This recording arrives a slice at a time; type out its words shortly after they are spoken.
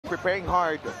preparing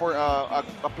hard for a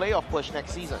playoff push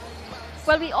next season.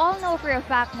 Well, we all know for a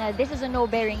fact na this is a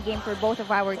no-bearing game for both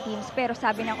of our teams. Pero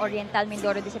sabi ng Oriental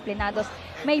Mindoro Disciplinados,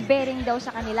 may bearing daw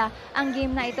sa kanila ang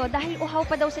game na ito dahil uhaw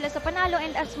pa daw sila sa panalo,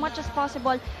 and as much as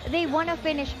possible, they wanna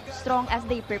finish strong as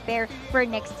they prepare for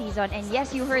next season. And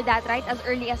yes, you heard that right. As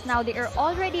early as now, they are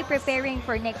already preparing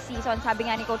for next season. Sabi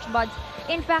nga ni Coach Buds,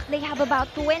 in fact, they have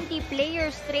about 20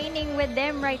 players training with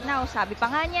them right now. Sabi pa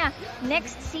nga niya,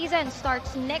 next season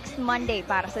starts next Monday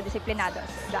para sa Disciplinados.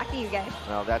 Back to you guys.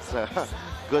 Well, that's a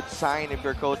good sign if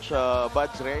you're Coach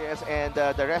Buds Reyes and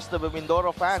the rest of the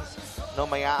Mindoro fans. No,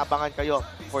 may aabangan kayo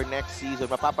for next season.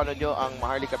 Mapapanood nyo ang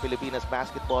Maharlika Pilipinas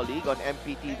Basketball League on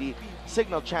MPTV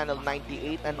Signal Channel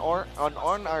 98 and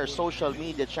on our social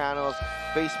media channels,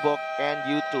 Facebook and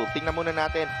YouTube. Tingnan muna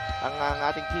natin ang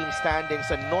ating team standing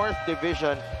sa North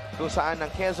Division kung saan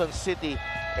ang Quezon City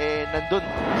nandun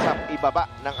sa ibaba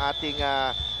ng ating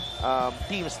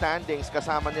team standings.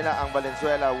 Kasama nila ang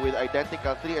Valenzuela with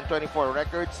identical 3-24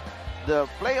 records. The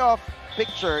playoff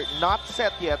picture not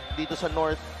set yet dito sa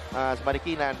North.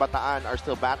 Marikina and Bataan are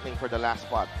still battling for the last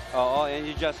spot. Oo, and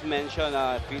you just mentioned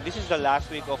this is the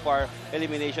last week of our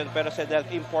elimination, pero sa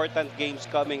important games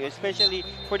coming, especially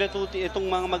for itong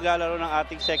mga maglalaro ng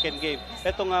ating second game.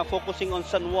 Itong focusing on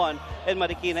San Juan and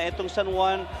Marikina. Itong San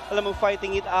Juan, alam mo,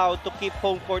 fighting it out to keep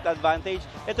home court advantage.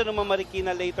 Ito naman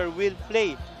Marikina later will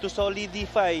play to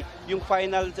solidify yung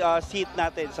final seat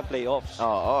natin sa playoffs.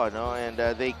 Oo, no, and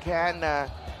they can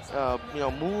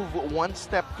move one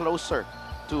step closer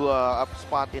to up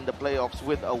spot in the playoffs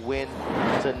with a win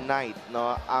tonight.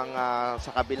 No, ang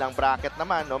sa kabilang bracket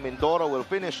naman, no, Mindoro will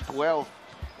finish 12th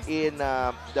in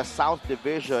the South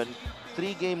Division.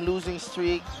 3-game losing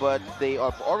streak, but they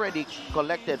have already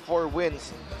collected 4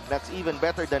 wins. That's even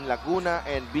better than Laguna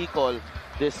and Bicol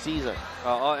this season.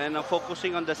 Oo, and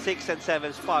focusing on the 6th and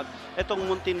 7th spot, itong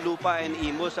Muntinlupa and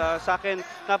Imus, sa akin,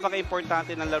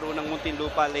 napaka-importante ng laro ng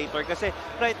Muntinlupa later kasi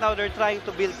right now they're trying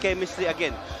to build chemistry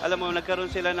again. Alam mo,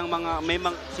 nagkaroon sila ng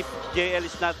si JL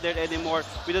is not there anymore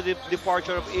with the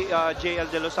departure of JL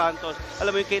De Los Santos.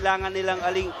 Alam mo, yung kailangan nilang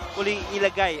uling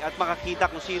ilagay at makakita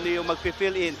kung sino yung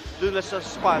mag-fill in dun sa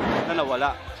spot na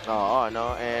nawala. Oo,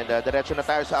 no, and diretso na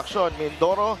tayo sa aksyon.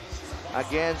 Mindoro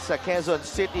against Quezon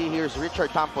City. Here's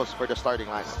Richard Campos for the starting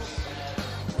lineups.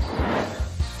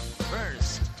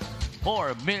 First,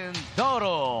 for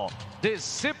Mindoro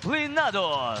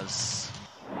Disciplinados.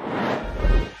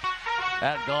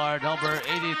 At guard number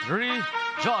 83,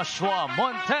 Joshua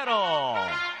Montero.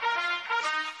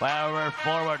 Power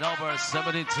forward number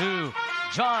 72,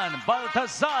 John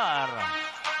Baltazar.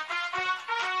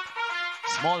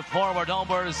 Small forward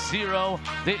number 0,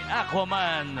 the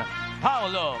Aquaman,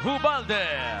 Paulo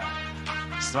Hubalde.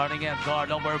 Starting at guard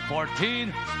number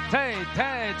 14, Tay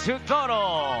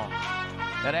Tudoro.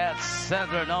 And at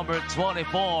center number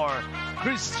 24,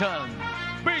 Christian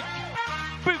Big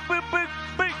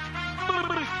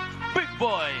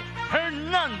Boy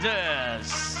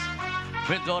Hernandez.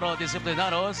 Mindoro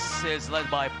Disciplinados is led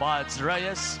by Buds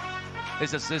Reyes.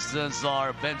 His assistants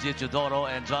are Benji Tudoro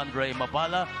and John Ray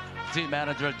Mapala. Team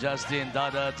Manager Justin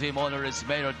Dada. Team Owner is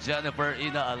Mayor Jennifer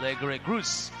Ina Alegre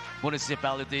Cruz.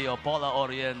 Municipality of Pola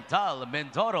Oriental,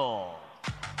 Mindoro.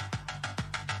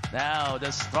 Now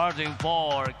the starting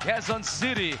for Quezon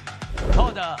City,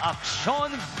 Toda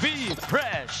Action V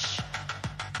Fresh.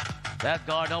 That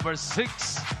guard number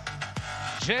 6,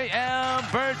 J.M.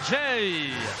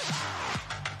 Berjay.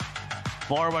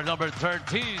 Forward number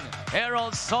 13,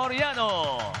 Errol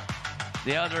Soriano.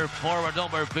 The other forward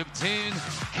number 15,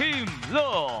 Kim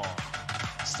Lo.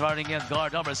 Starting at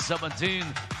guard number 17,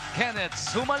 Kenneth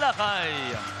Sumalakay.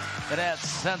 And at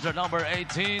center number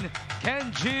 18,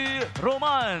 Kenji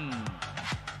Roman.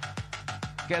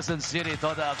 Quezon City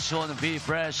Toda Action V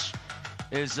Fresh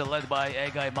is led by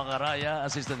Egay Mangaraya,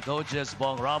 assistant coaches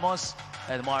Bong Ramos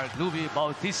and Mark Luby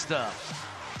Bautista.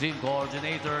 Team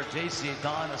coordinator JC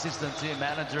Don, assistant team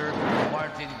manager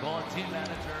Martin Go, team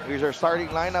manager. Here's our starting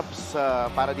lineups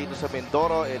para dito sa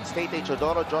Mindoro. It's Tate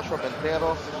Chodoro, Joshua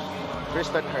Montero,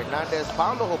 Tristan Hernandez,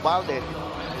 Paulo Hubalde,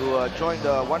 who joined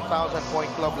the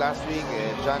 1,000-point club last week,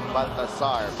 and John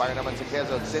Baltasar. Para naman sa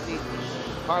Quezon City,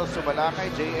 Carl Sumalakay,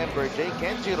 J.M. Berjay,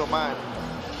 Kenji Roman,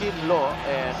 Kim Lo,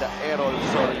 and Errol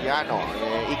Soriano.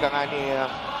 Ika nga ni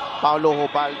Paulo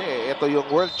Hubalde, ito yung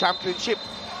World Championship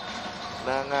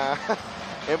ng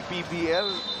Mpbl.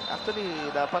 Actually,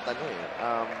 dapat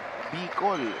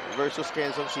Bicol versus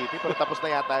Quezon City, pero tapos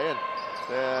na yata yun.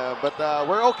 But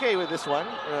we're okay with this one.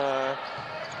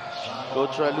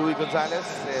 Coach Louis Gonzalez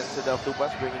and Sidel Tubas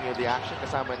bringing you the action.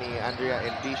 Kasama ni Andrea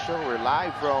and Bisho. We're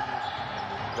live from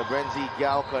the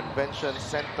Brenzigal Convention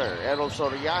Center. Errol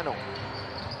Soriano.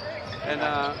 And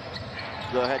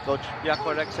Go ahead, Coach. yeah,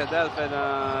 correct sa Delph. And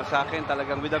sa akin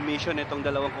talagang with a mission itong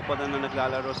dalawang kuponan na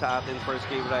naglalaro sa atin first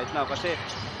game right now. Kasi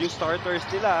yung starters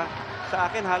nila, sa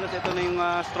akin halos ito na yung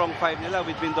strong five nila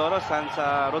with Mindoro, sans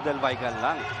Rodel Vigan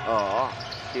lang. Oo.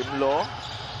 Kimlo.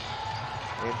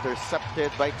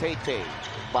 Intercepted by Tete.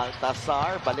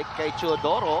 Baltasar, balik kay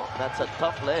Teodoro. That's a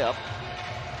tough layup.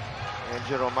 And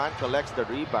Jeroman collects the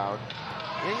rebound.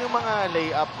 Yan yung mga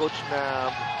layup, Coach, na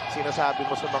sinasabi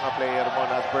mo sa mga player mo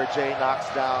na Berjay knocks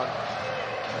down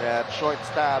at short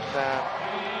stab na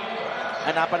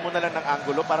hanapan mo na lang ng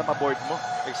angulo para maboard mo.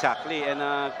 Exactly. And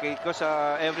because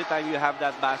every time you have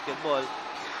that basketball,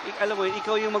 alam mo,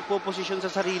 ikaw yung magpo-position sa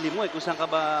sarili mo kung saan ka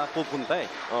ba pupunta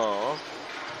Oo.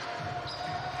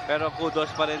 Pero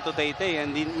kudos pa rin to Tete.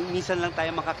 Hindi, minsan lang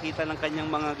tayo makakita ng kanyang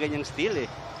mga ganyang steal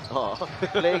Oo.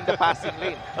 Playing the passing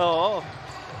lane. Oo.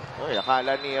 Oy,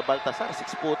 akala ni Baltasar,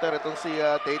 6-footer itong si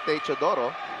Tete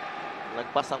Teodoro.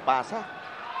 Nagpas ang pasa.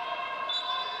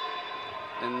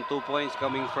 And 2 points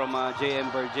coming from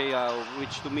J.M. Berjay,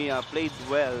 which to me played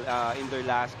well in their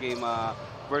last game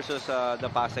versus the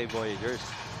Pasay Voyagers.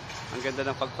 Ang ganda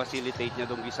ng pag-facilitate niya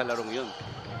doon sa larong yun.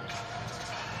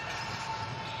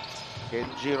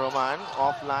 Kenji Roman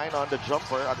offline on the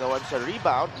jumper. Agawan sa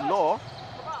rebound. Lo.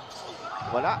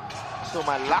 Wala.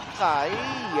 Sumalakay.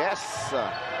 Yes.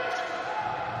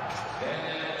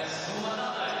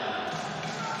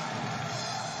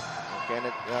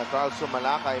 Carl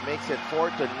Sumalakay makes it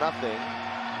 4-0.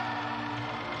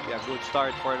 Yeah, good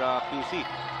start for the QC.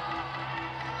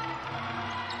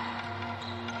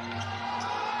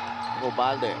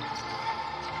 Ubalde.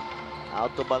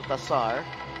 Out to Baltasar.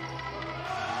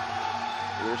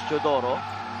 Here's Teodoro.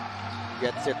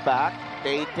 Gets it back.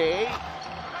 Tete.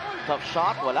 Tough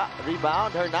shot. Wala.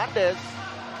 Rebound. Hernandez.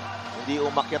 Hindi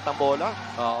umakyat ang bola.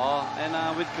 Oo. And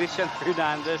with Christian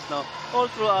Hernandez, no, all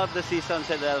throughout the season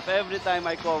sa Delph, every time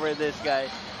I cover this guy,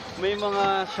 may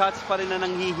mga shots pa rin na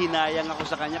nanghihinayang ako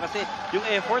sa kanya kasi yung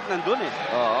effort nandun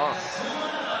Oo.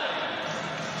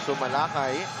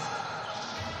 Sumalakay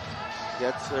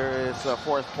gets his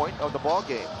fourth point of the ball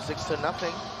game. 6-0.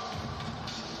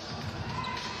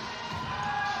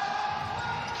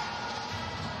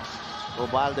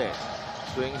 Ubalde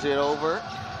swings it over.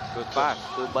 Good pass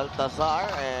to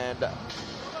Baltasar and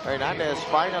Hernandez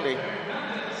finally.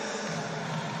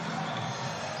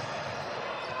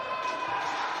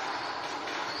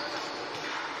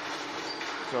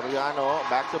 Soriano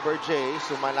back to Berjay.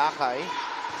 Sumalakay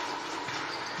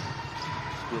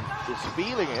is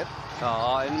feeling it.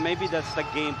 And maybe that's the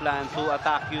game plan to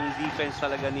attack yung defense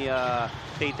talaga ni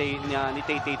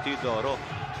Tete Teodoro.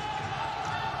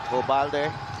 Ubalde.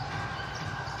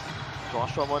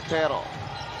 Joshua Montero.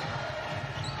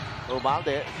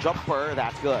 Ubalde, jumper,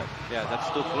 that's good. Yeah,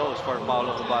 that's too close for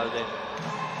Paulo Ubalde.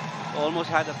 Almost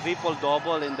had a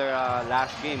triple-double in their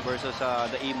last game versus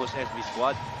the Imus SB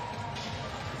squad.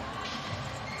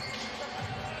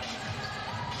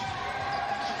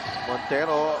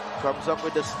 Montero comes up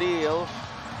with the steal,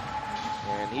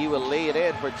 and he will lay it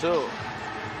in for two.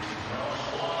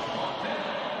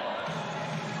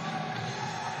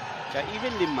 Kaya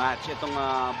evenly match itong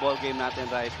ball game natin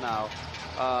right now.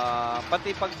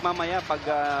 Pati pag mamaya, pag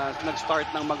nag-start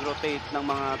ng mag-rotate ng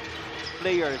mga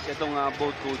players, itong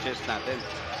both coaches natin.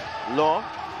 Lo,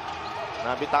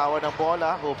 nabitawan ng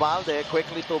bola. Ubalde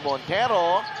quickly to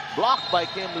Montero. Blocked by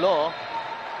Kim Lo.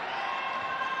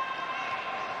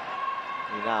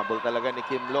 Inabol talaga ni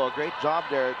Kim Lo. Great job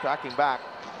there tracking back.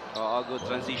 Good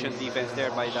transition defense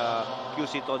there by the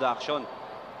QC Todo Action.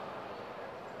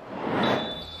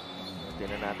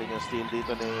 Tingnan natin yung steal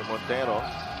dito ni Montero.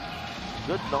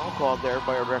 Good no call there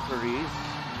by referees.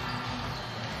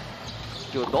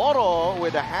 Teodoro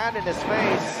with a hand in his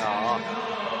face.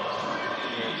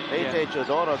 Tete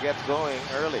Teodoro gets going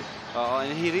early.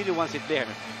 And he really wants it there.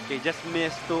 He just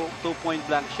missed two point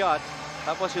blank shots.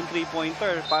 Tapos yung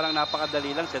 3-pointer, parang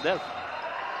napakadali lang sa Delph.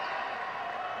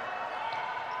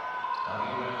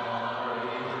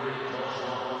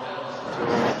 So,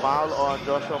 foul on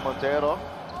Joshua Montero.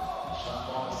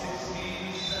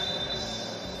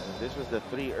 This was the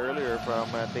three earlier from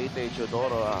Tete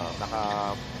Teodoro.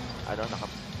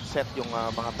 Naka-set yung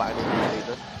mga paano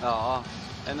dito.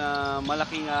 And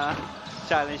malaking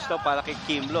challenge to para kay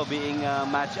Kimlo being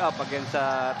match up against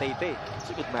Tete.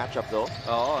 It's a good matchup though.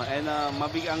 And ang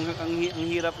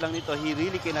hirap lang nito, he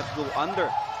really cannot go under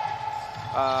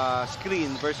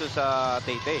screen versus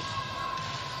Tete.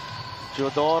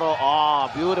 Teodoro,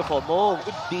 beautiful move.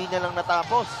 Hindi niya lang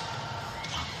natapos.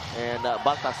 And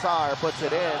Baltasar puts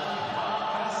it in.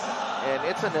 And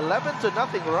it's an 11-0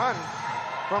 run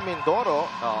from Mindoro.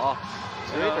 Oo.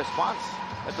 Great response.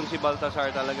 Itong si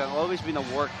Baltasar talagang always been a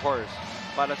workhorse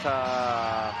para sa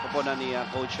koponan ni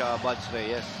Coach Buds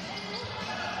Reyes.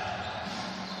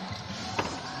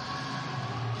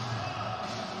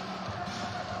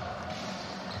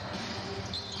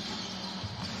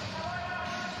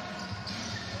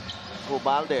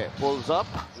 Ubalde pulls up.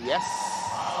 Yes.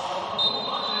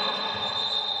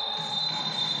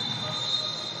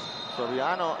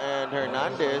 Soriano and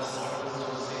Hernandez.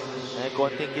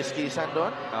 Konting kiskisan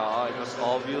doon. It was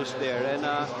obvious there. And,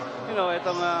 you know,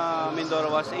 itong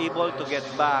Mindoro was able to get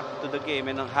back to the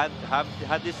game and had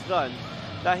this run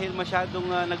dahil masyadong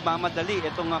nagmamadali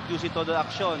itong QC Todo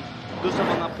Action doon sa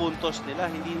mga puntos nila.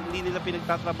 Hindi nila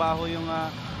pinagtatrabaho yung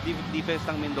defense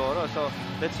ng Mindoro. So,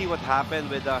 let's see what happened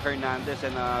with Hernandez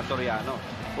and Soriano.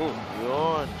 Oh,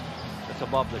 Yun. that's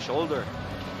above the shoulder.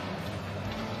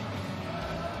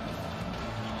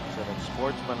 So,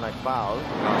 sportsman-like foul.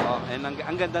 And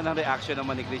ang ganda ng reaction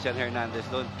naman ni Christian Hernandez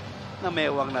doon.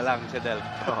 Namewang na lang si Del.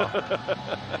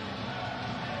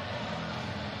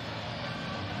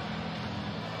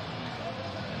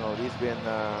 No, he's been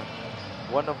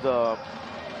one of the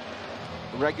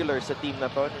regulars sa team na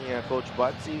to ni Coach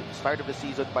Buds. Start of the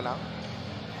season pa lang.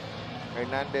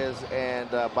 Hernandez and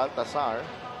Baltasar.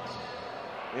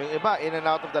 Yung iba, in and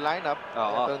out of the lineup.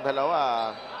 Itong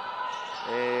dalawa,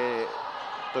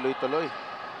 tuloy-tuloy.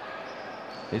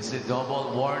 It's a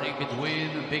double warning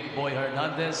between Big Boy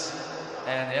Hernandez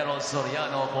and Errol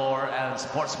Soriano for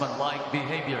unsportsmanlike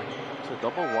behavior. So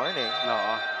double warning.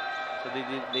 So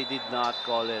they did not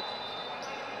call it.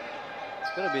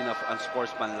 Could have been an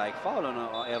unsportsmanlike foul on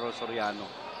Errol Soriano.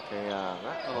 Kaya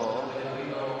nga. Oo.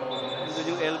 Doon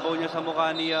yung elbow niya sa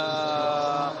mukha ni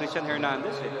Christian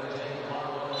Hernandez eh.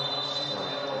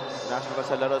 Nasa pa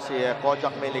sa laro si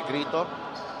Kojak Meligrito,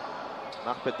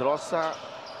 Mac Pedrosa,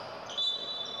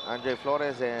 Andre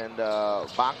Flores, and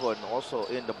Bangon also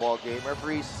in the ball game.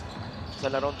 Referees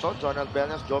sa laron to, Jonald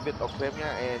Belnas, Jovit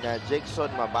Ocpemia, and Jackson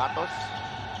Mabatos.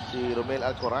 Si Romel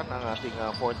Alcoran ang ating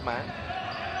fourth man.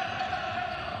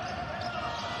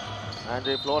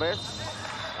 Andre Flores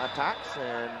attacks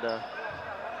and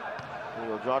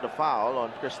he will draw the foul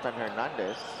on Christian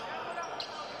Hernandez.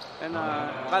 And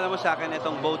kala mo sa akin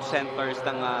itong both centers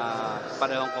ng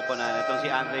parehong koponan, itong si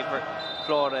Andre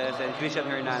Flores and Christian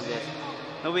Hernandez.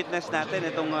 Na-witness natin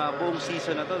itong buong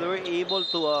season na to, they were able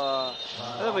to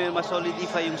alam mo yun,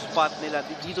 ma-solidify yung spot nila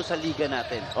dito sa liga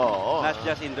natin. Not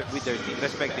just with their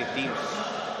respective teams.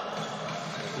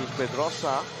 He's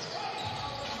Pedrosa.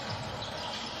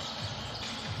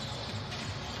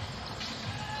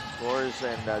 Scores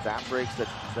and that breaks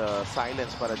the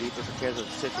silence para dito sa Quezon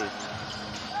City.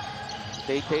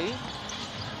 Tay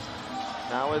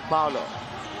now with Paulo.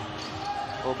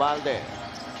 Ubalde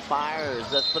fires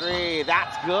a three.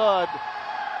 That's good.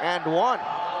 And one.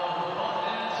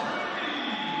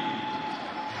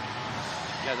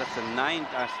 Yeah, that's a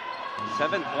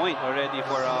 7-point already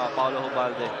for Paulo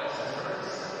Ubalde.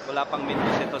 Wala pang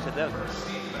minutes ito si Del.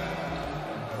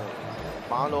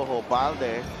 Paulo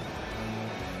Ubalde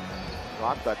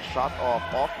got that shot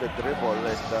off the dribble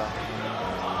and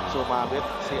sumabit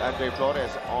si Andre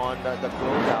Flores on the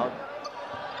closeout.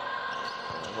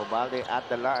 Ubalde at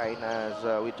the line as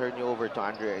we turn you over to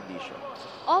Andrea Endicio.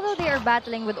 Although they are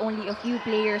battling with only a few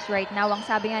players right now, ang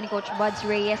sabi nga ni Coach Buds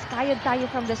Reyes, kayod tayo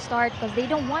from the start because they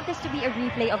don't want this to be a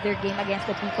replay of their game against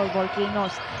the Bicol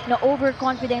Volcanoes na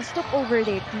overconfidence took over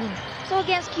their team. So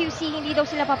against QC, hindi daw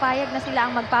sila papayag na sila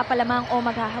ang magpapalamang o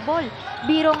maghahabol.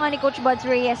 Biro nga ni Coach Buds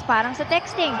Reyes parang sa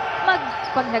texting.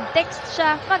 Pag nag-text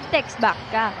siya, mag-text back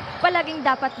ka. Palaging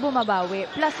dapat bumabawi.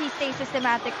 Plus, he stays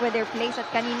systematic with their plays at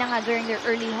kanina nga during their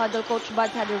early huddle, Coach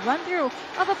Buds had a run-through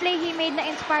of a play he made na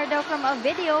inspired daw from a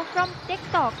video from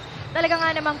TikTok. Talaga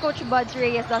nga naman Coach Buds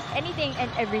Reyes does anything and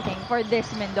everything for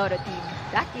this Mindoro team.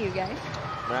 Back to you guys.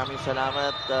 Maraming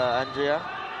salamat, Andrea.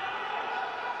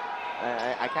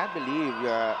 I can't believe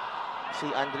si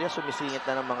Andrea sumisingit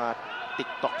na ng mga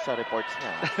TikTok sa reports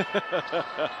niya.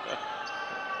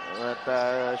 At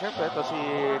syempre, ito si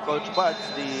Coach Buds,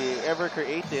 the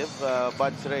ever-creative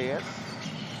Buds Reyes.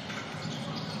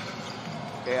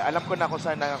 Kaya alam ko na kung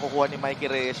saan nakakukuha ni Mikey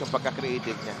Reyes yung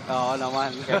pagka-creative niya. Oo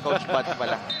naman. Kaya Coach Buds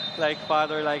pala. Like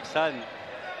father, like son.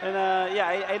 And yeah,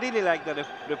 I really like the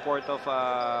report of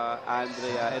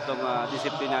Andrea, itong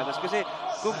Disciplinados. Kasi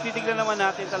kung titignan naman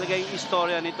natin talaga yung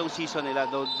istorya nitong season nila,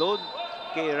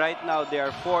 okay, right now they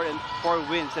are 4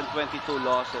 wins and 22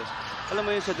 losses. Alam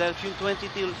mo yun sa Delphi,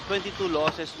 yung 22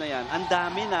 losses na yan, ang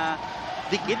dami na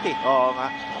dikit eh. Oo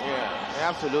nga. Yeah,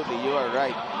 absolutely. You are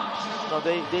right. No,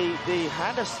 they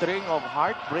had a string of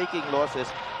heartbreaking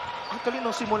losses. Actually,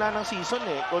 nung simula ng season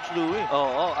Coach Louie.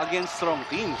 Oo, against strong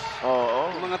teams. Oo.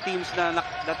 Yung mga teams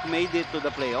that made it to the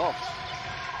playoffs.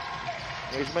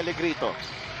 Here's Meligrito.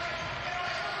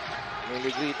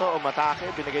 Meligrito umatake,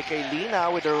 binigay kay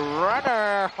Lina with a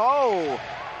runner. Oh!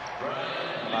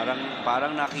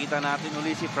 Parang nakita natin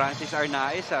uli si Francis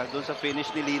Arnaez doon sa finish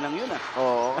ni Linang yun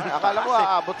Oo. Akala ko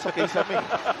aabot sa Kisame.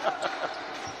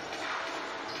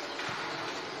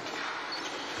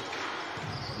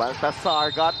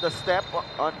 Baltasar got the step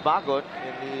on Bagot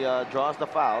and he draws the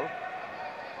foul.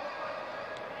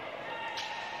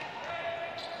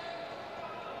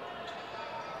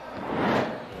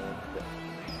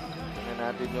 Tingnan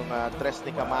natin yung tres ni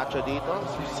Camacho dito.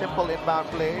 Simple inbound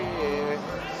play.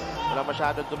 Wala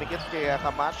masyadong dumikit kay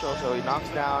Camacho, so he knocks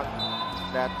down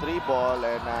that 3 ball,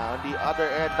 and on the other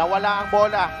end, nawala ang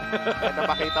bola. And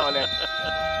napakita ulit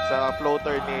sa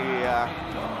floater ni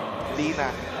Lina.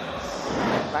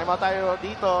 Timeout tayo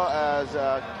dito as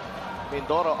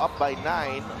Mindoro up by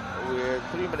 9 with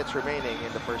 3 minutes remaining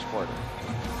in the first quarter.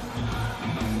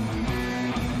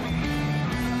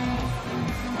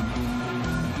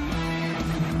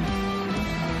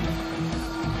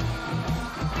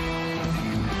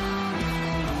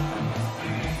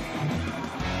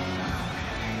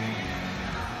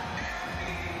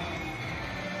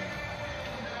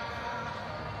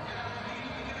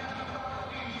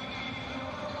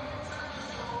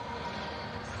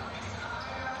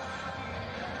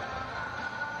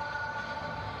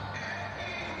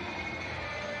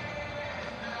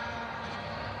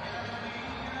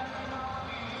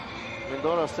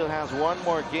 Mindoro still has one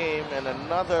more game and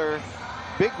another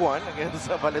big one against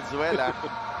Valenzuela.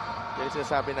 Yung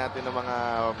sinasabi natin ng mga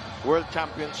World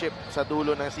Championship sa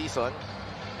dulo ng season.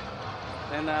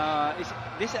 And I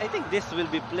think this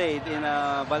will be played in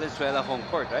Valenzuela home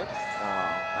court, right?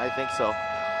 I think so.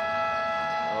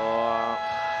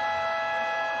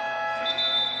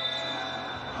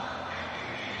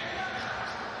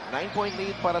 9-point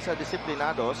lead para sa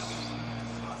Disiplinados.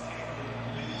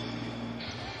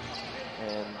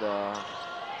 And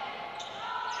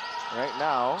right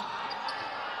now,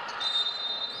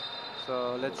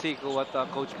 so let's see what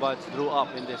Coach Buds drew up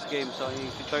in this game. So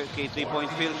yung 3-point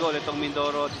field goal, itong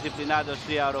Mindoro Disiplinados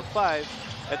 3 out of 5.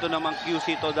 Ito namang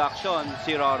QC to the action,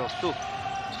 0 out of 2.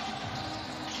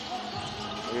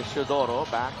 Here's Teodoro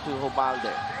back to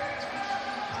Hobalde.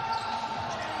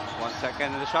 1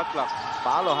 second in the shot clock.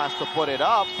 Paulo has to put it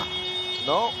up.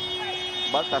 No.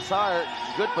 Baltasar,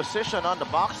 good position on the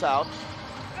box out.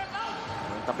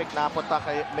 Tapik na punta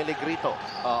kay Meligrito.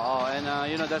 And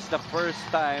you know, that's the first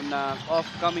time na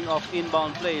coming off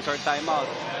inbound plays or timeout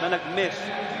na nag-miss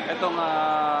itong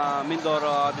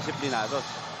Mindoro Disiplinados.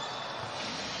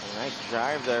 Nice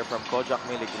drive there from Kojak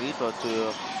Meligrito to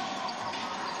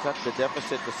cut the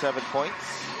deficit to 7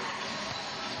 points.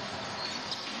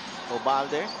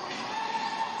 Obalde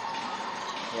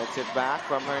gets it back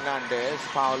from Hernandez.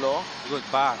 Paulo. Good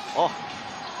pass. Oh,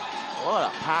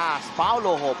 what a pass.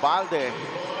 Paulo Obalde.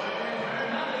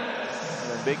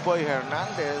 And big boy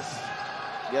Hernandez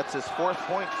gets his 4th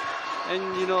point. And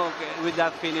you know, with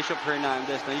that finish of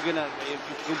Hernandez, kung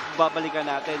babalikan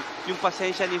natin, yung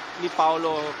pasensya ni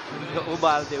Paulo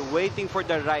Obalde waiting for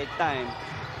the right time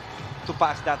to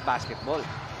pass that basketball.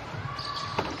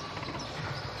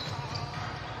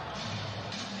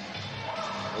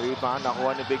 Rebound,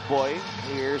 nakuha ni Big Boy.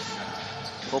 Here's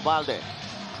Obalde.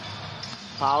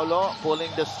 Paulo pulling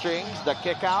the strings, the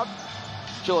kick out.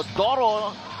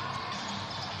 Teodoro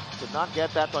did not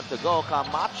get that one to go.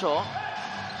 Camacho.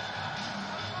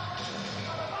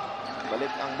 Balik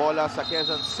ang bola sa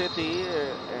Quezon City,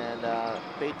 and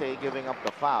Paytay giving up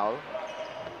the foul.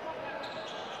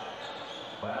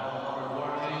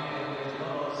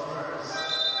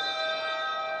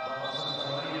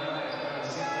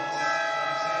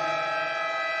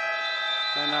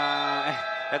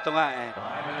 Ito nga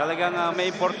talagang may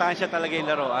importansya talaga yung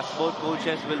laro, as both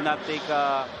coaches will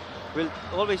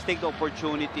always take the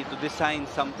opportunity to design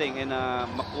something and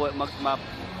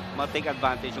take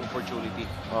advantage of opportunity.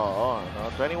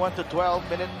 21 to 12,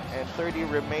 minute and 30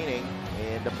 remaining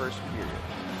in the first period.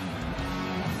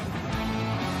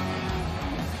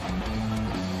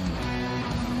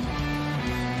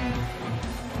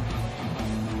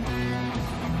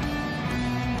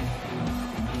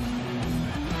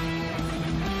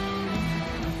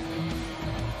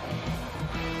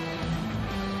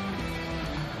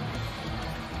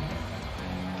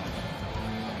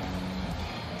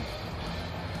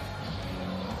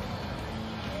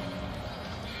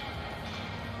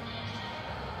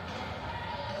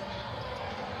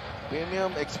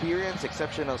 Premium experience,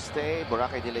 exceptional stay.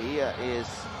 Boracay de la Ia is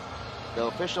the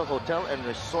official hotel and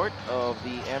resort of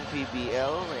the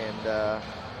Mpbl, and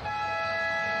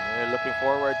we're looking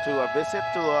forward to a visit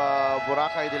to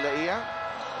Boracay de la Ia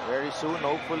very soon,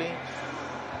 hopefully.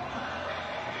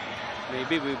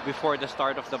 Maybe before the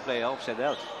start of the playoffs,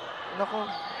 Edel. Nako.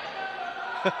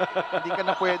 Hindi ka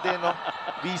na pwede, no?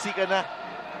 Busy ka na.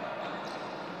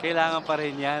 Kailangan pa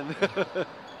rin yan.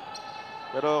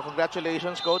 Pero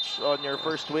congratulations, Coach, on your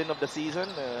first win of the season.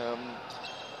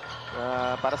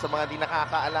 Para sa mga di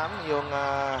nakakaalam, yung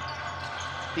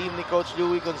team ni Coach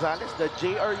Louie Gonzalez, the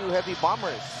JRU Heavy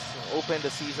Bombers, opened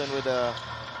the season with a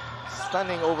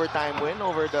stunning overtime win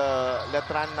over the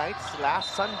Letran Knights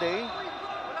last Sunday.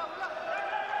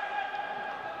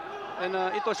 And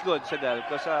it was good, Sedel,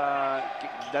 because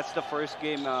that's the first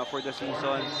game for the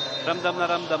season. Ramdam na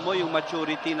ramdam mo yung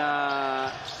maturity na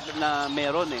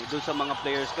meron doon sa mga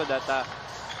players ko that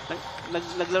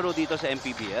naglaro dito sa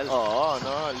MPBL. Oo,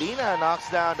 no. Lina knocks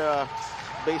down the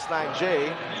baseline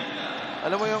J.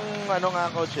 Alam mo yung ano nga,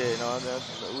 Coach, no?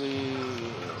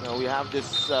 We have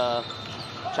this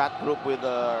chat group with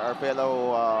our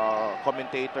fellow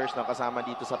commentators na kasama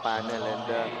dito sa panel, and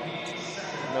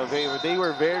they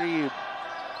were very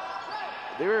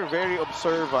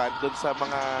observant dun sa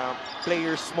mga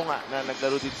players mo nga na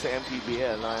naglaro dito sa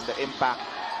MPBL, no? And the impact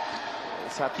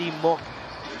sa team mo.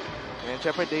 And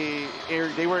syempre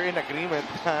they were in agreement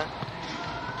na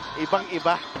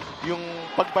ibang-iba yung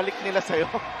pagbalik nila sa'yo.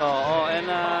 Oo,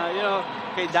 and you know,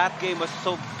 okay, that game was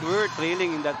so, we were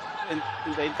trailing in the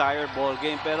entire ball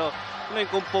game, pero you know,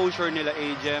 yung composure nila,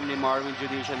 AGM, ni Marvin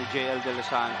Judicia, ni JL De Los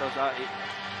Santos,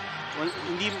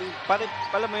 hindi,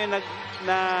 pala mo yun,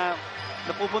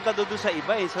 napupunta doon sa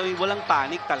iba so walang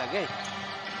panic talaga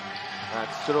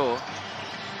That's true.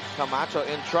 Camacho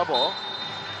in trouble.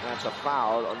 That's a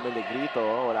foul on Miligrito.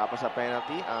 Wala pa sa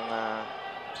penalty. Ang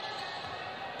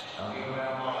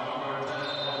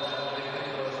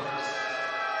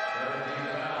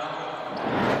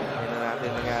ano natin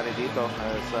nangyari dito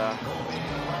as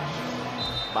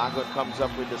Bagot comes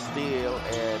up with the steal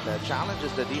and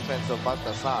challenges the defense of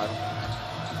Baltasar.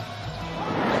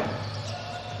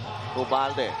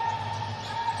 Ubalde.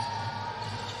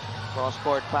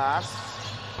 Cross-court pass.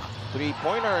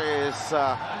 Three-pointer is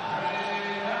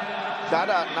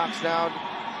Dada knocks down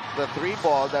the three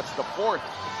ball. That's the fourth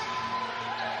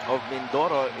of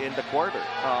Mindoro in the quarter.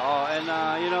 And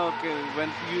you know, when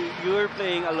you're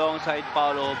playing alongside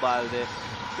Paulo Ubalde,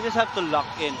 you just have to lock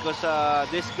in because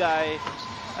this guy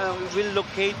will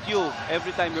locate you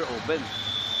every time you're open.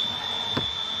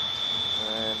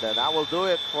 And that will do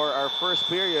it for our first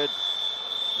period.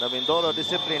 The Mindoro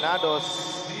Disciplinados,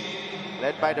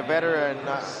 led by the veteran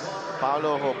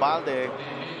Paulo Ubalde,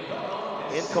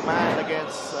 in command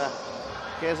against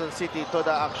Quezon City.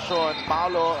 Toda action.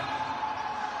 Paulo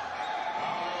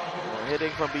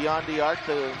hitting from beyond the arc,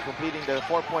 completing the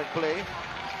 4-point play.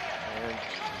 And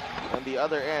on the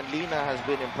other end, Lina has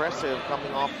been impressive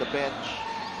coming off the bench.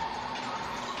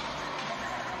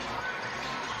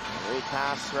 Great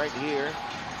pass right here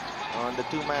on the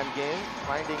two-man game,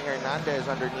 finding Hernandez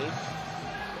underneath.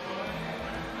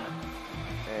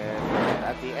 And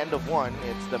at the end of one,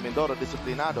 it's the Mindoro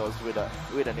Disciplinados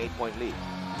with an 8-point lead.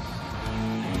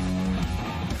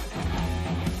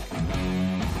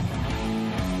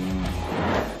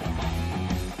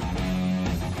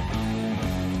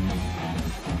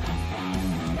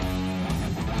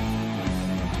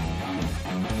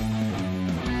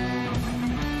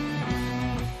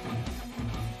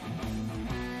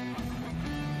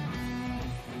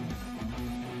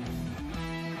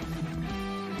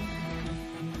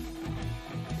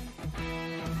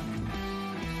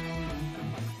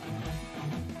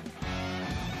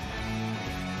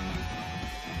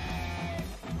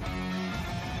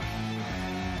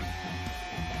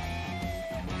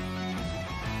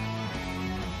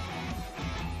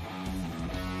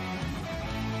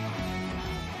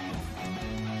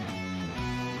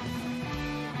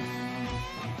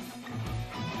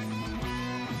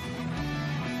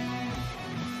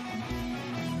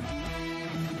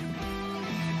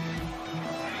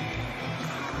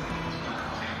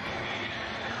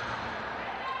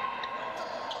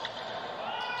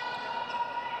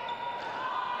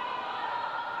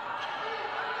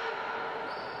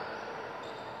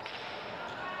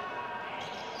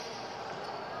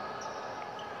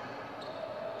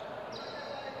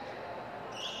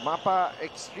 Mapa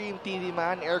Extreme TV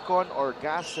Man, aircon or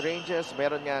gas ranges,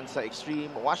 meron yan sa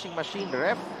Extreme. Washing machine,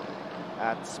 ref,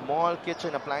 at small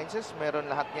kitchen appliances, meron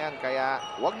lahat yan. Kaya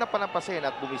wag na palampasin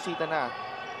at bumisita na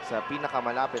sa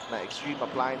pinakamalapit na extreme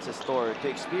appliances store to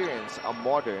experience a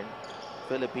modern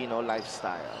Filipino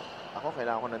lifestyle. Ako,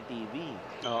 kailangan ko ng TV.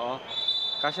 Oo.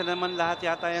 Kasya naman lahat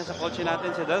yata yan sa kotse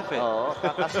natin si Delph. Oo,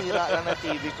 kakasira lang ng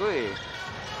TV ko eh.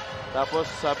 Tapos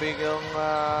sabi yung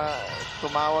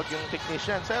tumawag yung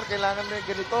technician, "Sir, kailangan na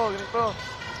ganito, ganito."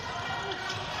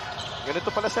 "Ganito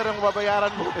pala sir ang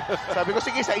babayaran mo." Sabi ko,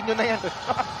 "Sige, sa inyo na yan."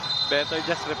 Better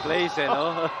just replace,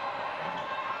 no?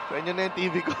 Sa inyo na yung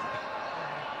TV ko.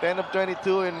 10 of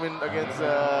 22 against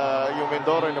yung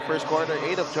Mindoro in the first quarter.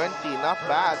 8 of 20. Not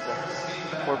bad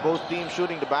for both teams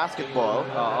shooting the basketball.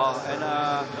 Oo.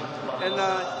 And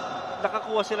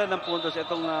nakakuha sila ng puntos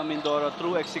itong Mindoro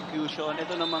through execution.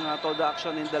 Ito ng mga todo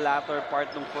action in the latter part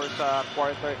ng first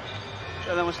quarter.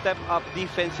 Alam mo, step up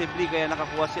defensively kaya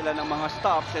nakakuha sila ng mga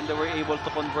stops and they were able to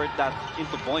convert that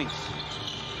into points.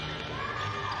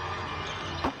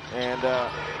 And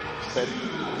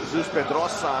Jesus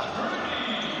Pedrosa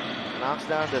knocks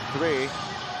down the 3.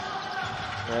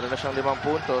 Meron na siyang 5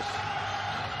 puntos.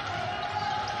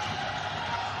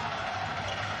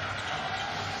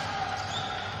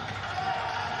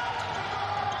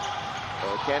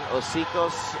 Ken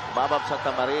Osicos, Babab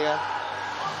Santa Maria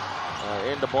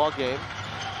in the ball game.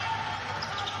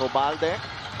 Cobalde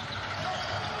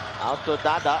out to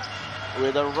Dada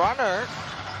with a runner.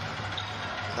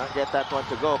 Not get that one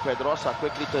to go. Pedrosa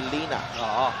quickly to Lina.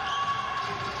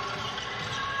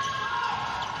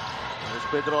 There's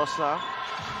Pedrosa.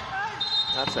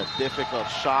 That's a difficult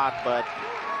shot, but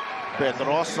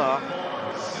Pedrosa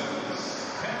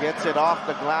gets it off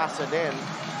the glass and in.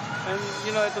 And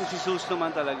you know, itong si Jesus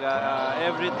naman talaga,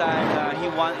 every time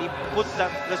he puts that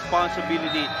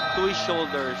responsibility to his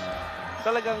shoulders,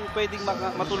 talagang pwedeng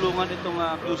matulungan itong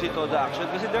QC todo action.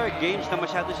 Kasi there are games na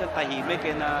masyado siyang tahimik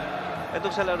and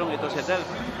itong sa larong ito, si Delph,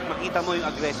 makita mo yung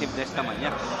aggressiveness naman niya.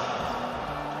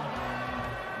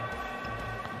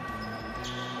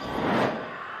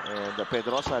 And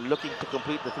Pedrosa looking to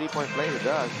complete the 3-point play. He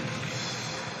does.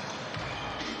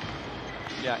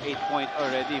 Yeah, 8-point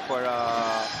already for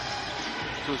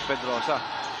Jesus Pedrosa.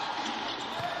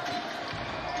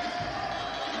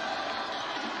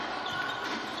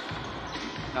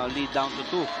 Now lead down to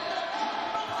 2.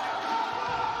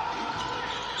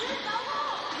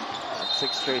 That's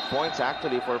 6 straight points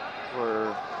actually for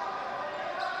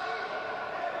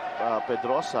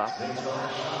Pedrosa.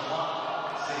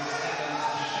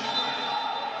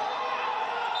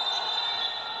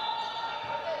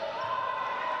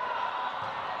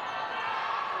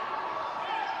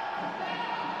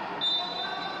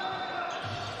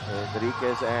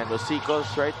 Enriquez and Osicos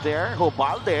right there.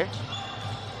 Cobalde.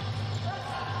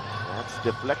 That's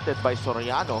deflected by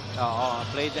Soriano.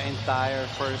 Played the entire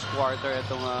first quarter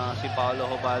itong si Paolo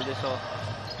Cobalde. So,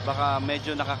 baka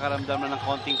medyo nakakaramdam na ng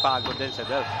konting pagod din sa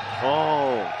Delph.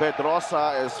 Oh,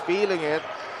 Pedrosa is feeling it.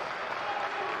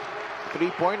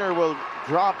 3-pointer will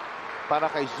drop para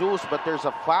kay Zeus, but there's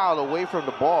a foul away from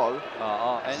the ball.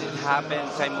 And it happened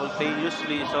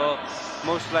simultaneously. So,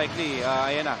 most likely,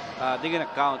 ayan na, di gonna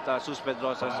count Zeus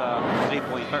Pedrosa's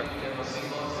 3-pointer.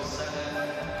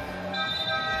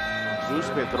 Zeus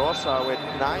Pedrosa with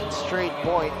 9 straight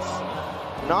points.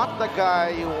 Not the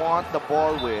guy you want the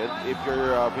ball with if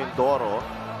you're Mindoro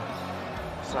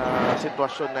sa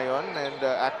sitwasyon na yon, and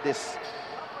at this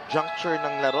juncture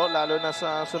ng laro, lalo na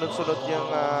sa sunod-sunod yung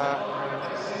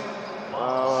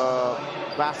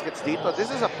baskets dito. This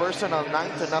is a personal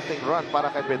 9-0 run para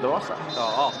kay Pedrosa.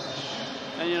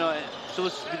 And you know,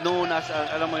 Zeus known as,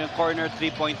 alam mo, yung corner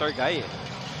 3-pointer guy.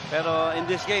 Pero in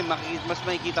this game, mas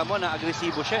makikita mo na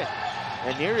agresibo siya.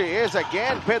 And here he is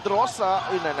again. Pedrosa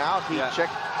in and out. He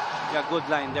checked. Yeah, good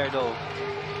line there though.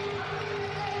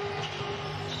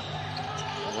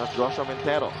 And that's Joshua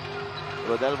Montero.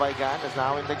 Rodel Vaigan is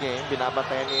now in the game.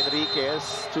 Binabantayan ni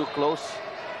Enriquez. Too close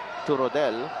to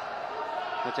Rodel.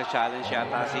 That's a challenge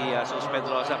yata si Jesus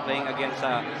Pedrosa playing against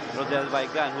Rodel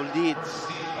Vaigan, who leads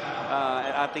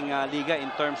ating liga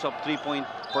in terms of 3-point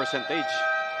percentage.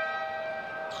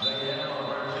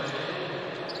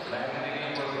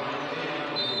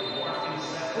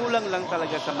 Kulang lang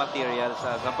talaga sa material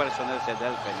sa personnel si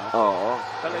Delph, no? Oo.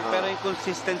 Pero yung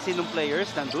consistency ng players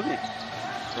nandun eh.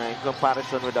 In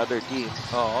comparison with other teams.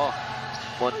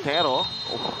 Montero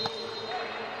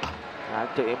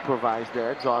had to improvise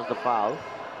there, draws the foul.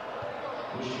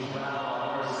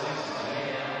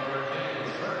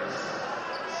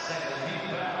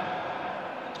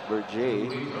 Berger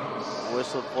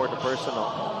whistled for the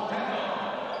personal.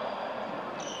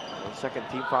 And second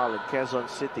team foul in Quezon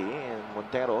City, and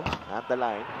Montero at the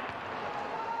line.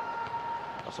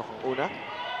 Pasok ang una.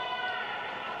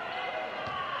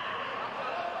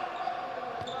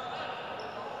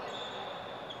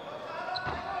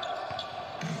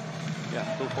 Yeah,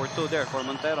 2 for 2 there for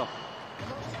Montero.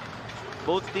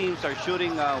 Both teams are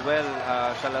shooting well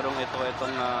sa larong ito.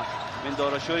 Itong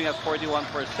Mindoro shooting at 41%.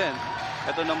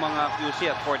 Ito ng mga QC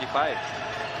at 45%.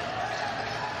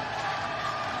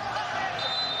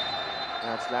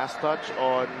 That's last touch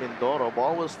on Mindoro.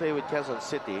 Ball will stay with Quezon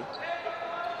City.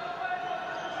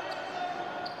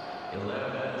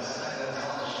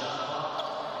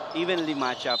 Evenly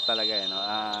match up talaga.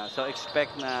 So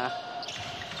expect na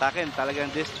sa akin talagang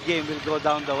this game will go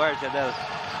down the wire, Adel.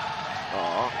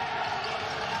 Oo.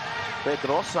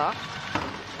 Pedrosa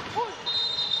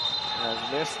has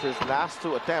missed his last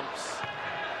 2 attempts.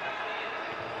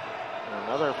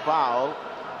 Another foul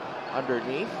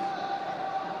underneath.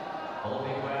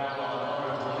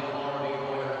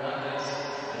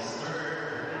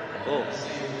 Oh,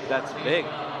 that's big.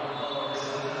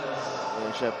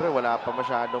 Siyempre, wala pa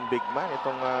masyadong big man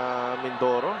itong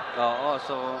Mindoro. Oo,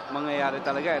 so mangyayari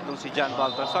talaga itong si John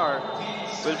Baltasar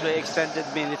will play extended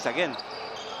minutes again.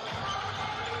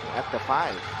 At the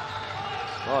 5.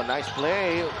 Oh, nice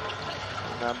play.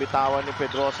 Nabitawan ni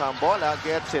Pedrosa ang bola.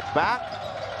 Gets it back.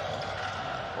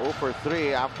 0 for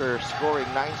 3 after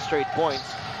scoring 9 straight points.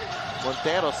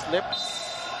 Montero slips.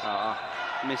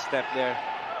 Misstep there.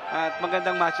 At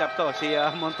magandang matchup to. Si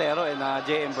Montero and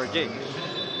J.M. Berge.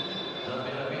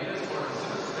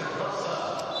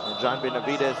 John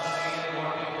Benavides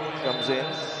comes in.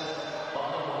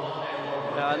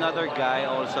 Another guy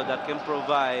also that can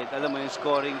provide, alam mo yung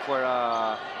scoring for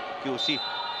QC.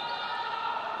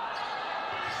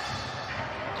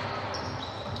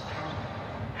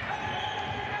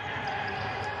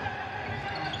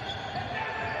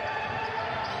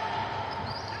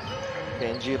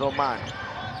 Benji Roman.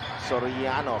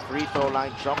 Soriano, free throw line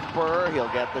jumper.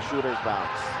 He'll get the shooter's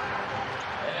bounce.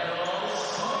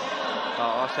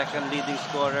 Second leading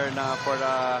scorer na for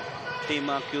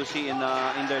Team QC in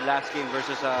their last game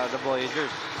versus the Voyagers.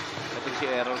 Itong si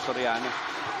Errol Soriano.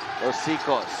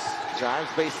 Osicos drives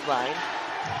baseline.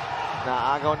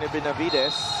 Naagaw ni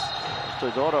Benavides.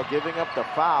 Teodoro giving up the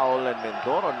foul and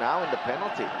Mindoro now in the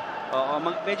penalty.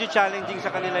 Medyo challenging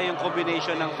sa kanila yung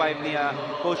combination ng 5 ni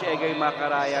Coach Egay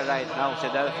Macaraya right now sa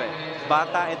Delphi.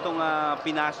 Bata itong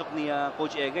pinasok ni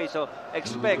Coach Egay. So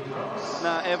expect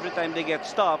na every time they get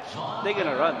stops, they're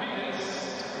gonna run.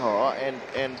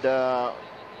 And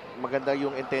maganda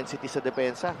yung intensity sa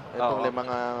depensa. Itong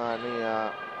limang ni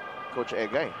Coach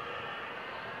Egay.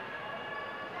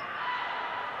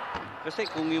 Kasi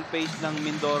kung yung pace ng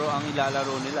Mindoro ang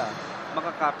ilalaro nila,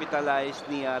 makakapitalize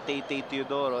ni Tay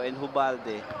Teodoro and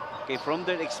Hubalde from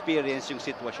their experience yung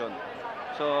sitwasyon.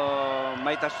 So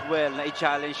might as well na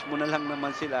i-challenge mo na lang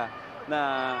naman sila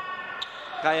na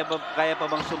kaya pa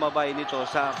bang sumabay nito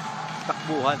sa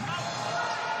takbuhan.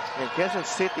 And Quezon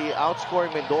City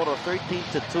outscoring Mindoro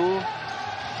 13-2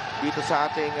 dito sa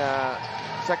ating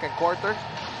second quarter.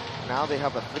 Now they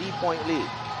have a 3-point lead.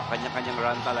 Kanya-kanyang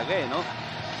run talaga no?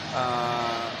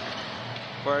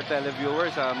 For our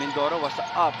televiewers, Mindoro was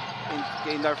up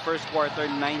in their first quarter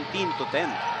 19-10.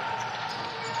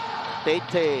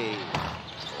 Tate.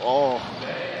 6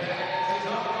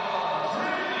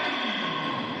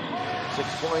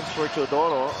 points for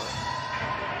Teodoro.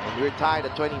 And we're tied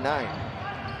at 29.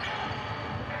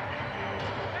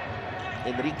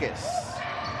 Enriquez.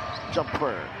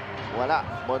 Jumper. Wala.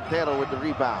 Montero with the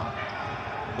rebound.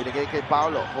 Binigay kay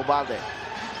Paulo. Hubalde.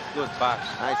 Good pass.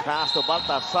 Nice pass to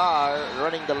Baltasar,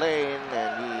 running the lane,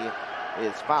 and he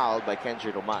is fouled by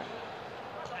Kenji Roman.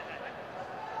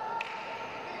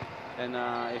 And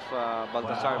if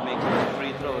Baltasar makes a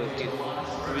free throw, it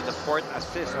will be the 4th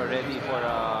assist already for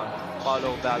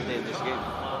Paulo Valde in this game.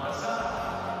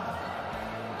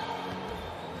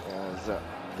 As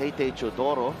Tate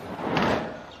Teodoro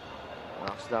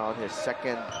knocks down his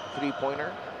second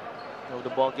three-pointer of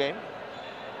the ball game.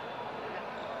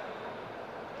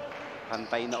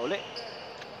 Pantay na uli.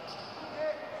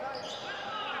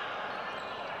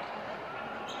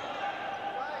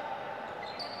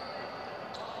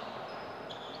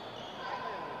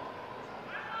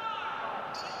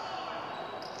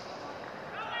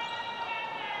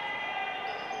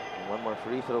 One more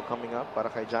free throw coming up para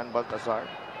kay John Baltasar.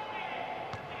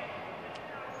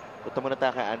 Punta muna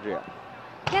tayo kay Andrea.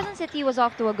 Quezon City was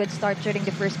off to a good start during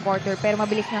the first quarter pero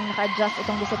mabilis nang naka-adjust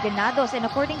itong disiplinados, and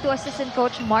according to assistant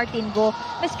coach Martin Go,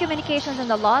 miscommunications and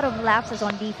a lot of lapses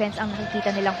on defense ang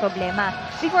nakikita nilang problema.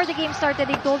 Before the game started,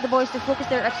 they told the boys to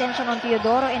focus their attention on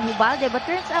Teodoro and Hubalde, but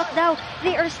turns out daw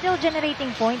they are still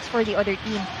generating points for the other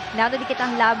team. Now na dikit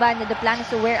ang laban, the plan is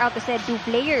to wear out the said 2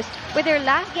 players. With their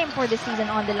last game for the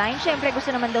season on the line, syempre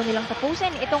gusto naman daw nilang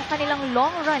tapusin itong kanilang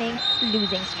long-running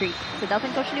losing streak. So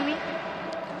Delphin, Coach Louie?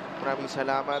 Maraming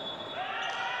salamat.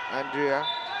 Andrea.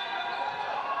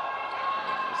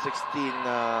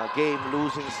 16-game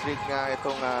losing streak nga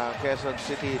itong Quezon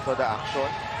City to the action.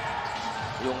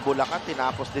 Yung Bulacan,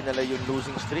 tinapos din nila yung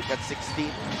losing streak at 16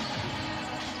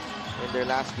 in their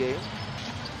last game.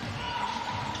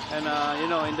 And you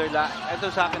know,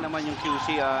 ito sa akin naman yung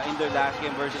QC in their last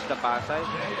game versus the Pasay.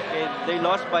 They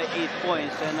lost by 8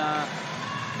 points and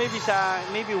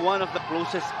maybe one of the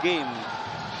closest game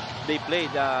they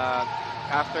played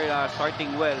after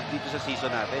starting well dito sa season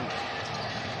natin.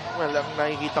 Well, ang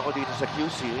nakikita ko dito sa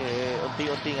QC,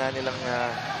 unti-unti nga nilang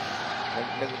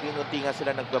unti nga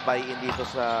sila nagbabuy-in dito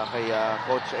sa kay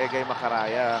Coach Egay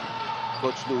Macaraya,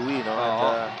 Coach Louie, no?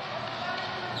 And,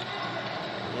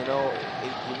 you know,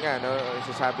 yun nga, no,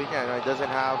 sasabi niya, no, he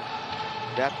doesn't have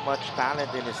that much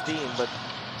talent in his team, but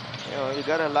you know, you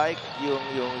gotta like yung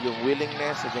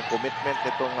willingness at yung commitment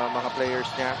nitong mga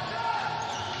players niya.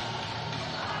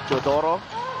 Teodoro,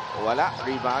 wala,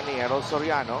 rebound ni Errol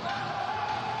Soriano.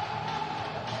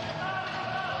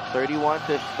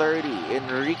 31-30,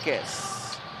 Enriquez.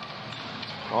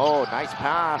 Oh, nice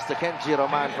pass to Kenji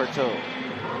Roman for 2.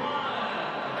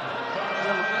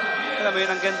 Alam mo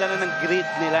yun, ang ganda na ng grit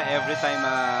nila every time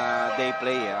they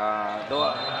play.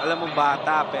 Though, alam mo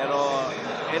bata, pero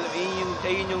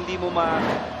ayun yung di mo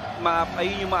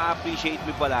ayun yung ma-appreciate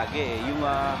mo palagi. Yung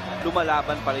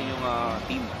lumalaban pa rin yung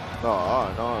team.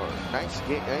 Oh, no. Nice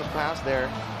pass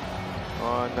there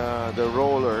on the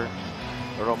roller.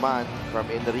 Roman from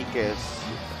Enriquez.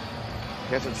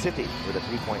 Quezon City with a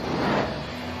 3-point lead.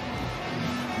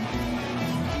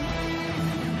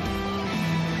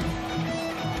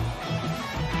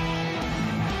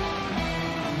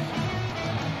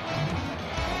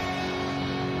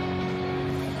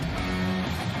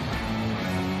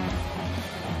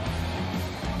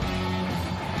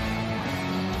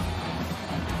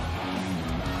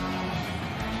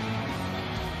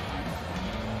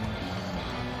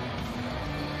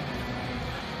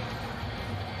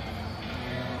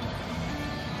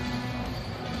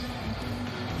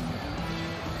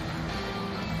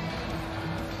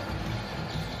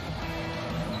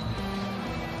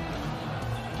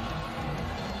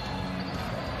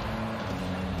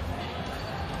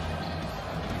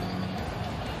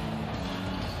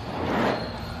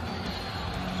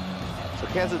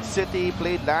 Quezon City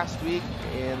played last week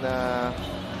in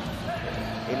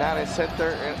Inares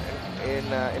Center in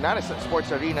Inares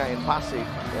Sports Arena in Pasig,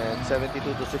 and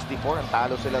 72-64 ang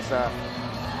talo sila sa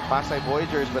Pasay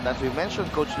Voyagers. But as we mentioned,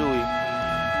 Coach Louie,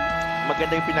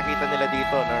 maganda yung pinakita nila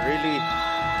dito na really,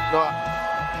 no,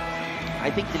 I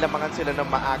think nilamangan sila ng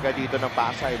maaga dito ng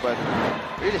Pasay, but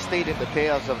really stayed in the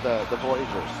tails of the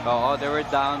Voyagers. Oo, they were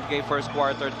down kay first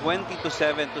quarter 20-7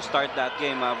 to start that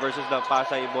game versus the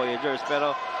Pasay Voyagers.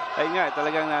 Pero ayun nga,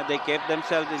 talagang they kept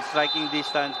themselves in striking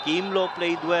distance. Kimlo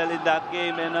played well in that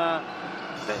game, and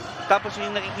tapos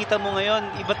yung nakikita mo ngayon,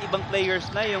 iba't ibang players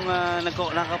na yung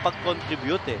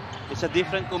nakapag-contribute. It's a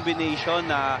different combination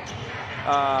na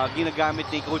ginagamit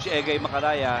ni Coach Egay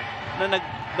Macaraya na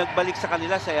nagbalik sa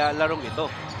kanila sa larong ito.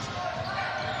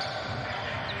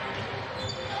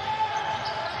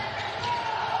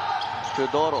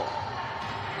 Teodoro.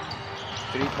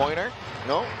 3-pointer?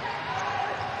 No?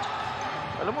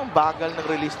 Alam mo, ang bagal ng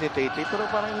release ni Tate, pero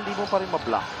parang hindi mo pa rin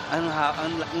ma-block. Ang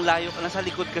layo, nasa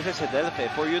likod kasi si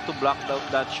Delphi. For you to block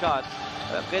that shot,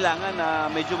 kailangan na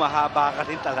medyo mahaba ka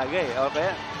rin talaga eh.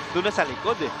 Okay? Doon na sa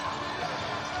likod eh.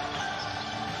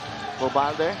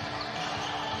 Hobalde.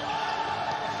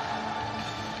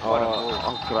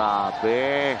 Oh,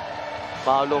 grabe.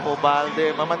 Paulo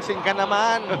Hobalde, mamansin ka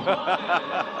naman.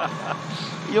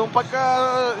 Yung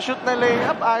pagka-shoot na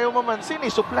layup, ayaw mamansin eh.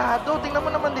 Suplado. Tingnan mo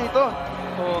naman dito.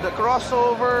 The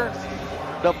crossover,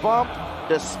 the bump,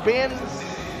 the spin,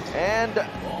 and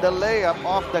the layup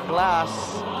off the glass.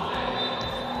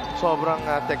 Sobrang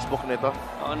textbook nito.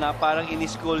 Oo, na parang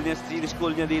in-school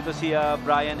niya dito si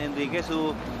Brian Enriquez,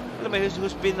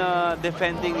 who's been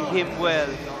defending him well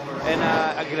and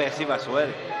aggressive as well.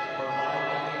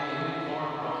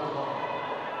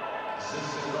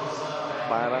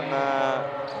 Parang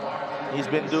he's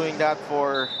been doing that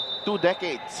for 2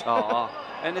 decades. Oo.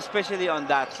 And especially on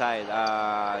that side,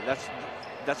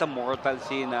 that's a mortal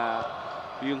scene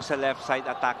yung sa left side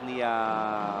attack ni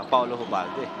Paulo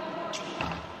Hobalde.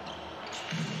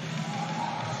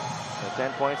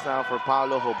 10 points now for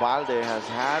Paulo Hobalde. Has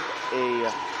had a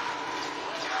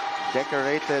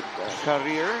decorated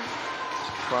career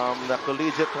from the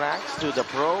collegiate ranks to the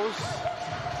pros.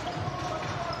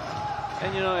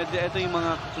 And you know, ito yung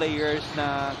mga players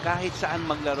na kahit saan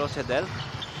maglaro sa Del,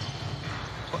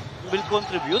 will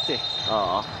contribute eh.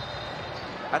 Oo.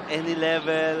 At any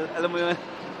level, alam mo yun,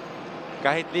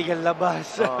 Kahit legal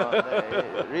labas.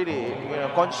 Really,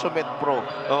 consummate pro.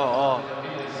 Oo.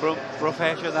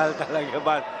 Professional talaga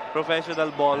ba? Professional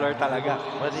baller talaga.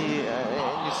 But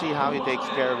and you see how he takes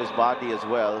care of his body as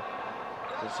well.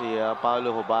 Si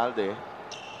Paulo Hubalde.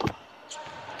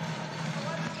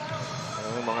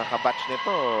 Yung mga kabatch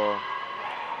nito,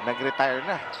 nag-retire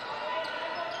na.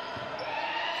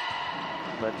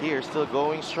 But here, still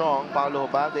going strong, Paulo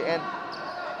Hubalde. And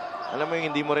alam mo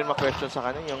yung hindi mo rin ma-question sa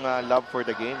kanya, yung love for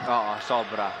the game. Oo,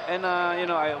 sobra. And,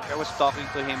 I was talking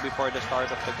to him before the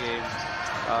start of the game.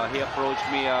 He approached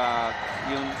me,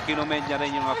 yung kinoment niya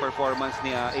rin yung performance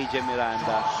ni AJ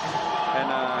Miranda. And,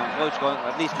 coach,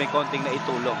 at least may konting na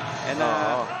itulong. And,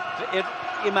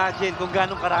 imagine kung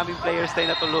ganong karaming players tayo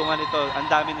natulungan ito.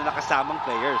 Ang dami na nakasamang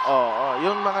players.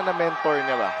 Yung mga na-mentor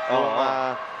niya ba? Yung,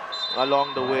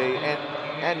 along the way.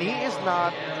 And he's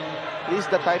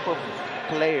the type of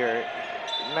player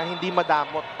na hindi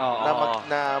madamot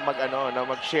na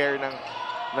mag-share ng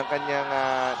kanyang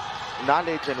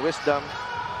knowledge and wisdom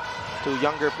to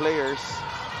younger players.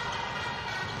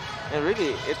 And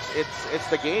really, it's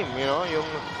the game, yung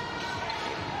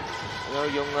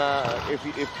if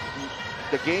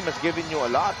the game has given you a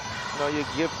lot, you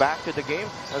give back to the game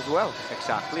as well.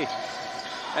 Exactly.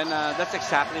 And that's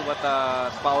exactly what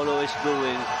Paulo is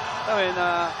doing. I mean,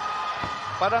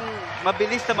 parang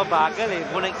mabilis na mabagal eh.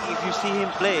 If you see him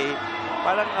play,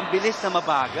 parang ang bilis na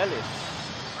mabagal eh.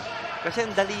 Kasi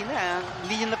ang dali na.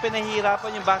 Hindi niya na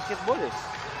pinahihirapan yung basketball eh.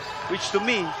 Which to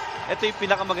me, ito yung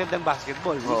pinakamagandang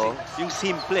basketball. Yung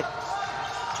simple.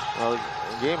 Well,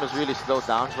 the game has really slowed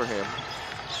down for him.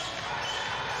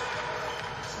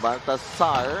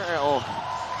 Baltasar,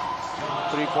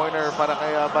 three-pointer para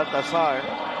kay Baltasar.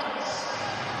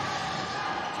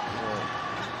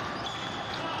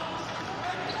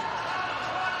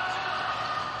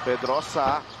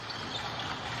 Pedrosa.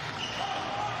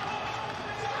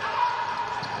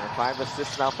 5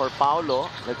 assists now for Paulo.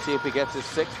 Let's see if he gets his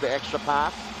 6th, the extra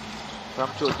pass from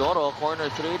Teodoro.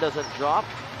 Corner 3 doesn't drop.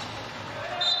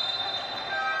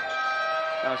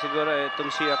 Siguro itong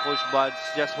si Coach Buds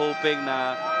just hoping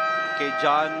na kay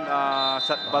John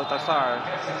Baltasar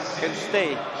can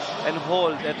stay and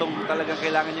hold. Itong talagang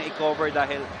kailangan niya i-cover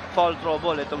dahil foul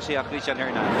trouble itong si Christian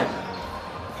Hernandez.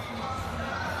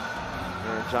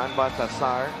 John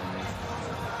Baltasar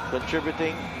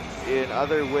contributing in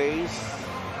other ways.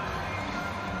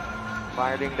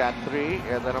 Firing that 3.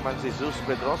 And then naman si Zeus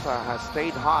Pedrosa has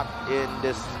stayed hot in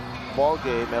this ball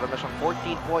game. Meron na siyang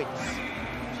 14 points.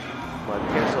 But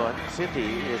Quezon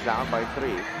City is down by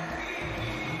 3.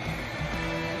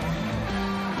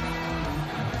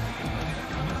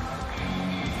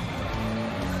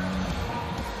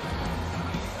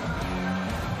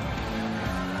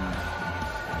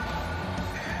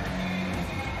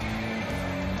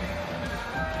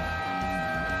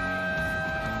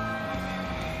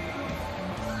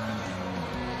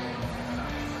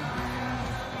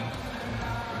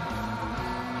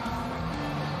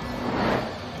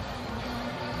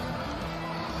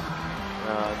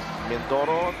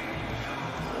 Mindoro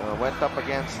went up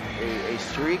against a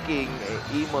streaking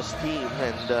Imos team,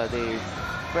 and they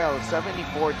fell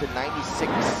 74 to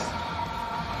 96.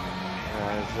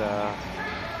 As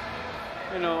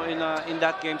in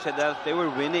that game, they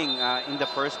were winning in the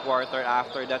first quarter.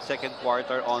 After that second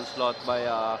quarter onslaught by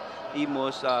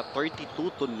Imos,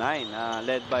 32 to 9,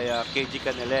 led by KG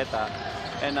Caneleta.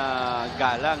 And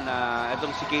galang na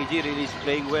itong si KG really is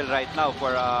playing well right now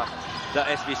for the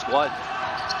SB squad.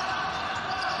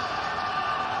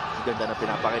 Ganda na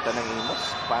pinapakita ng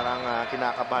Imos. Parang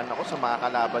kinakabahan ako sa mga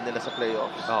kalaban nila sa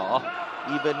playoffs.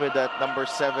 Even with that number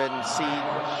 7 seed,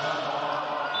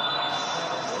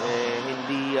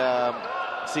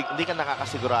 hindi ka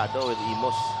nakakasigurado with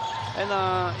Imos. And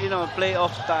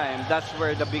playoff time, that's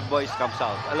where the big boys comes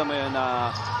out. Alam mo yun,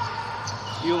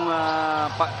 yung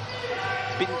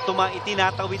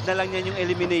itinatawid na lang yan yung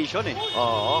elimination eh.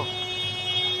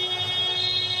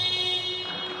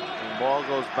 Ball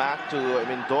goes back to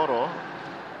Mindoro.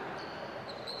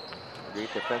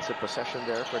 Great defensive possession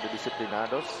there for the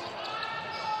Disciplinados.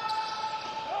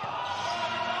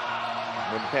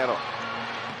 Montero.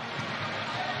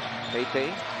 Tete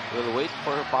will wait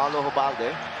for Paulo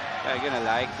Hubalde. I'm gonna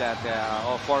like that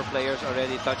all 4 players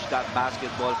already touched that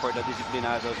basketball for the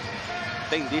Disciplinados.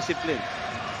 Staying disciplined.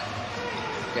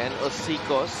 Ken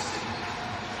Osicos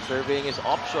serving his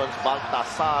options.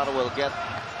 Baltasar will get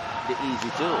the easy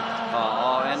 2.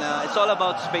 And it's all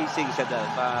about spacing, Sedel.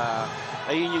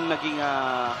 Ayun yung naging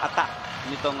attack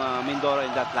nitong Mindoro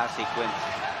in that last sequence.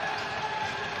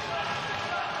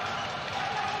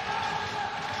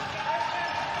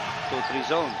 2-3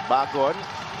 zone. Bagon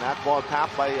That ball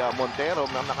tapped by Montero.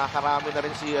 Nakakarami na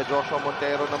rin si Joshua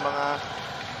Montero ng mga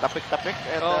tapik-tapik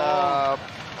at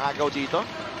agaw dito.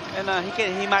 And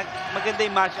maganda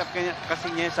yung matchup kasi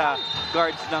niya sa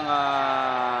guards ng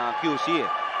QC.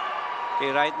 Okay,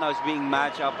 right now is being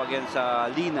matched up against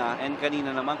Lina and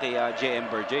kanina naman kay JM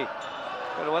Berjay.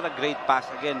 Pero what a great pass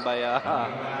again by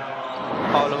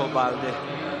Paulo Hobalde.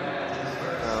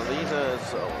 This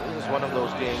is one of those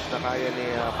games na kaya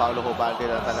ni Paulo Hobalde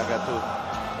na talaga to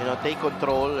take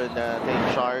control and take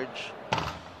charge.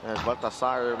 And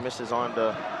Baltasar misses on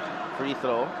the free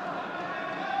throw.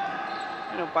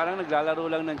 Parang naglalaro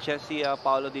lang ng chess si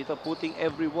Paulo dito, putting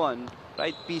everyone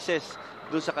right pieces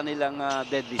doon sa kanilang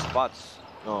deadly spots.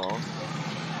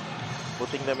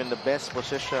 Putting them in the best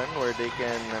position where they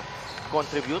can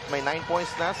contribute. May 9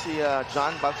 points na si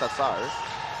John Baltasar.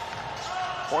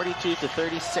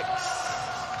 42-36.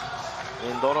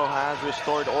 Mindoro has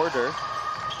restored order.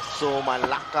 So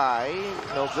Malakay,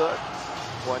 no good.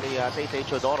 Kuha ni Tay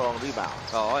Teodoro ang rebound.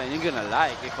 And you're gonna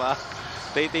like if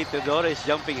Tay Teodoro is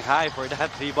jumping high for that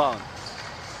rebound.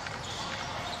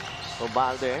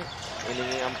 Obalde,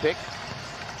 iningi ang pick.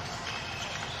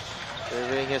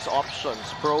 Reviewing his options,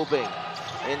 probing.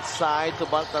 Inside to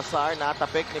Baltasar,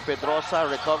 natapik ni Pedrosa,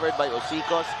 recovered by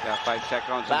Osicos. 5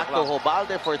 seconds. Back to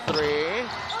Hobalde for 3.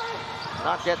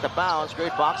 Not get the bounce.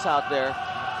 Great box out there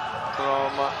from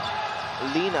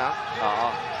Lina.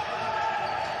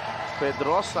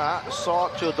 Pedrosa saw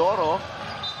Teodoro.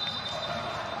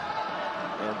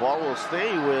 And ball will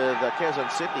stay with Quezon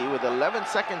City with 11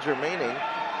 seconds remaining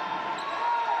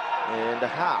in the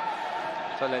half.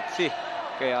 So let's see.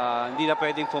 Kaya hindi na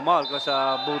pwedeng foul because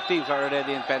both teams are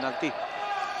already in penalty.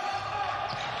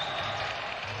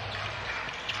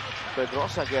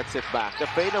 Pedrosa gets it back. The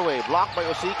fadeaway blocked by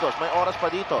Osicos. May oras pa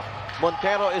dito.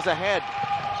 Montero is ahead.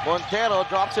 Montero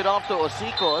drops it off to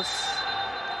Osicos.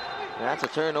 That's a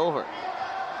turnover.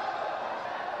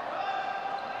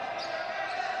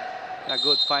 A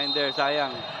good find there,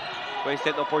 sayang.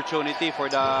 Wasted opportunity for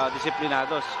the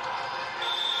Disciplinados.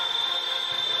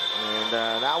 And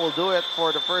that will do it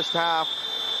for the first half.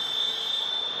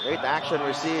 Great action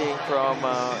we're seeing from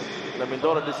the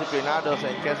Mindoro Disciplinados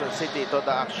and Quezon City.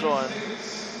 Toda aksyon.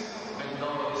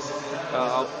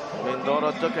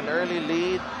 Mindoro took an early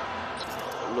lead.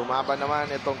 Lumaban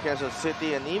naman itong Quezon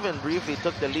City and even briefly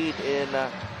took the lead in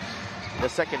the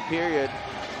second period.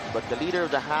 But the leader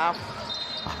of the half,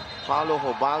 Paulo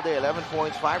Hobalde, 11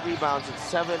 points, 5 rebounds, and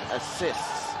 7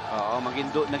 assists.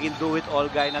 Naging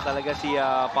do-it-all guy na talaga si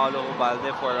Paulo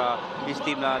Hobalde for his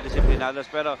team na Disciplinados.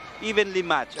 Pero evenly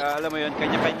match. Alam mo yun,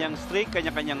 kanya-kanyang streak,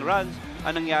 kanya-kanyang runs.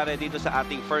 Anong nangyari dito sa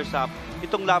ating first half?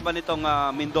 Itong laban itong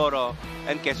Mindoro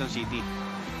and Quezon City.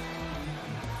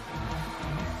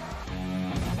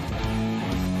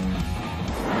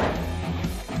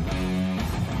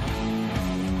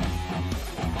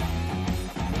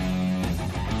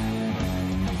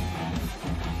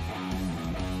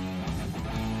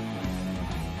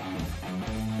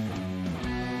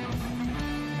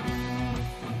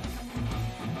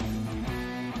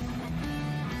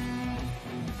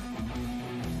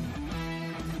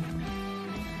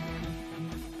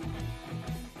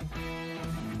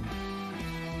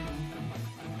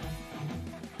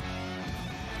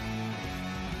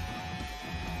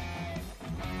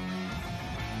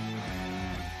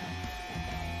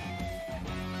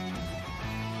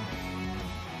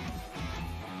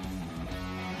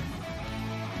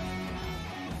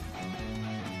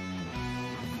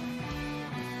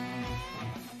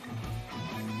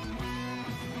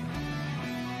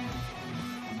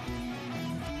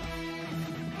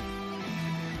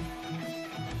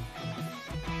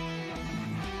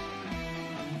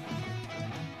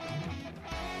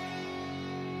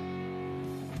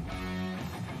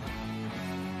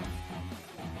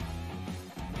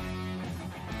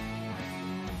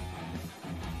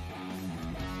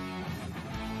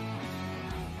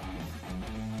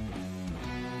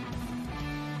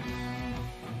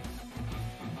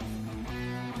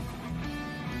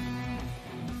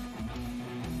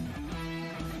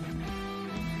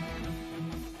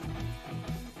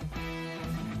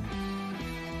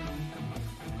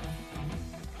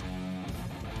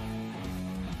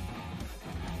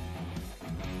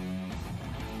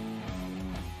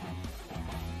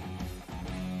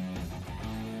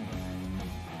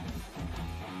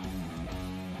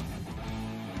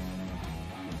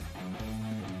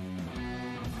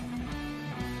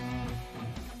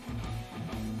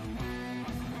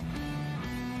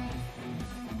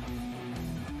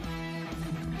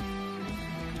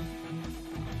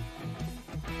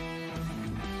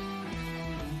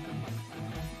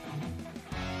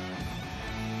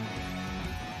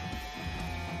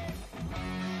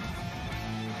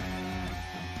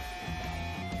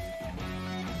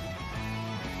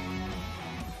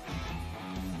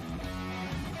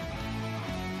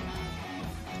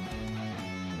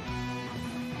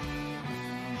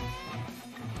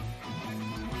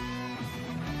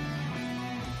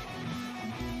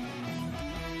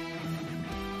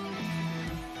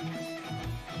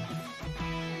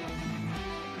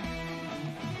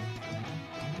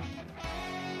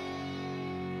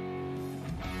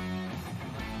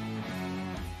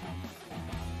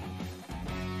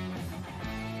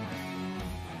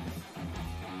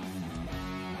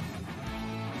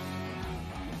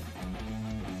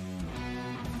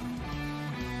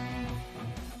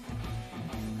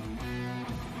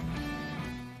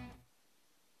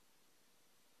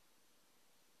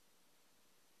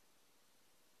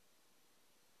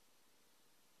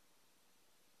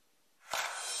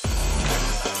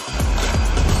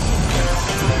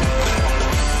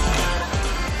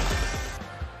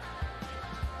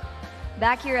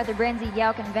 Back here at the Brenzy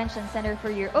Yao Convention Center for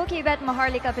your OKBet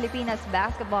Maharlika Pilipinas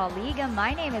Basketball League.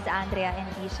 My name is Andrea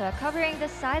Entisha, covering the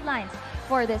sidelines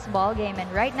for this ball game. And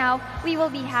right now, we will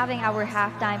be having our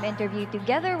halftime interview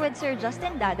together with Sir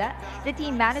Justin Dada, the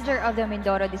team manager of the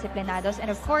Mindoro Disciplinados, and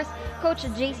of course, Coach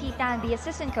JC Tan, the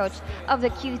assistant coach of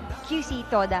the QC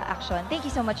Toda Action. Thank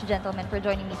you so much, gentlemen, for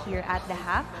joining me here at the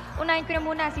half. Unahin ko na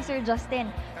muna si Sir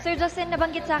Justin. Sir Justin,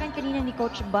 nabanggit sa akin kanina ni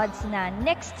Coach Buds na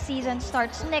next season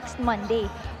starts next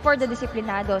Monday for the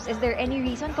Disciplinados. Is there any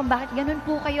reason kung bakit ganun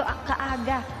po kayo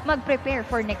kaaga mag-prepare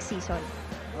for next season?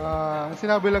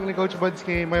 Sinabi lang ni Coach Buds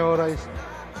kay Mayora is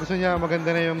gusto niya maganda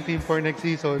na yung team for next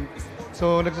season.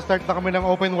 So, nagsa-start na kami ng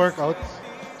open workouts.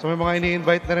 So, may mga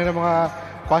ini-invite na rin ng mga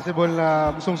possible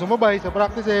na gustong sumabay sa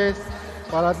practices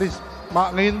para at least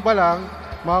ngayon pa lang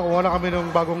makakuha na kami ng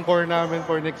bagong core namin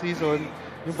for next season.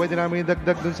 Yung pwede namin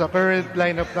idagdag dun sa current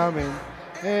lineup namin.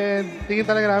 And tingin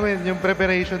talaga namin yung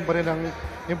preparation pa rin ang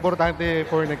importante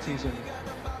for next season.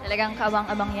 Talagang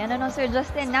kaabang-abang yan, ano, Sir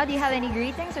Justin? Now, do you have any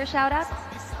greetings or shoutouts?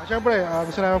 Siyempre,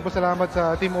 gusto namin po salamat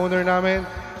sa team owner namin,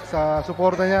 sa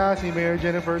suporta niya, si Mayor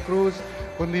Jennifer Cruz.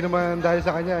 Kundi naman dahil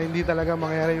sa kanya, hindi talaga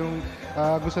mangyayari yung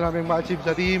gusto namin ma-achieve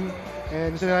sa team.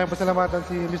 And gusto namin pasalamatan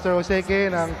si Mr.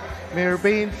 Oseke ng Mayor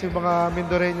Paints, yung mga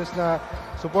Mindoreños na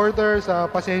supporters, sa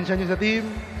pasensya niyo sa team.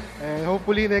 And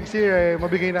hopefully next year,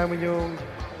 mabigay namin yung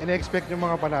ina-expect yung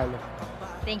mga panalo.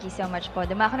 Thank you so much po.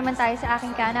 Dumako naman tayo sa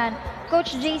aking kanan.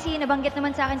 Coach JC, nabanggit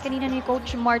naman sa akin kanina ni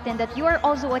Coach Martin that you are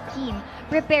also a team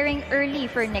preparing early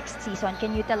for next season.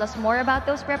 Can you tell us more about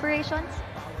those preparations?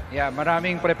 Yeah,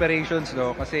 maraming preparations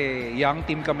kasi young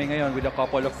team kami ngayon with a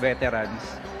couple of veterans.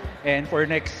 And for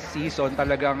next season,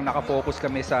 talagang nakafocus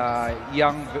kami sa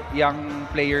young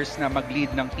players na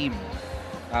mag-lead ng team.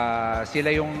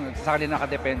 Sila yung sa kanila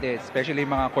nakadepende, especially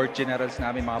mga court generals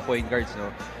namin, mga point guards.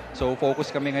 So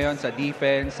focus kami ngayon sa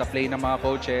defense, sa play ng mga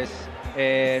coaches,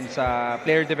 and sa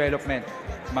player development,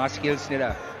 mga skills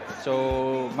nila.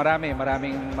 So maraming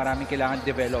kailangan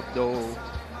develop, though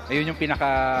ayun yung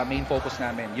pinaka main focus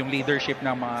namin, yung leadership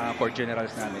ng mga court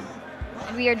generals namin.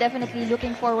 And we are definitely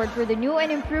looking forward for the new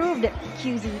and improved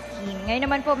QZ team. Ngayon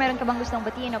naman po, meron ka bang gustong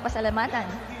batiin o pasalamatan?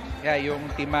 Yeah, yung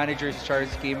team manager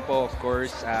Charles Kim po, of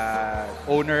course,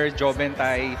 owner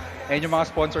Joventay, and yung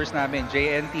mga sponsors namin,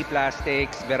 JNT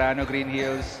Plastics, Verano Green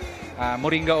Hills,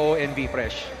 Moringa O, and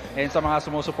V-Fresh. And sa mga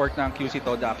sumusuport ng QC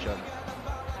Toda Action.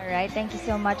 Alright, thank you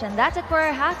so much. And that's it for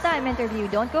our halftime interview.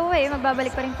 Don't go away,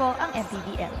 magbabalik pa rin po ang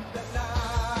Mpbl.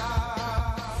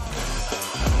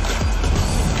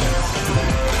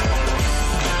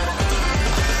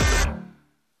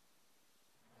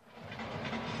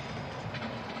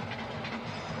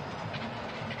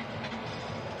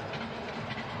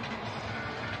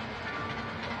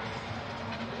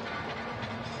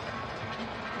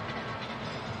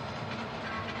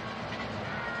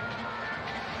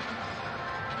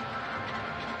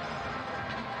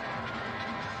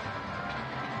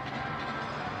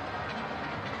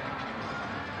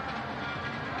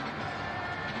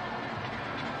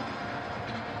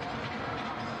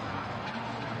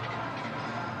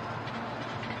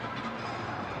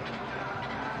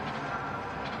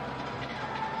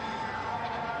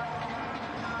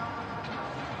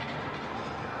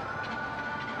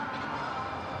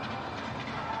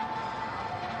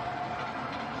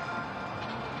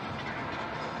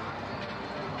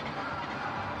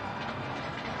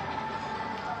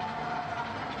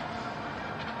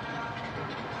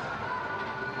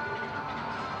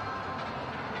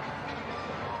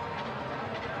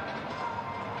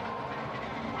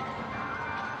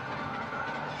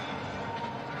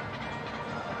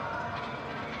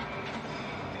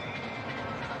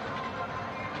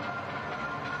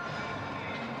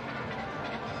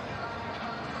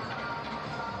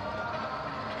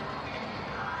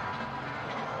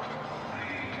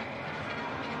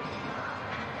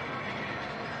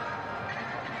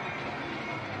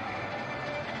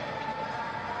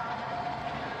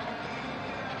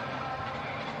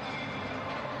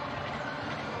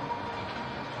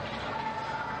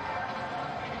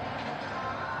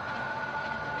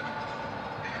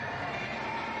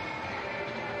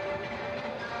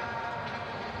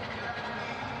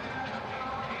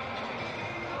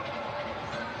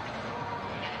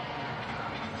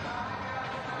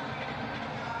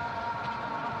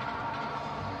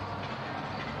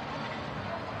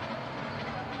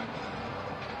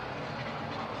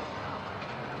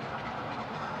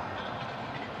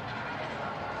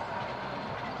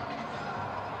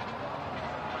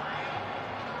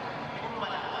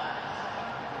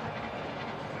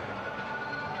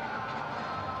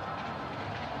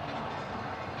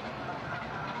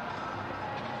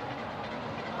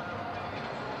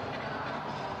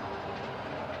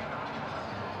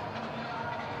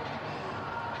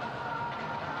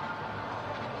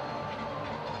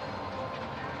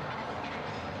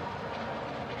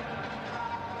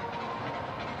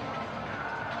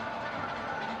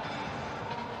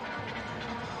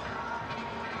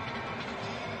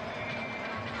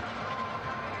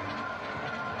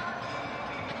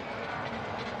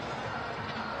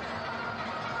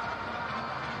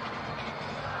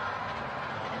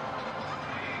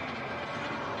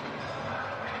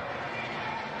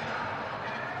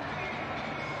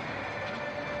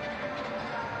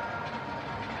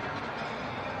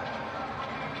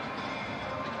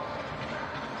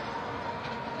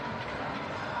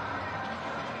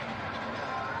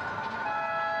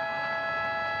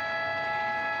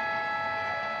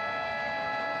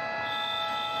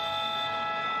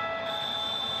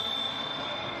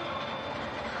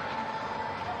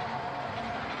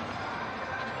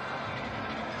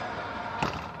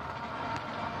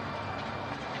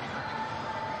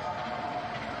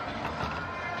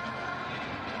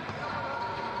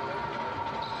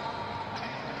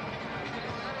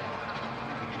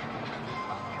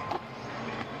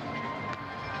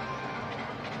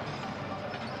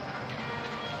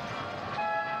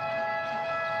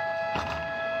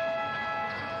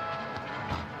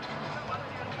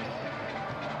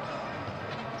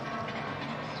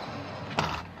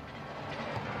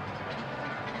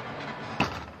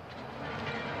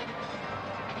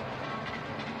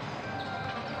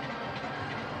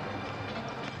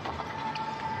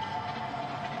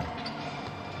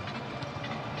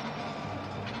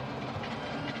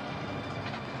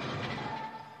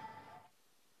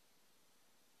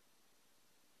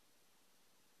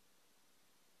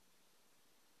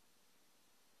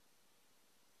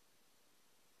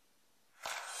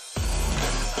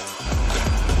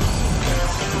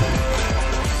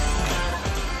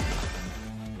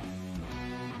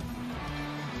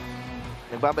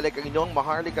 Nagbabalik ang inyong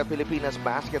Maharlika Pilipinas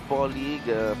Basketball League.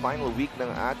 Final week ng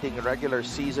ating regular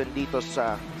season dito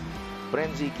sa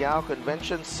Brenzy Giao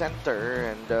Convention Center.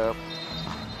 And the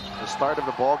start of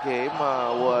the ball game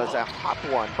was a hot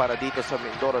one para dito sa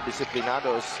Mindoro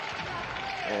Disciplinados.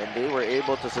 And they were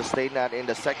able to sustain that in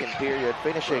the second period,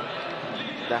 finishing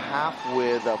the half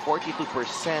with 42%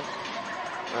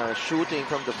 shooting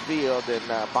from the field. And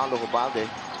Paulo Hubalde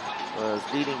was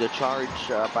leading the charge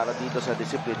para dito sa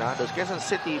Disciplinados. Quezon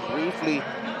City briefly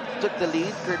took the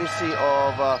lead courtesy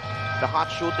of the hot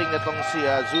shooting nitong si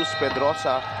Zeus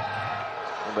Pedrosa.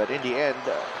 But in the end,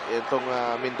 itong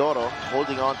Mindoro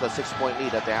holding on to a 6-point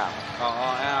lead at the half.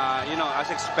 You know,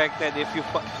 as expected, if you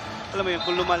alam mo yun,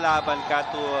 kung lumalaban ka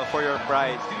for your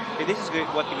pride, this is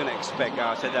what you're gonna expect,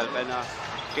 Sedel.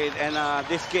 And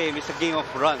this game is a game of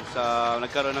runs.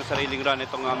 Nagkaroon ng sariling run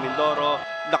itong Mindoro.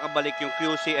 Nakabalik yung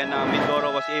QC and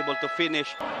Mindoro was able to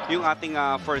finish yung ating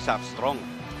first half strong.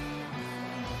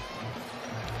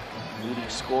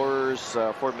 Leading scorers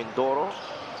for Mindoro: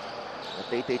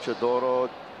 Tete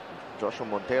Chodoro, Joshua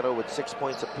Montero with 6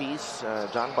 points apiece.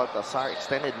 John Baltasar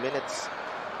extended minutes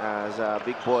as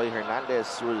Big Boy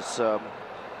Hernandez was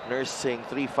nursing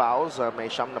 3 fouls. May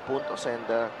 9 na puntos. And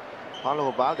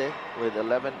Paulo Hubalde with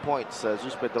 11 points.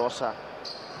 Zeus Pedrosa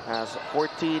has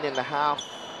 14 and a half.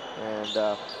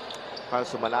 And Carl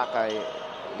Sumalakay,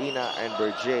 Lina, and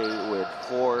Berjay with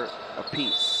 4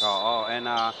 apiece. And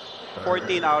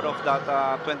 14 out of that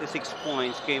 26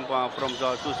 points came from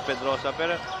Zeus Pedrosa.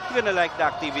 Pero you're gonna like the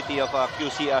activity of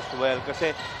QC as well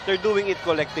kasi they're doing it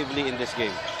collectively in this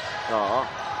game.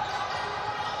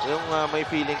 Yung may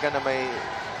feeling ka na may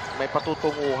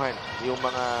patutunguhan yung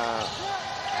mga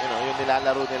yung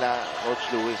nilalaro nila Coach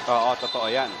Louis. Totoo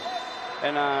yan.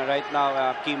 And right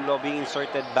now, Kim Lo being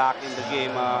inserted back in the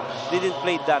game, didn't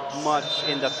play that much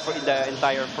in the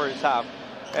entire first half.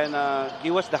 And he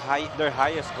was their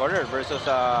highest scorer versus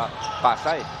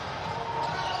Pasay.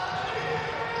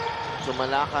 So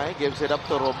Malakay gives it up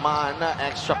to Roman.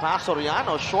 Extra pass,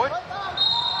 Soriano, short.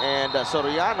 And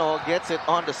Soriano gets it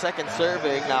on the second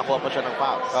serving. Nakuha pa siya ng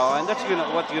foul. And that's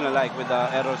what you're gonna like with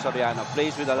Errol Soriano.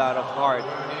 Plays with a lot of heart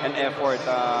and effort.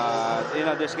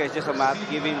 This guy is just a matter,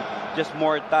 giving just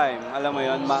more time. Alam mo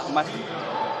yun, mas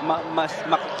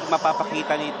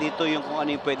mapapakita dito yung kung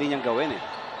ano yung pwede niyang gawin eh.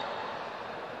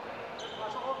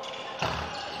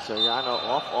 Soriano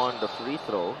off on the free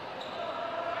throw.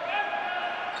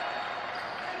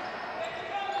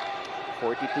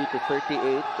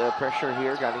 42-38, the pressure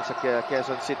here galing sa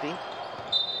Quezon City.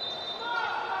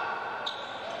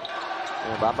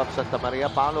 Babab Santa Maria,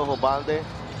 Paulo Hubalde,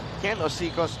 Ken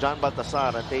Osicos, John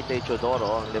Baltasar, at Tete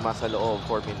Chodoro, ang 5 sa loob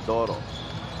for Mindoro.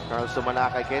 Carl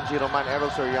Sumalakay, Kenji Roman, Errol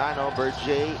Soriano,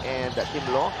 Berjay, and Kim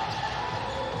Lo.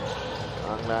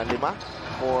 Ang 5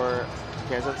 for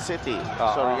Quezon City.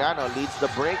 Soriano leads the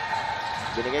break.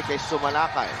 Binigay kay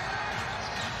Sumalakay.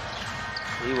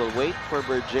 He will wait for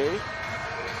Berjay.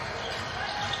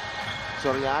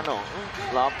 Soriano,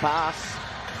 lob pass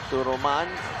to Roman.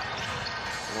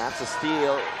 That's a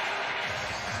steal.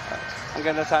 Ang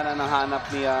ganda sana ng hanap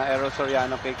ni Errol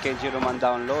Soriano kay Kenji Roman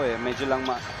down low eh.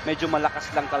 Medyo malakas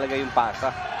lang talaga yung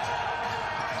pasa.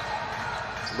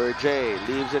 Berjay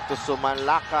leaves it to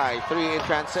Sumalakay. 3 in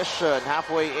transition.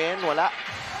 Halfway in, wala.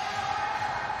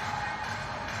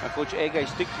 Coach Egay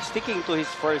sticking to his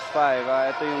first 5.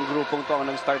 Ito yung grupong to ang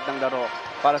nag-start ng laro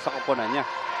para sa koponan niya.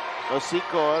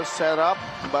 Osicos set up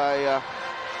by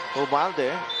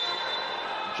Hubalde.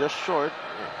 Just short.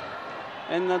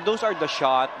 And those are the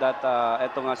shot that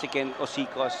eto nga si Ken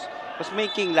Osicos was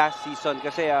making last season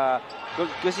kasi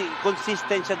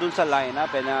consistent siya dun sa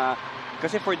lineup. And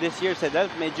kasi for this year,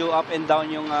 Sedel, medyo up and down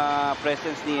yung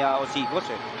presence ni Osicos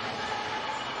eh.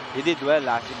 He did well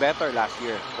better last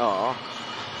year.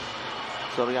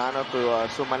 Soriano to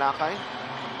Sumalakay.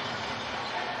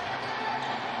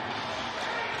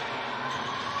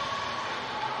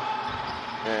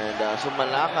 And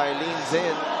Sumalakay leans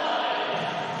in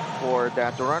for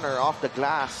that runner off the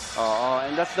glass.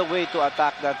 And that's the way to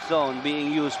attack that zone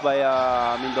being used by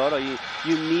Mindoro.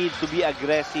 You need to be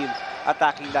aggressive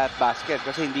attacking that basket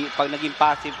kasi pag naging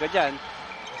passive ka dyan,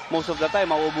 most of the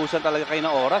time mauubusan talaga kayo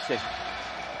ng oras eh.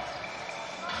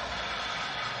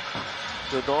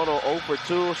 Mindoro 0 for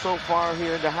 2 so far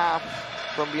here in the half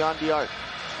from beyond the arc.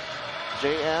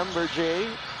 JM Berjay,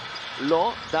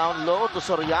 down low to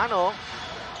Soriano.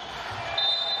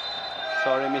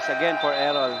 Sorry, miss again for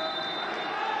Errol.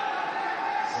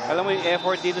 Alam mo yung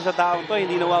effort dito sa taong to,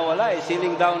 hindi nawawala eh.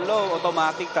 Ceiling down low,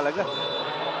 automatic talaga.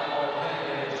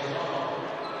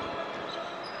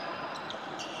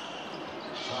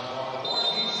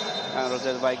 ang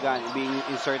Rodel Vigan being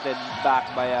inserted back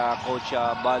by Coach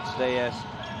Buds Reyes.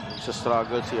 It's a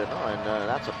struggle siya, no? And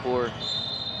that's a poor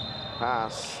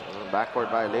pass. Backcourt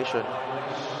violation.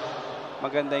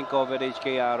 Maganda yung coverage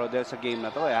kay Rodel sa game na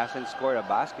to. He hasn't scored a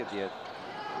basket yet.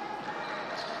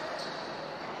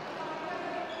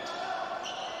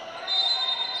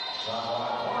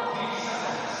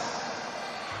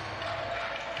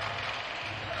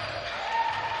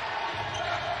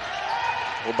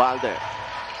 Ubalde.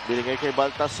 Binigay kay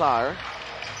Baltasar.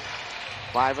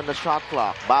 5 on the shot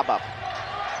clock. Babap.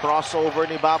 Crossover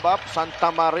ni Babap.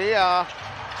 Santa Maria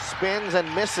spins and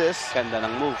misses. Ganda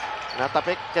ng move.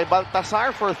 Natapik kay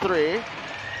Baltasar for 3.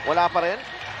 Wala pa rin.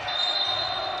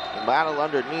 Battle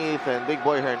underneath and Big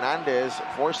Boy Hernandez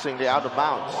forcing the out of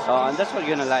bounds. And that's what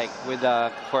you're gonna like with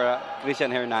for Christian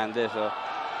Hernandez.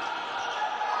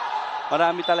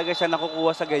 Marami talaga siya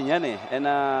nakukuha sa ganyan eh. And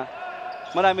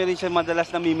marami rin siya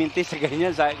madalas namimintis sa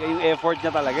ganyan. Yung effort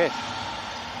niya talaga eh.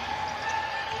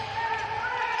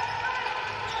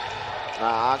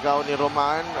 Naagaw ni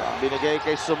Roman. Binigay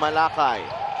kay Sumalakay.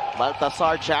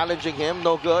 Baltasar challenging him.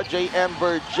 No good. J.M.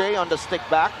 Berge on the stick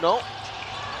back. No.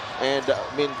 And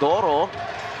Mindoro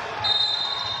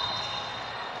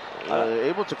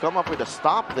able to come up with a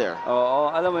stop there. Oo,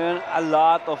 alam mo yun, a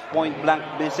lot of point-blank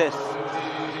misses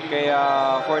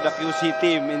kaya for the QC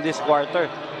team in this quarter.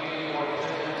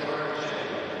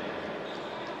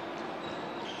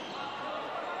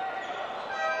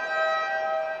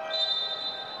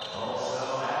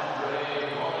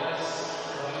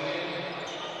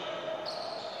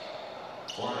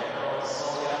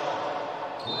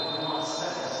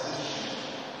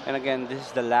 And again, this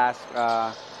is the last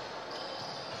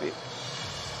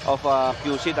of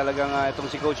QC. Talagang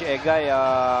itong si Coach Egay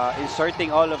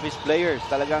inserting all of his players.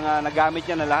 Talagang nagamit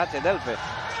niya na lahat si Delphi.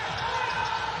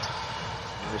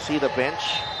 You see the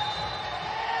bench.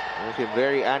 Okay,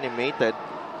 very animated.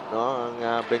 No,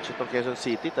 ang bench itong Quezon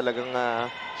City talagang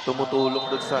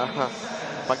tumutulong dun sa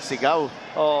pagsigaw.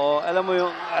 Oo, alam mo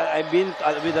yung I've been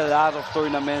with a lot of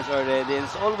tournaments already. And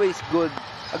it's always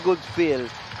a good feel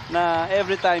na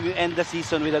every time you end the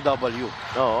season with a W.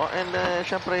 Oo, and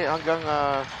syempre hanggang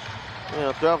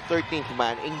 12th, 13th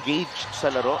man engaged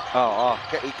sa laro. Oo.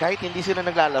 Kahit hindi sila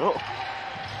naglalaro.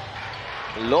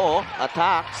 Low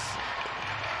attacks.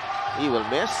 He will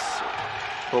miss.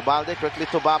 Ubalde quickly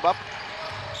to Babap.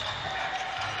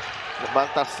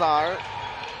 Baltasar,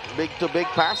 big to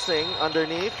big passing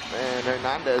underneath, and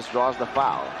Hernandez draws the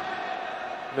foul.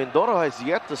 Mindoro has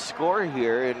yet to score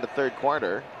here in the third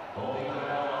quarter.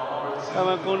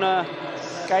 Tama po na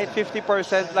kahit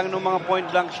 50% lang ng mga point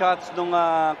blank shots ng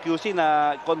QC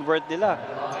na convert nila.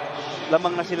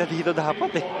 Lamang na sila dito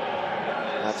dapat eh.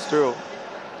 That's true.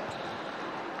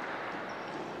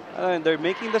 They're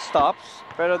making the stops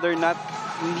pero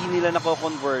hindi nila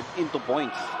nako-convert into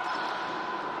points.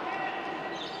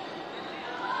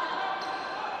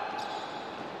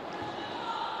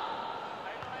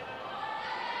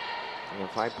 And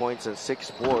 5 points and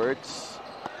 6 boards.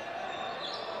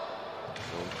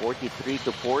 43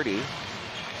 to 40.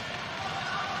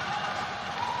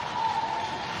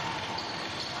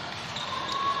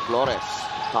 Flores,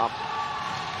 top.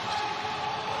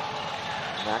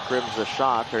 Back rims the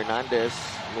shot. Hernandez,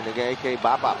 binigay kay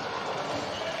Babap.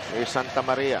 Here's Santa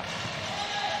Maria.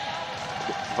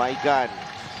 Vigan.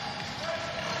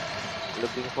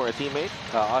 Looking for a teammate.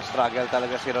 Struggle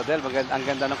talaga si Rodel. Ang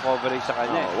ganda ng coverage sa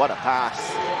kanya. What a pass.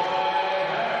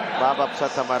 Babap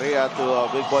Santa Maria to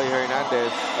Big Boy Hernandez.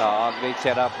 Great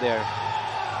setup there.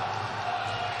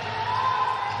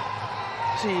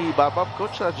 Si Babap,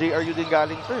 coach, JRU din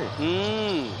galing to eh.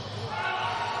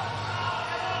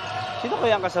 Sino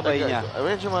kaya ang kasabay niya?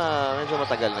 Medyo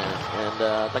matagal na yan. And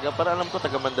para alam ko,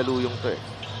 taga Mandaluyong to eh.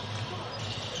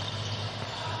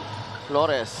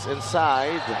 Flores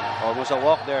inside. Almost a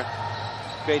walk there.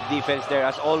 Great defense there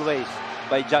as always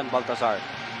by John Baltasar.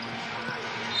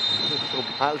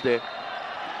 Ubalde.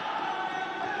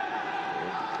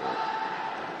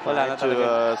 Wala na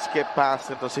talaga. Skip pass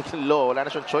nito si Lo. Wala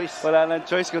na siyang choice. Wala na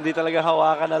choice kundi talaga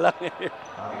hawakan na lang.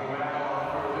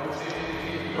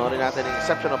 Norin natin ang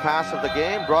exceptional pass of the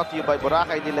game brought to you by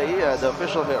Boracay de la Ia, the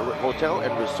official hotel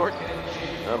and resort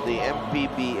of the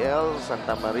Mpbl.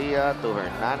 Santa Maria to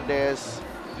Hernandez.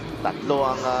 Tatlo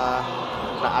ang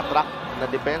na-attract na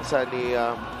depensa ni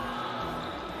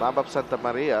Babap Santa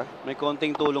Maria. May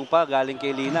konting tulong pa galing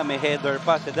kay Lina. May header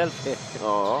pa si Delphi.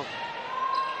 Oo.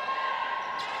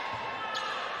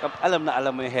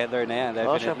 Alam mo yung header na yan.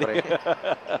 Syempre.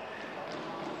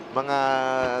 Mga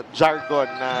jargon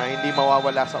na hindi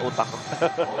mawawala sa utak ko.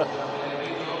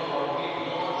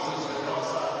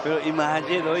 Pero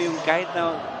imagine, yung kahit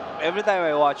na every time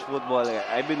I watch football,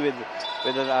 I've been with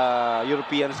a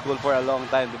European school for a long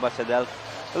time, diba, sa Delft.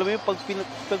 Alam mo yung pag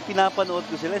pinapanood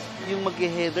ko sila, yung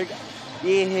mag-header,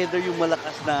 i-header yung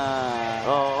malakas na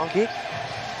kick.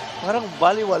 Parang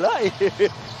baliwala eh.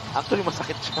 Actually,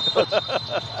 masakit siya.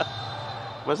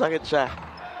 Masakit siya.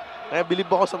 Kaya bilib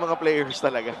ako sa mga players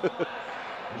talaga.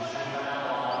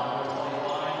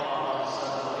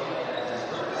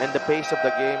 And the pace of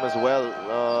the game as well,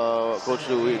 Coach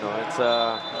Louie, no? It's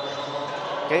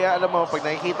kaya alam mo, pag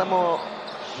nakikita mo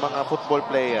mga football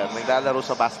player naglalaro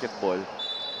sa basketball,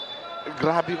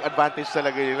 grabe yung advantage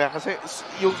talaga nila. Kasi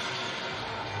yung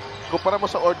kumpara mo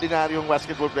sa ordinaryong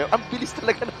basketball player, ang bilis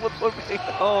talaga ng football player.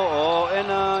 Oo, and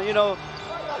you know,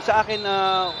 sa akin,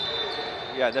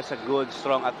 yeah, that's a good,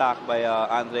 strong attack by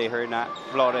Andre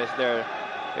Flores there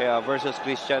versus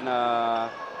Christian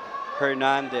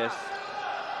Hernandez.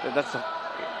 That's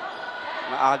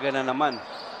maaga na naman.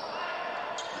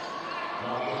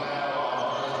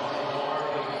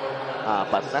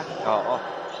 Apat na? Oo.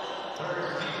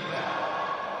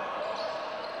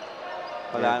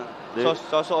 Wala.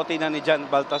 Susuotin na ni John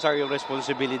Baltasar yung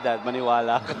responsibilidad.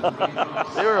 Maniwala ka.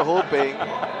 They were hoping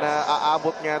na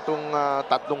aabot nga itong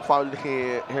tatlong foul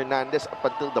ni Hernandez up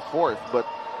until the fourth. But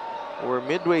we're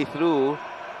midway through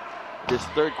this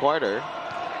third quarter.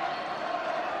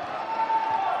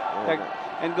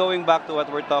 And going back to what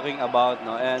we're talking about,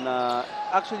 no, and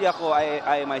actually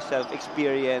I myself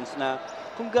experienced na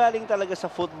kung galing talaga sa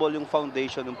football yung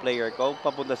foundation ng player ko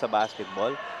papunta sa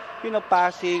basketball, you know,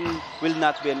 passing will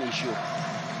not be an issue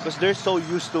because they're so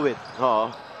used to it. Oo.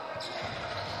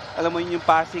 Alam mo yung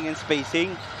passing and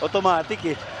spacing, automatic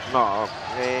eh. No,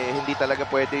 hindi talaga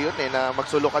pwede yun na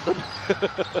magsulo ka dun.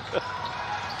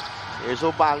 Here's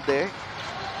Ubalde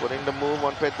putting the move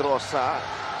on Pedrosa.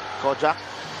 Kojak.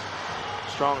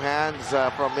 Strong hands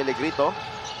from Miligrito.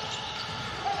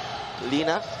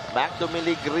 Lina, back to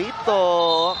Miligrito.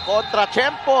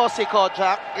 Kontra-tempo si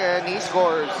Kojak and he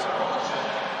scores.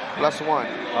 +1.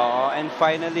 And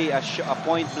finally, a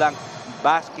point-blank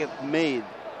basket made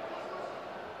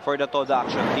for the Toda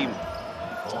Action team.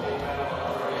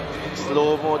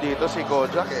 Slow-mo dito si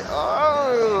Kojak eh.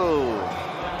 Oh!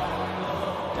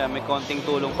 Yeah, may konting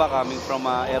tulong pa coming from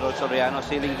Errol Soriano,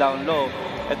 sealing down low.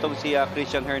 Itong si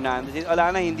Christian Hernandez.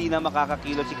 Wala na, hindi na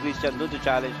makakakilo si Christian doon to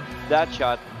challenge that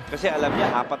shot kasi alam niya,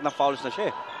 4 na fouls na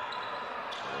siya.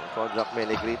 Kojak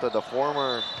Miligrito, the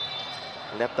former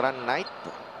Letran Knight,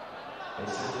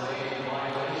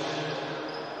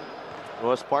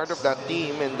 was part of that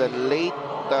team in the late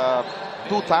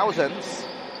 2000s.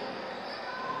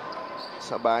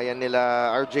 Sabayan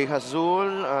nila RJ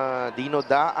Hazul, Dino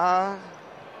Daa,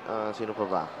 sino pa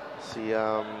ba? Si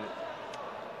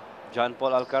John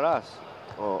Paul Alcaraz.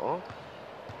 Oo.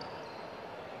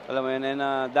 Alam mo yun, and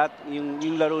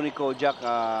yung laro ni Kojak,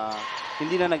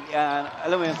 hindi na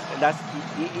alam mo yun, that's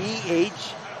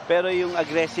age, pero yung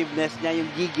aggressiveness niya,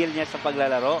 yung gigil niya sa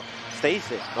paglalaro, stays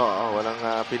eh. Oo, walang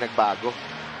pinagbago.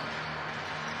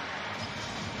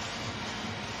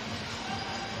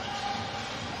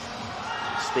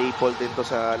 Staple din to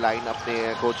sa lineup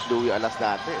ni Coach Louie Alas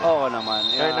dati. Oo naman.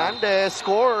 Yeah. Hernandez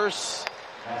scores.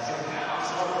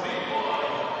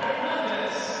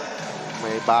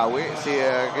 May bawi si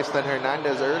Christian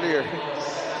Hernandez earlier.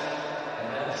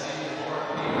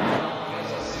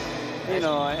 You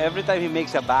know, every time he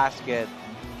makes a basket,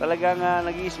 talagang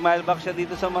nag-i-smile back siya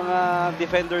dito sa mga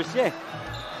defenders niya.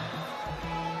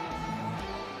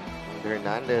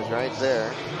 Hernandez right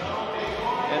there.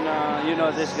 And you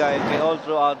know, this guy, all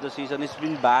throughout the season, he's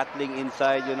been battling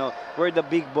inside, you know, where the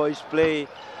big boys play.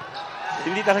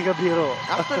 Hindi talaga biro.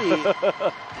 Actually,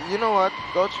 you know what,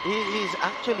 Coach? He's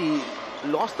actually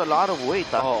lost a lot of weight.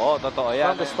 Oo, totoo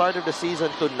yan. From the start of the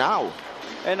season to now.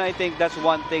 And I think that's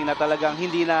one thing na talagang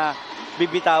hindi na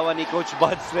bibitawan ni Coach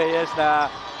Buds Reyes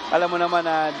na alam mo naman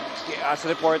na as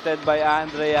reported by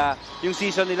Andrea, yung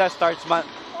season nila starts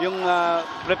yung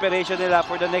preparation nila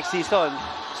for the next season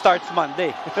starts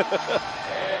Monday.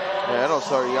 Pero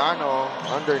Soriano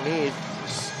underneath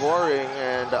scoring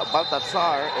and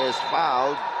Baltasar is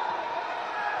fouled.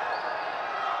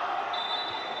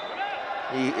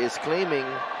 He is claiming,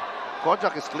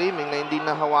 Kojak is claiming na hindi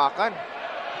nahawakan.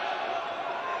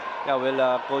 Yeah, will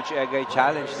Coach Egay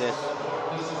challenge this?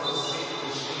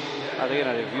 Are they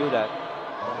gonna review that?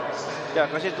 Yeah,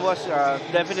 because it was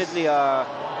definitely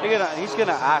he's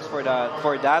gonna ask for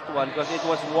that one because it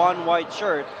was 1 white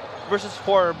shirt versus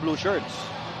 4 blue shirts.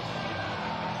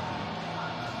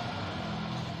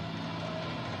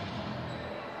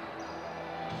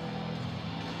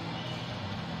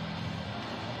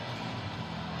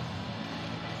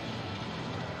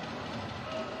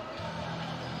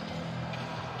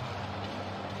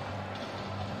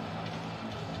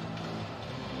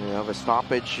 We have a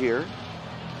stoppage here.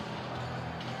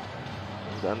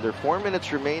 Under 4 minutes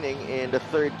remaining in the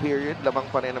third period. Lamang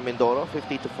pa rin ang Mindoro,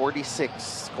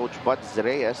 50-46. Coach Buds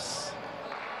Reyes.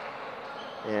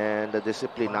 And the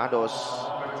Disciplinados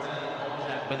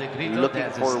looking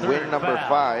for win number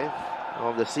 5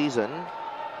 of the season.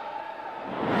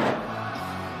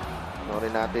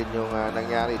 Norin natin yung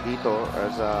nangyari dito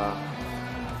as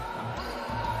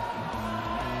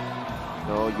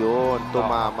yun,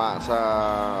 tumama sa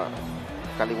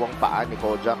kaliwang paa ni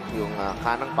Kojak, yung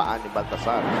kanang paa ni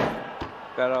Baltasar.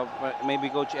 Pero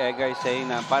maybe Coach Egay saying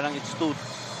na parang it's too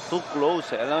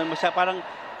close. Alam mo, parang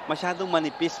masyadong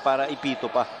manipis para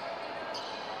ipito pa.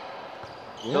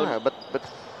 Yeah, but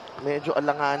medyo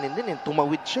alanganin din.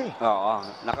 Tumawid siya. Oo,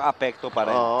 naka-apekto pa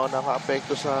rin. Oo,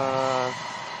 naka-apekto sa...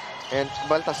 And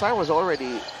Baltasar was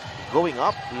already going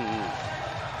up.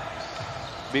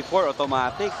 Before,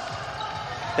 automatic.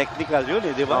 Technical yun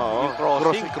di ba? Oo, yung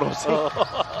crossing.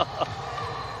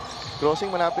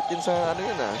 Crossing malapit din sa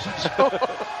yun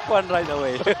One right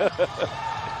away.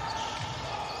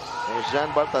 There's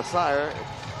Jan Baltasar.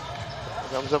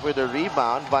 Comes up with a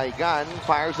rebound. Vaigan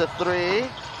fires a 3.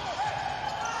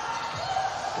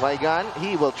 Vaigan,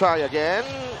 he will try again.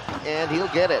 And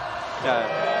he'll get it. Yeah,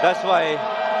 that's why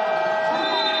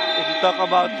if you talk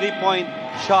about 3-point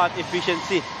shot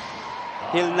efficiency,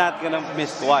 he'll not gonna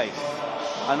miss twice.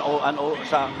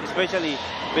 Especially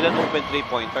with an open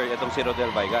 3-pointer, itong si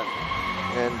Rodel Vaigan.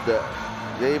 And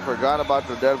they forgot about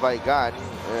Rodel Vaigan.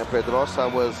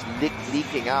 Pedrosa was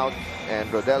leaking out,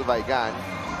 and Rodel Vaigan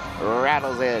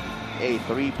rattles in a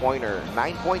 3-pointer.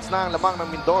 9 points na ang lamang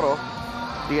ng Mindoro.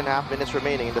 3.5 minutes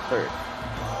remaining in the third.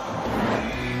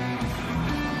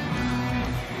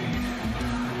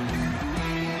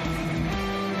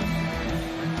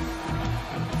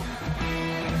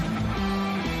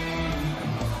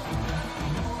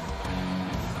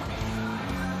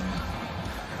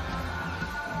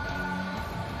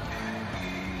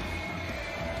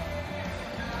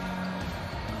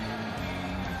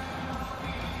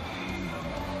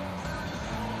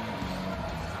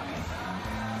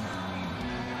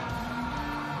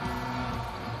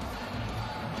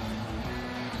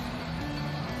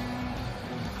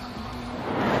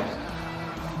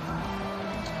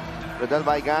 Rodel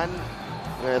Vaigan,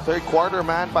 third quarter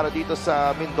man para dito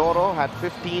sa Mindoro, had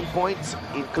 15 points,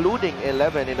 including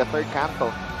 11 in the third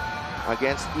canto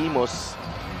against Imus.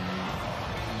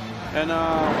 And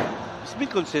it's been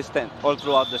consistent all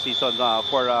throughout the season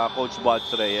for Coach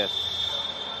Buds Reyes.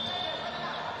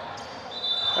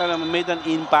 Made an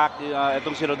impact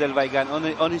itong si Rodel Vaigan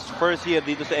on his first year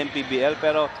dito sa Mpbl,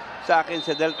 pero sa akin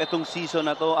si Del, itong season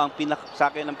na to sa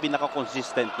akin ang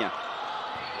pinaka-consistent niya.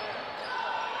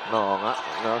 Oo nga,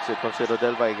 si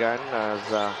Rodel Vaigan as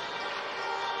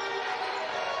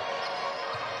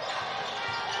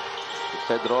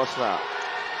Pedrosa,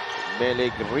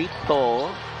 Melegrito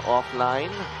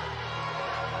offline.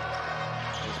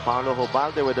 It's Paulo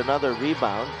Hobalde with another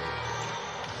rebound.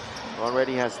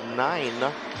 Already has 9.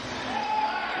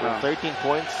 13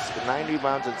 points, 9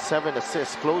 rebounds, and 7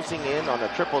 assists. Closing in on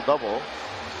a triple-double.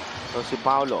 So si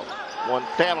Paulo.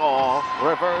 Montero,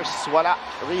 reverse, wala.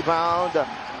 Rebound.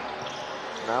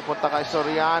 Napunta kay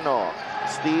Soriano.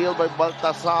 Steal by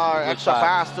Baltasar. Extra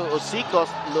pass to Osicos.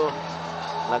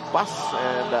 Nagpas.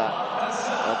 And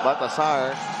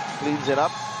Baltasar cleans it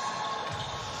up.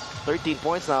 13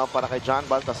 points now para kay John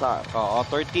Baltasar.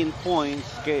 13 points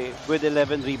with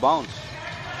 11 rebounds.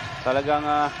 Talagang,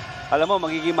 alam mo,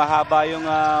 magiging mahaba yung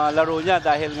laro niya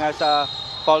dahil nga sa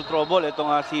foul trouble. Ito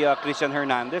nga si Christian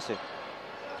Hernandez.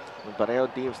 Pareho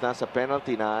teams nasa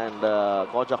penalty na, and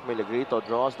Kojak Melegrito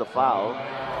draws the foul.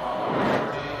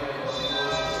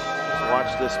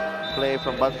 Watch this play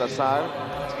from Baltasar.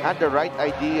 Had the right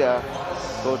idea,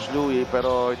 Coach Louie,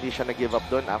 pero hindi siya nag-give up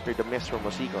doon after the miss from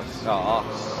Osicos.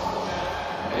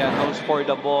 Yan, goes for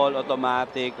the ball,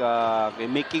 automatic,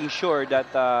 making sure that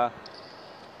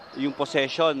yung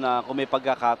possession, kung may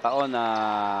pagkakataon na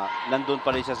nandun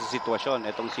pa rin siya sa sitwasyon,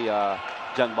 itong si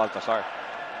John Baltasar.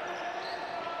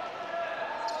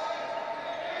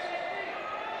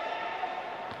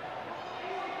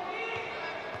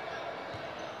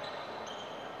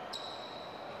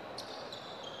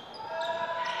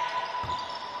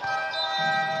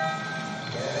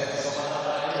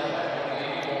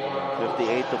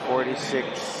 To 46.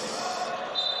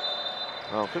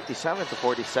 Oh, 57 to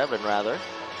 47 rather.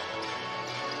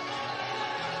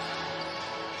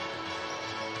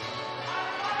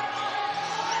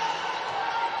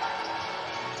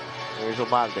 Here's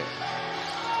Obalde.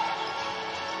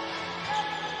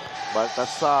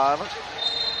 Baltasar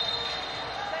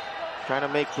trying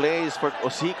to make plays for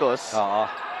Osicos.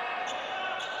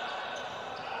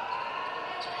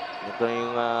 Ito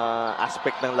yung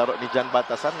aspect ng laro ni John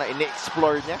Baltasar na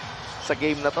ini-explore niya sa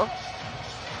game na to.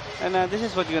 And this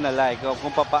is what you're gonna like.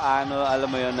 Kung papaano, alam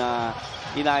mo yun, na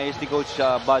inayos ni Coach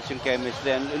Buds yung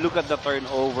chemistry. And look at the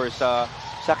turnovers. Sa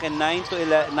akin, 9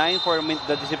 for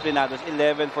the Disciplinados,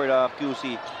 11 for the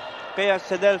QC. Kaya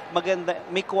sa Delph, maganda,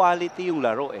 may quality yung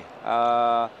laro eh.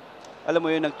 Alam mo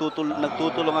yun,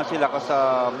 nagtutulungan sila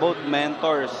sa both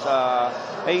mentors.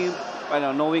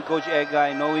 Knowing Coach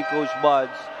Egay, knowing Coach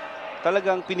Buds,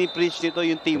 talagang pinipreach nito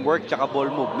yung teamwork tsaka ball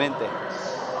movement eh.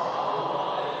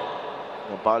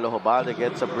 Paulo Hobade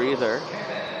gets a breather.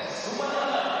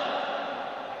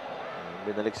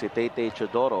 Binalik si Tete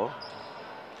Chodoro.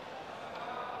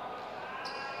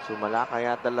 Sumalaka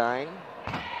yata line.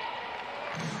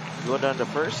 Good on the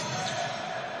first.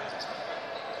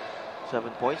 7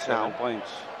 points now. 7 points.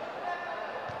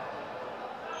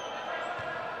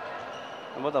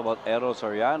 And what about Errol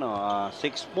Soriano?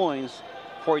 6 points,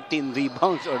 14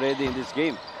 rebounds already in this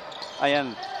game.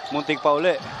 Ayan, muntik pa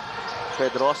uli.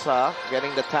 Pedrosa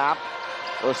getting the tap.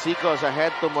 Osico's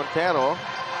ahead to Montero.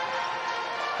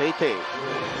 Tete.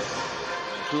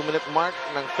 2-minute mark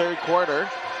ng third quarter.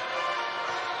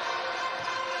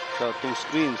 So 2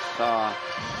 screens.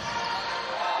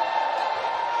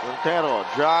 Montero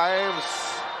drives.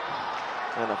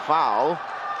 And a foul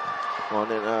on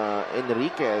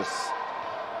Enriquez.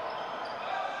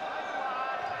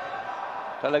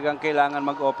 Talagang kailangan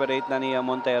mag-operate na ni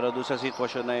Montero doon sa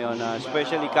sitwasyon na yun.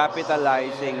 Especially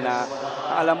capitalizing na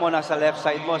alam mo nasa left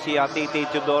side mo si Tete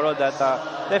Teodoro that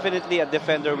definitely a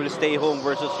defender will stay home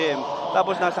versus him.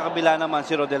 Tapos nasa kabila naman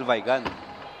si Rodel Vigan.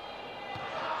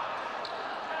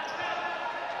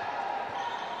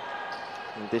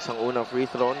 Ito ang unang free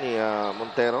throw ni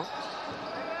Montero.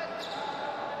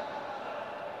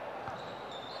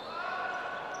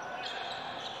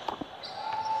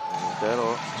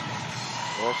 Montero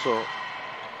also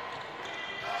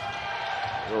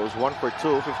goes 1 for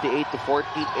 2, 58 to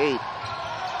 48.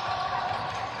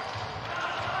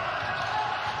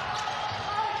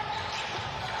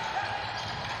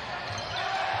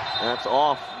 That's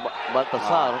off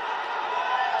Baltasar.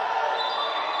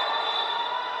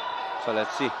 So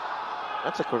let's see.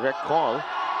 That's a correct call.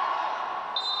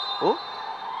 Oh.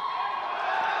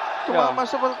 Tumama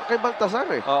kay Baltasar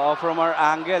eh. From our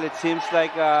angle, it seems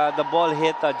like the ball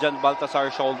hit John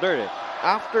Baltasar's shoulder eh.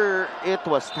 After it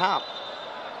was tapped.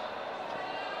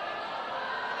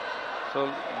 So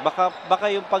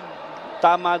baka yung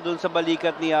pagtama dun sa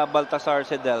balikat ni Baltasar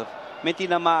sa Delph, may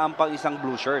tinamaan pang isang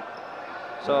blue shirt.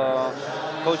 So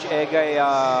Coach Egay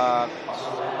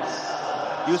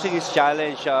using his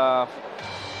challenge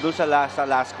dun sa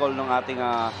last call ng ating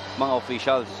mga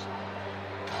officials.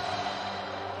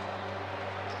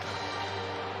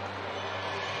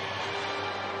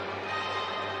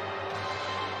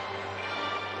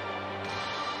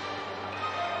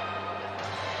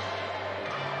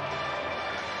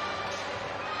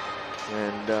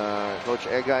 And Coach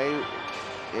Egay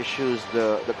issues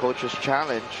the coach's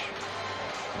challenge.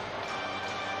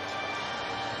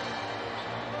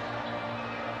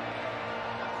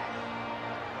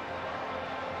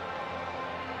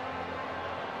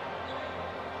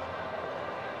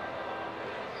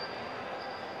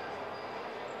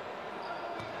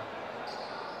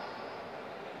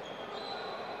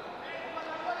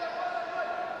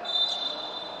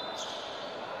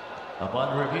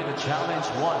 Upon review, the challenge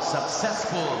was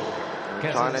successful.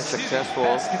 Challenge successful.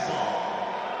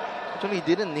 Actually, he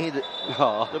didn't need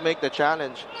to make the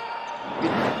challenge.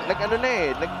 Nag-ano na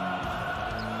eh.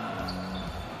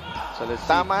 So let's see.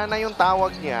 Tama na yung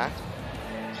tawag niya.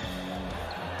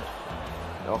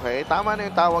 Okay, tama na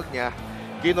yung tawag niya.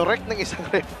 Kinorek ng isang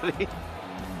referee.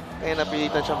 Eh,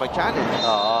 napilitan siya mag-challenge.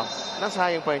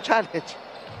 Nasayang pa yung challenge.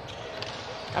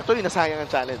 Actually, nasayang ang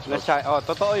challenge.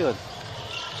 Totoo yun.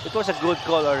 It was a good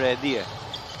call already eh.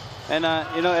 And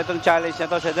itong challenge na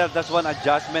to, that's one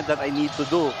adjustment that I need to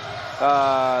do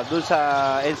dun sa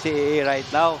NCAA right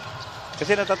now.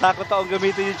 Kasi natatakot akong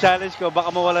gamitin yung challenge ko. Baka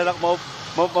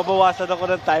mabawasan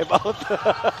ako ng timeout.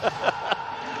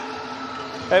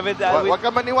 Huwag ka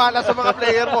maniwala sa mga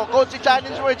player mo. Coach,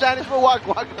 i-challenge mo, wag.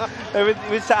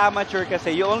 With sa amateur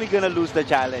kasi, you're only gonna lose the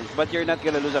challenge, but you're not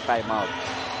gonna lose a timeout.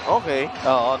 Okay.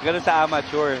 Oo, ganun sa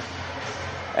amateur.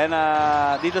 And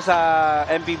dito sa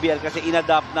Mpbl kasi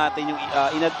in-adapt natin yung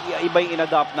iba yung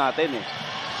in-adapt natin eh.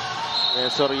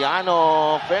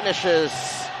 Soriano finishes.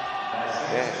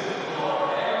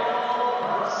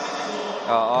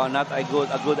 Not a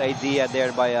good idea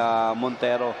there by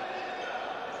Montero.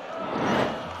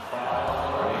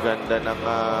 Ganda ng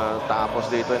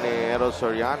tapos dito ni Errol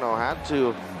Soriano. Had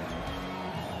to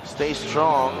stay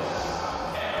strong.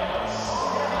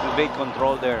 Evade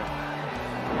control there.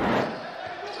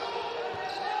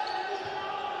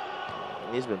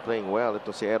 He's been playing well.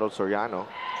 Ito si Errol Soriano.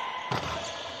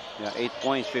 Yeah, 8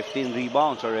 points, 15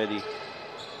 rebounds already.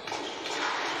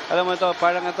 Alam mo ito,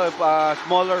 parang ito,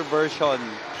 smaller version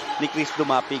ni Chris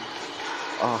Dumapig.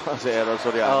 Oh, si Errol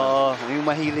Soriano. Yung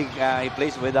mahilig, he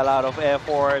plays with a lot of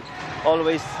effort,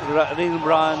 always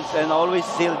runs, and always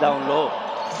still down low.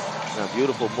 A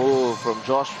beautiful move from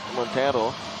Josh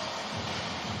Montero.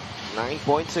 9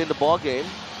 points in the ball game.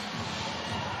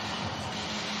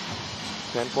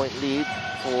 10-point lead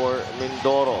for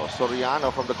Mindoro.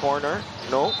 Soriano from the corner.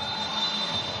 No.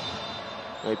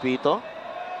 May pito.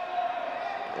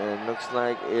 And looks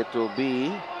like it will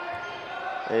be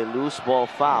a loose ball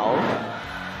foul.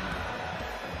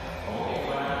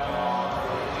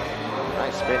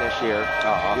 Nice finish here.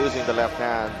 Using the left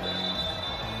hand.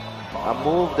 A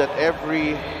move that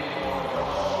every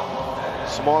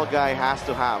small guy has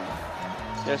to have.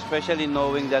 Especially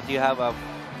knowing that you have a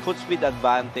foot speed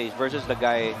advantage versus the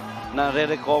guy na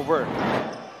re-recover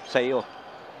sa iyo.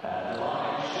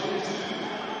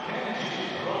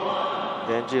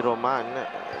 Genji Roman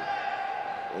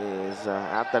is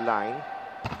at the line.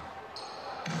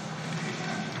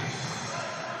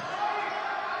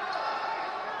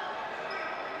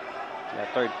 Yeah,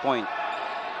 third point.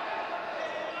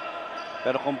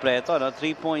 Pero kompleto, no?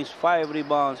 3 points, 5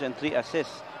 rebounds, and 3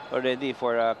 assists already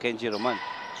for Kenji Roman.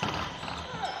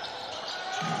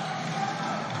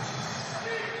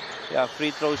 Yeah,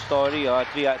 free throw story,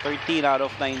 13 out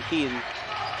of 19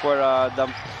 for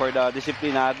the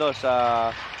Disciplinados.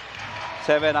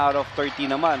 7 out of 13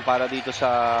 naman para dito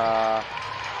sa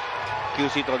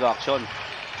QC production.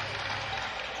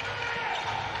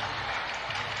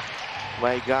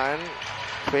 Maigan,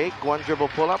 fake, one dribble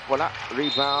pull-up, wala.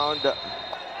 Rebound.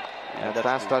 And the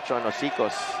last touch on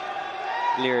Osicos.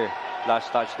 Clear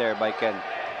last touch there by Ken.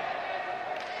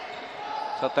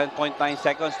 So 10.9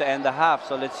 seconds to end the half.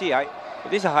 So let's see. It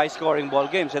is a high-scoring ball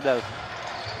game, Sedel.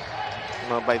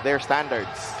 No, by their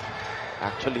standards,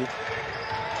 actually.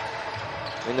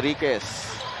 Enriquez.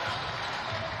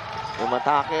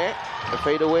 Umatake. The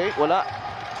fadeaway. Wala.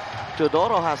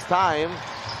 Teodoro has time.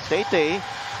 Tete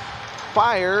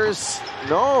fires.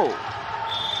 No.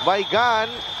 Baigan.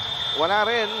 Wala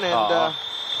rin.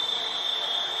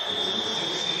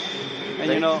 And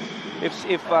you know, if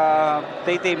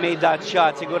Tete made that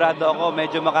shot, sigurado ako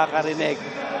medyo makakarinig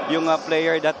yung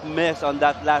player that missed on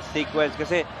that last sequence.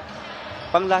 Kasi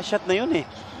pang last shot na yun eh.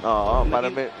 Oo,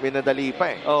 parang minadali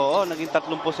pa eh. Oo, naging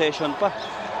 3 possession pa.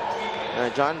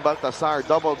 John Baltasar,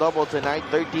 double-double tonight.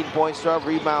 13 points, 12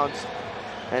 rebounds,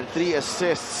 and 3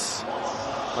 assists.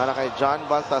 Para kay John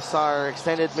Baltasar,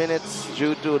 extended minutes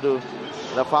due to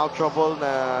the foul trouble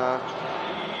na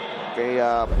kay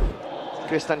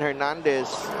Tristan Hernandez.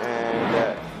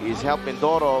 And he's helped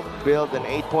Mindoro build an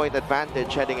 8-point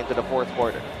advantage heading into the fourth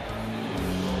quarter.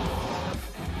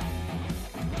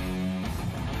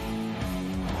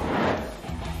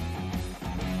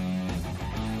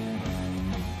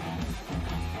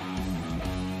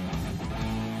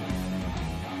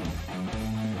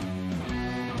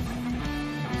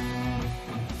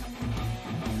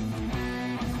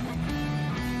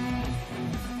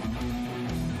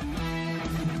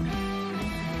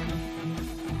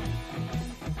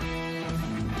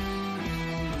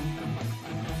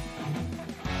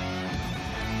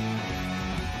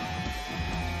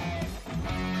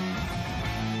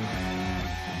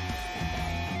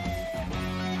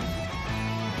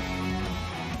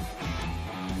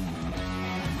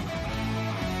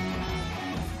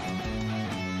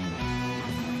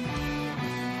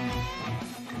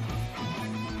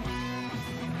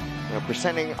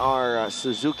 Presenting our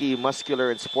Suzuki muscular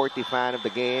and sporty fan of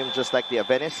the game, just like the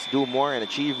Avenis, do more and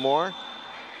achieve more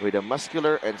with a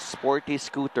muscular and sporty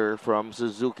scooter from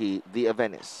Suzuki, the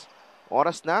Avenis.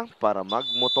 Oras na para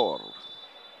magmotor.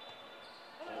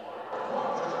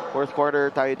 Fourth quarter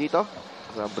tayo dito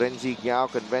sa Brenzi Giao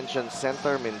Convention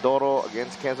Center, Mindoro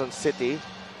against Quezon City.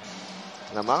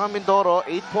 Na mga Mindoro,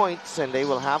 8 points and they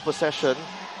will have possession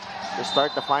to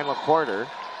start the final quarter.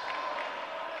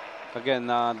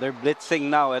 Again, they're blitzing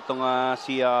now. Itong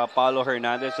si Paulo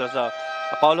Hernandez.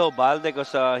 Paulo Balde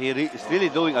because he is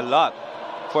really doing a lot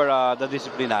for the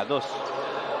Disciplinados.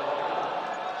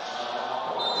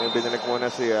 Binilik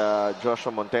muna si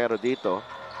Joshua Montero dito.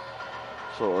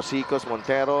 So, Osicos,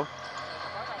 Montero,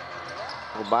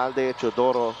 Ubalde,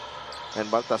 Teodoro,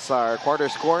 and Baltasar. Quarter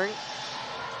scoring.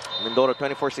 Mindoro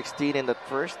 24-16 in the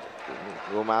first.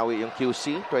 Gumawi yung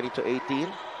QC, 20-18.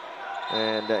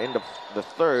 And in the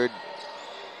third,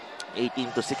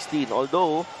 18-16.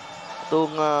 Although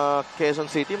Itong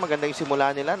Quezon City, maganda yung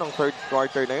simula nila nung third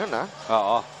quarter na yun, ha?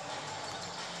 Oo.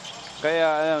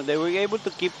 Kaya they were able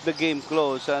to keep the game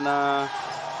close.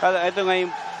 Ito nga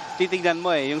yung titignan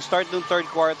mo yung start ng third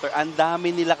quarter, ang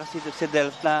dami nila kasi si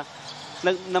Delft na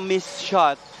miss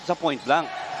shot sa point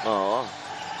blank. Oo.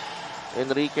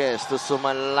 Enriquez to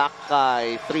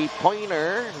Sumalakay.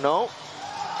 Three-pointer. No.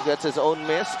 He gets his own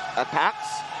miss.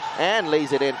 Attacks. And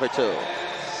lays it in for two.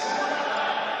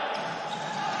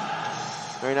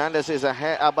 Hernandez is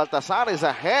ahead. Baltasar is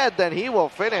ahead. And he will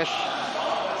finish.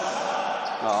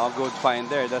 Good find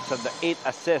there. That's the 8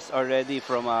 assists already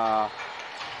from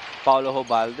Paulo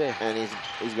Hobalde. And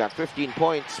he's got 15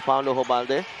 points, Paulo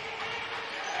Hobalde.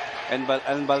 And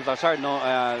Baltasar,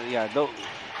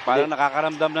 parang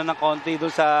nakakaramdam na ng konti doon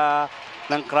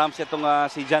ng cramps itong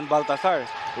si John Baltasar.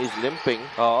 He's limping.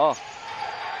 Oo.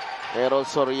 Pero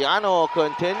Soriano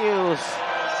continues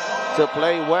to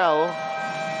play well.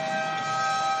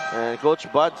 And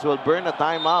Coach Buds will burn a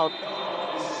timeout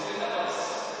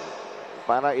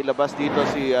para ilabas dito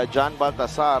si John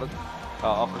Baltasar.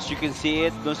 Because you can see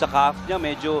it doon sa calf niya,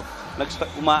 medyo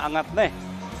umaangat na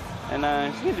And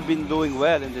he's really been doing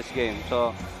well in this game.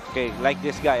 So, okay, like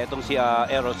this guy, itong si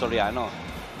Ero Soriano.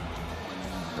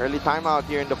 Early timeout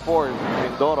here in the fourth.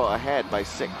 Mindoro ahead by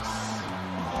 6.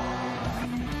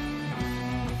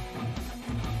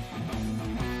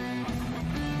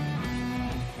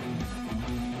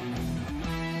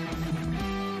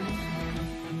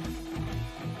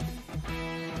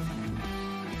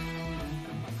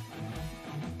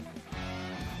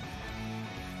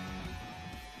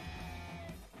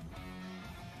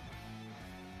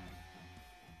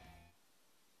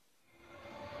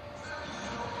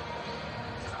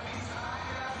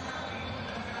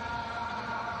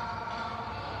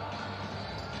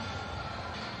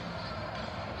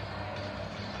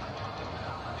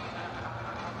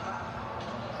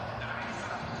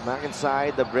 Back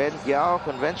inside the Brengyao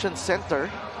Convention Center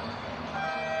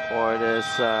for this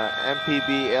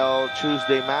Mpbl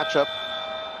Tuesday matchup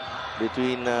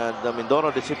between the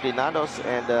Mindoro Disciplinados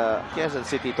and Quezon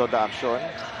City Toda Acción.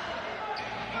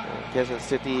 Quezon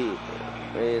City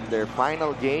in their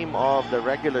final game of the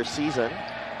regular season.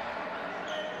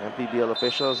 Mpbl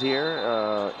officials here,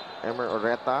 Emer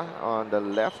Oreta on the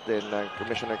left and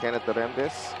Commissioner Kenneth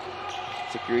Dorembes,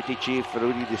 Security Chief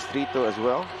Rudy Distrito as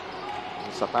well.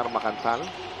 Satar Macantal,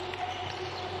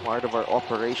 part of our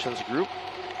operations group.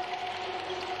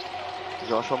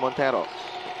 Joshua Montero.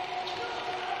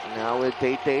 Now with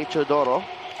Tete Chodoro.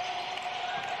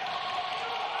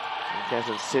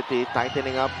 Quezon City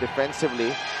tightening up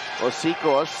defensively.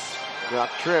 Osicos got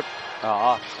tripped.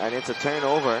 And it's a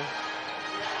turnover.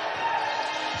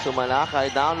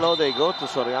 Sumalakay down low. They go to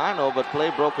Soriano, but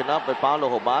play broken up by Paulo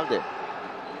Hobalde.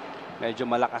 Medyo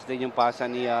malakas din yung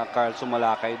pasa ni Carl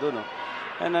Sumalakay doon.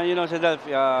 And sa Delph,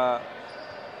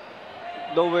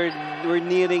 though we're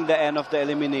nearing the end of the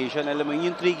elimination, alam mo,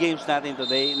 yung 3 games natin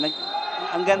today,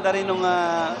 ang ganda rin nung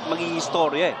magiging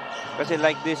story Kasi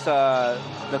like this,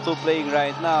 the two playing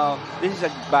right now, this is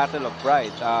a battle of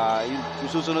pride. Yung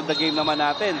susunod na game naman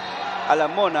natin,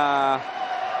 alam mo na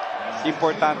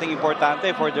importante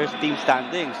for their team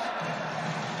standings.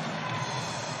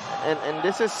 And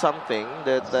this is something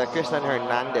that Christian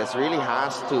Hernandez really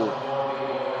has to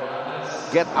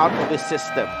get out of his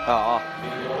system.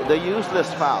 The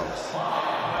useless fouls.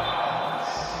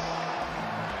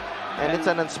 And it's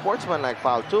an unsportsmanlike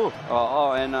foul too.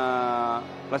 And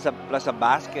plus a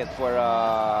basket for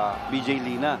BJ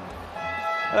Lina.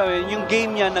 Yung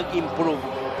game niya nag-improve.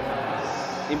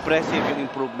 Impressive yung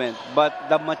improvement. But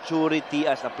the maturity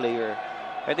as a player,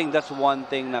 I think that's one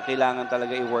thing na kailangan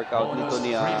talaga i-work out nito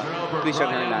ni Christian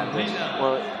Hernandez.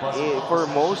 Well, for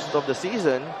most of the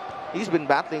season, he's been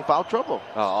battling foul trouble.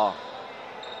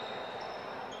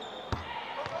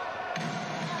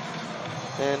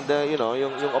 And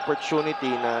yung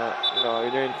opportunity na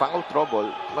you're in foul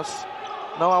trouble, mas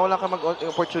nawawala ka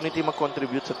opportunity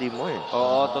mag-contribute sa team mo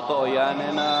Totoo yan.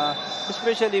 And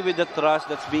especially with the trust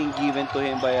that's being given to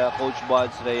him by Coach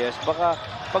Buds Reyes, baka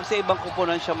pag sa ibang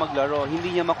kupunan siya maglaro,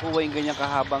 hindi niya makuha yung ganyang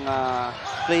kahabang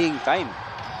playing time.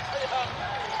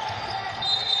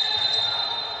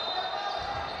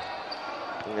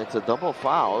 And it's a double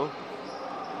foul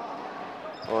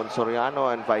on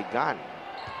Soriano and Vaigan.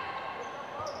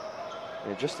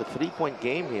 And just a 3-point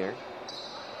game here.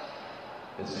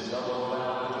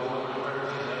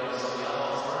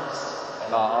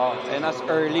 And as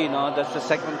early, that's the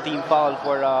second team foul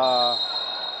for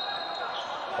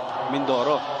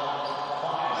Mindoro.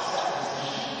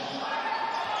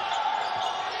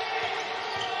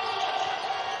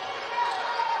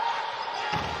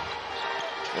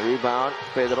 Rebound.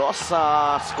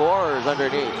 Pedrosa scores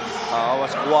underneath.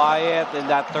 Was quiet in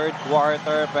that third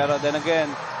quarter. Pero then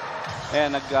again,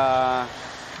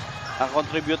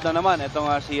 nag-contribute na naman. Ito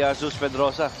nga si Jesus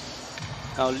Pedrosa.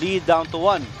 Now lead down to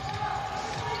 1.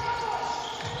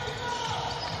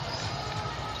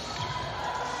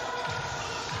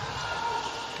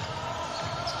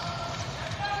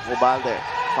 Ubalde.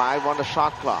 5 on the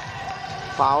shot clock.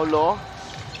 Paulo.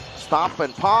 Stop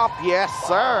and pop. Yes,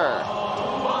 sir.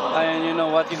 And you know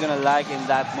what you're gonna like in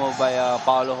that move by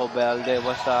Paulo Ubalde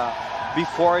was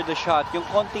before the shot, yung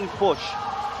konting push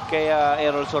kay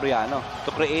Errol Soriano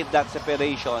to create that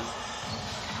separation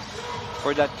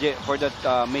for that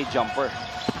made jumper.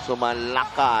 So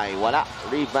Malakay, wala.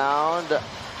 Rebound.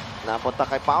 Napunta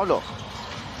kay Paulo.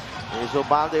 Here's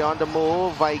Ubalde on the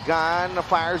move. Vaigan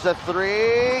fires a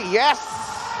 3. Yes!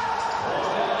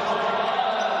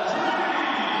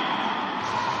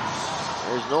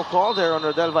 There's no call there on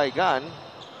Rodel Vaigan.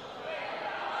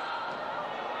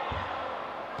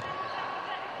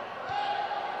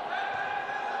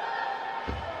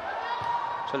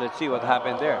 So let's see what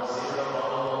happened there.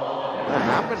 That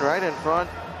happened right in front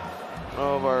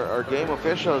of our game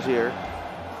officials here.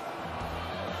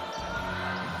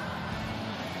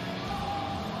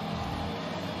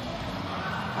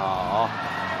 Oh,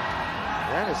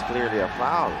 that is clearly a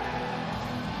foul.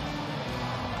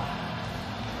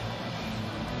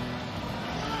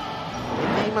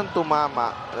 Hindi man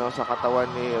tumama sa katawan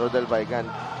ni Rodel Vaigan.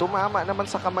 Tumama naman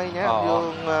sa kamay niya.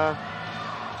 Yung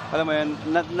alam mo yun,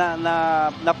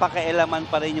 napakailaman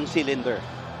pa rin yung cylinder.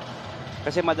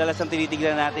 Kasi madalas ang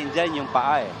tinitignan natin dyan yung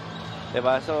paa eh.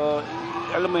 Diba? So,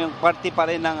 alam mo yung parte pa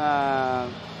rin ng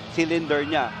cylinder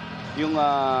niya. Yung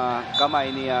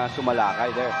kamay ni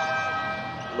Sumalakay there.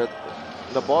 But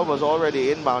the ball was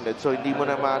already inbounded, so hindi mo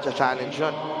na ma-challenge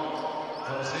yun.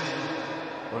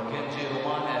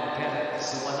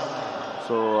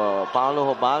 So,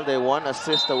 Paulo Ubalde, 1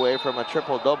 assist away from a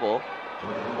triple-double.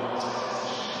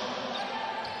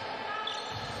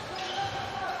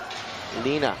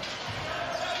 Lina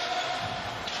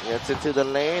gets into the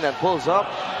lane and pulls up.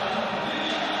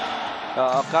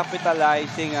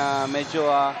 Capitalizing, medyo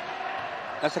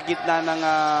nasa gitna ng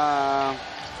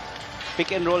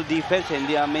pick and roll defense.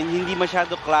 Hindi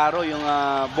masyado klaro yung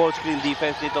ball screen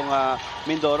defense nitong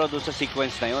Mindoro doon sa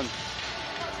sequence na yun.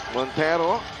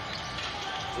 Montero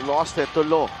lost it to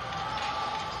Lo.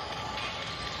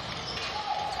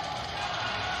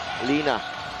 Lina.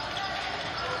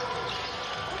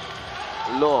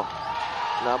 Lo.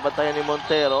 Nabatayan ni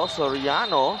Montero.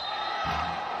 Soriano.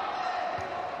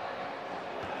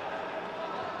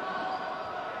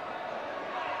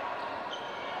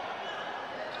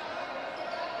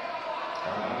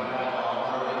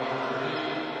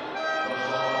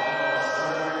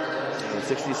 And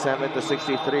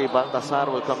 67-63.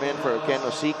 Baltasar will come in for Ken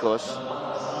Osicos.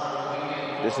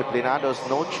 Disciplinados,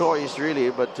 no choice really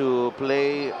but to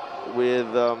play with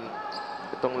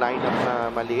itong lineup na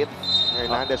maliit.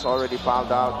 Hernandez already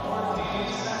fouled out.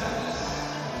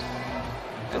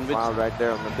 And foul right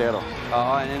there on Montero.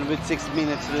 And with 6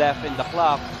 minutes left in the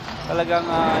clock, talagang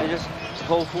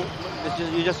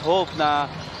you just hope na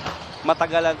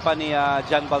matagalan pa ni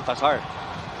John Baltasar.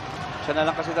 Siya na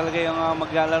lang kasi talaga yung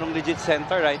maglalarong legit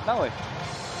center right now eh.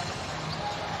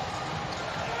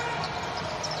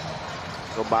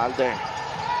 Ubalde.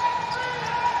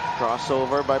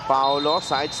 Crossover by Paulo.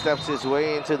 Sidesteps his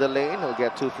way into the lane. He'll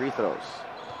get 2 free throws.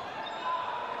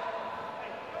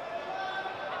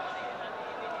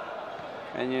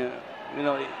 And you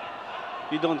know,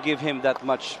 you don't give him that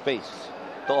much space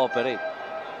to operate.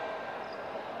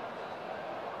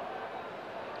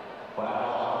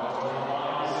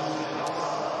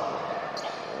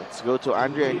 Let's go to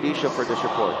Andrea Indisha for this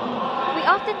report. We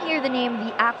often hear the name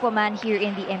the Aquaman here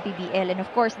in the Mpbl, and of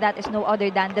course that is no other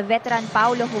than the veteran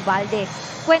Paulo Ubalde.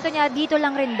 Kwento niya, dito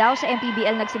lang rin daw sa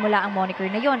Mpbl nagsimula ang moniker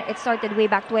na yon. It started way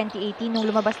back 2018 nung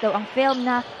lumabas daw ang film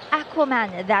na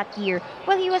Aquaman that year.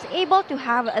 Well, he was able to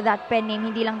have that pen name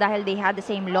hindi lang dahil they had the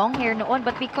same long hair noon,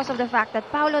 but because of the fact that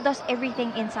Paulo does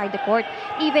everything inside the court,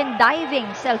 even diving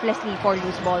selflessly for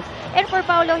loose balls. And for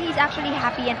Paulo, he's actually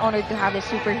happy and honored to have the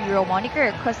superhero moniker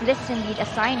because this is indeed a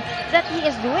sign that he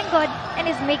is doing good and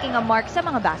is making a mark sa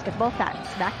mga basketball fans.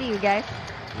 Back to you guys.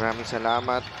 Maraming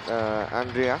salamat,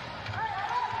 Andrea.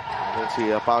 And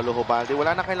si Paulo Ubalde.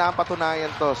 Wala na kailangan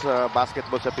patunayan to sa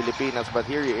basketball sa Pilipinas, but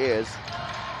here he is.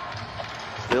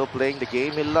 Still playing the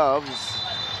game he loves.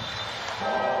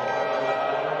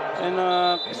 And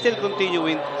still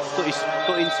continuing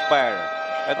to inspire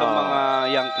itong mga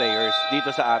young players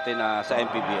dito sa atin sa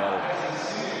MPBL.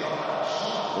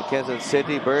 And Quezon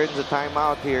City burns a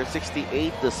timeout here,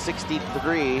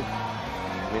 68-63.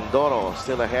 Mindoro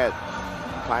still ahead.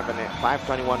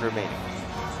 5:21 remaining.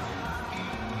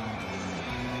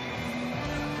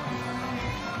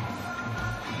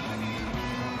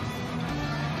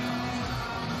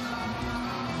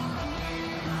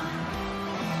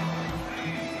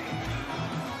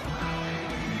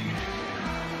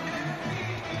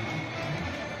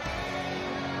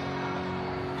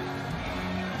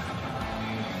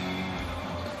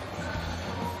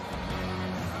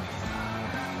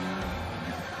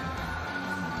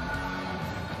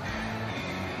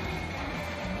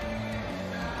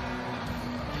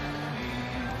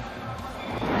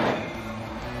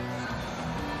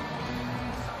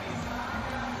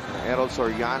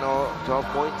 Soriano, 12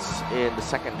 points in the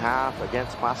second half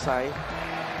against Pasay.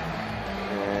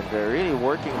 And they're really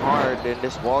working hard in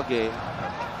this ball game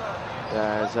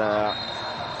as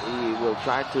he will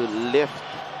try to lift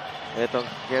itong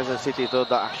Quezon City to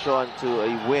the action to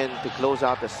a win to close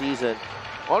out the season.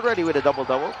 Already with a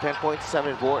double-double, 10 points,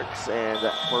 7 boards. And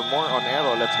for more on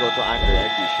Aero, let's go to Andrew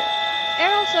Engisha.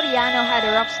 Errol Soriano had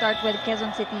a rough start with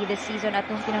Quezon City this season at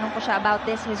nung tinanong ko siya about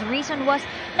this, his reason was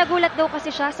nagulat daw kasi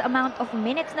siya sa amount of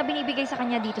minutes na binibigay sa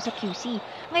kanya dito sa QC.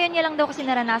 Ngayon niya lang daw kasi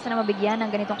naranasan na mabigyan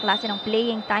ng ganitong klase ng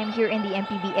playing time here in the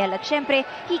Mpbl at syempre,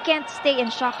 he can't stay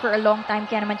in shock for a long time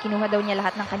kaya naman kinuha daw niya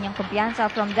lahat ng kanyang kumpiyansa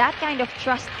from that kind of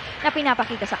trust na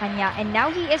pinapakita sa kanya and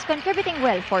now he is contributing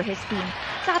well for his team.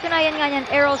 Sa katunayan nga niyan,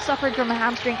 Errol suffered from a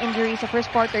hamstring injury sa first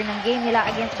quarter ng game nila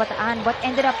against Bataan but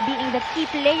ended up being the key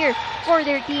player for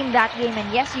their team that game. And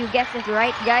yes, you guessed it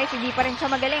right, guys. Hindi pa rin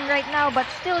siya magaling right now but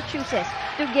still chooses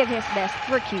to give his best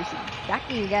for QC. Back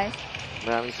to you, guys.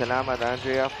 Maraming salamat,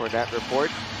 Andrea, for that report.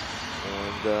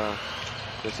 And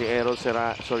si Errol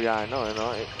Soriano, you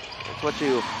know,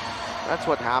 that's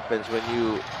what happens when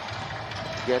you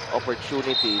get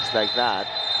opportunities like that.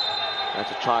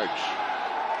 That's a charge.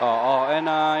 And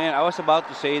I was about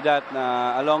to say that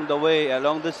along the way,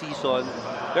 along the season,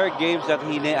 there are games that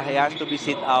he has to be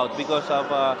sit out because of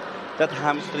that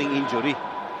hamstring injury.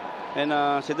 And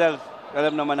si Del,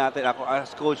 alam naman natin, ako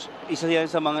as coach, isa yan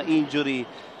sa mga injury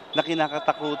na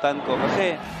kinakatakutan ko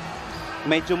kasi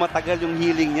medyo matagal yung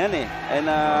healing niyan eh. And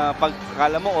pag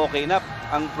akala mo okay na,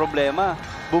 ang problema,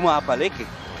 bumabalik eh.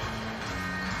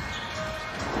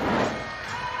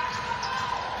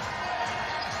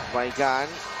 Baigan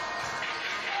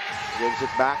gives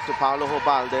it back to Paulo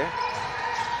Hobalde.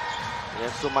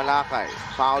 Yes, to Malakay.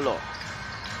 Paulo.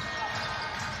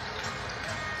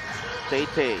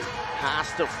 Tete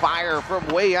has to fire from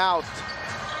way out.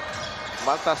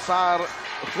 Baltasar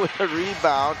with a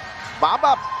rebound.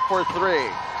 Baba for 3.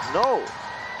 No.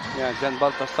 Yeah, Jan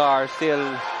Baltasar still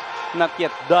not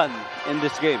yet done in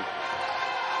this game.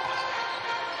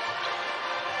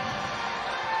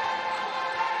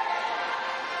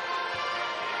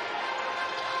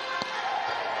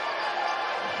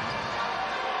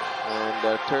 And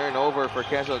a turnover for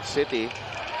Quezon City.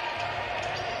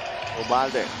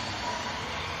 Ubalde.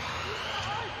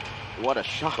 What a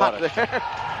shot there.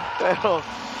 Pero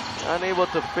unable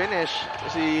to finish.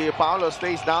 Si Paulo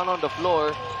stays down on the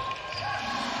floor.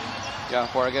 Yeah,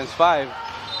 4 against 5.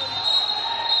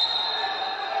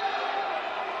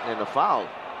 And a foul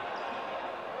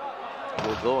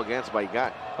will go against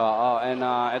Baigan. And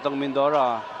itong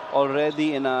Mindoro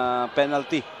already in a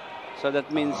penalty. So that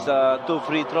means 2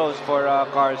 free throws for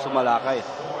Carl Sumalakay.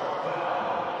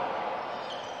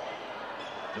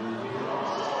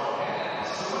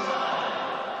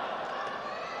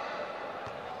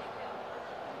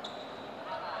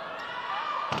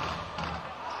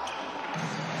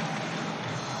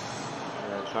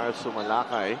 Carl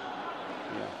Sumalakay.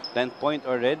 10 point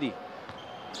already.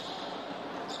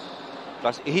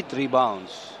 Plus 8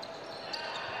 rebounds.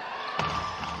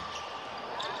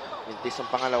 Mintis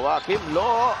ang pangalawa. Kim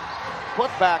Lo.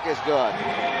 Putback is good.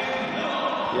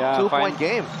 Yeah, 2-point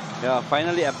game. Yeah,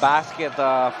 finally a basket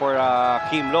for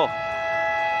Kim Lo.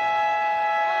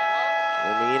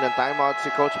 Humingi ng timeout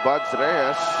si Coach Buds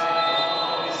Reyes.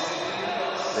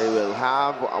 They will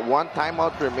have 1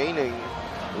 timeout remaining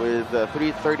with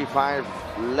 3:35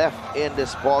 left in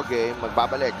this ball game.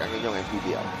 Magbabalik ang inyong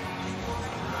Mpbl.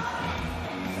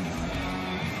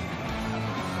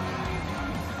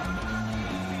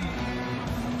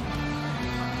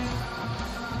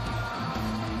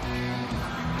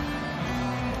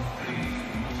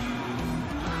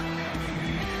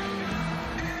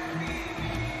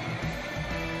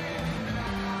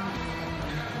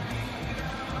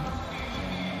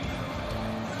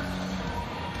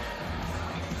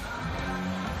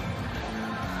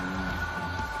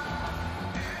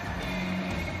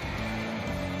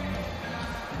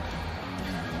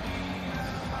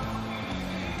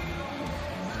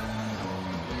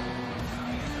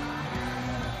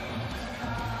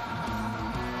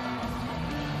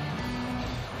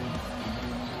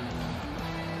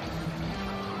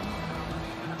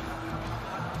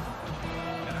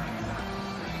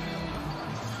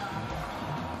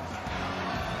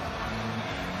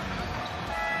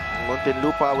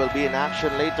 Muntinlupa will be in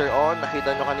action later on.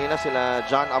 Nakita nyo kanina sila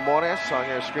John Amores on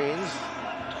your screens.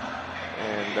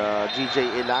 And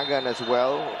GJ Ilagan as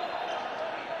well.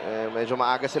 Medyo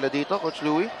maaga sila dito, Coach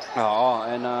Louie. Oo,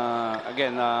 and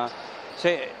again,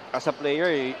 say, as a player,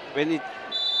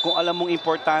 kung alam mong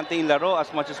importante yung laro,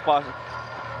 as much as possible,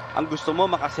 ang gusto mo,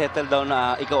 makasettle down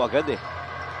na ikaw agad eh.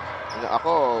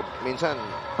 Ako, minsan,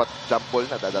 jump ball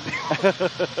na dadating.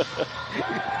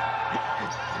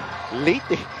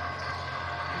 Late eh.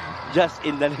 Just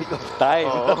in the nick of time.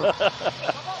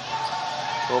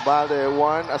 Obalde,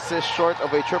 1 assist short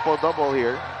of a triple-double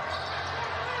here.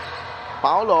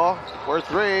 Paulo for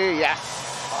 3. Yes.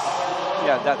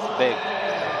 Yeah, that's big.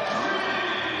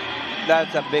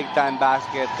 That's a big-time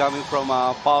basket coming from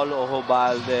Paulo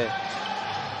Obalde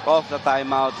off the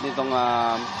timeout nitong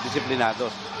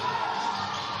Disiplinados.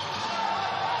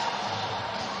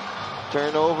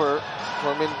 Turnover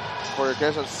for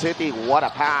Quezon City. What a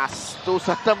pass to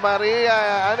Santa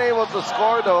Maria. Unable to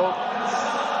score though.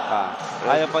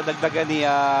 Ayaw pa dagdagan ni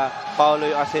Paulo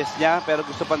yung assist niya, pero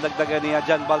gusto pa dagdagan ni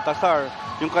John Baltasar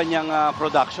yung kanyang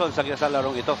production sa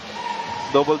larong ito.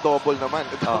 Double-double naman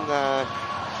itong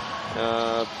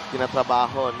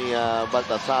tinatrabaho ni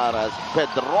Baltasar as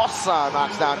Pedrosa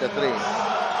knocks down the 3.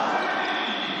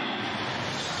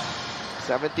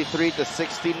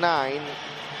 73-69.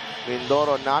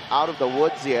 Mindoro not out of the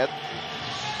woods yet.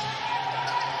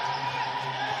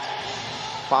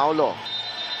 Paulo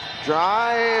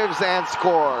drives and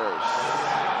scores.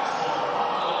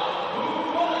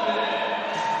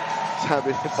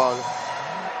 Sabi ni Paulo,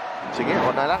 sige,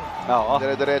 ako na lang.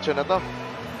 Dire-diretso na to.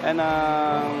 And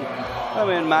I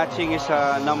mean, matching his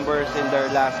numbers in their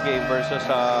last game versus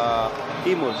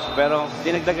Imus. Pero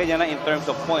dinagdagan niya na in terms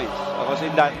of points. Because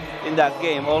in that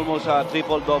game, almost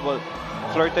triple-double.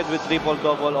 Flirted with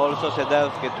triple-double also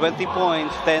Sedelski. 20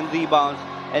 points, 10 rebounds,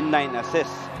 and 9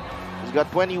 assists. He's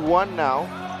got 21 now.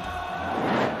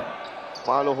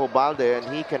 Paulo Obalde, and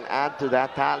he can add to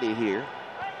that tally here.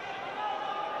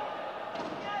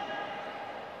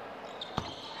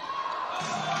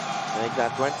 Make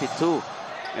that 22.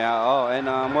 Yeah,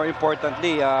 and more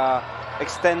importantly,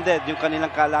 extended yung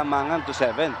kanilang kalamangan to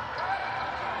 7.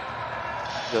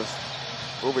 Just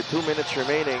over 2 minutes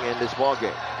remaining in this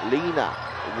ballgame. Lina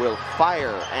will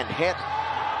fire and hit.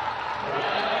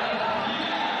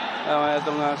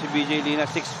 Itong si BJ Lina,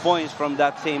 6 points from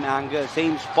that same angle,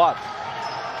 same spot.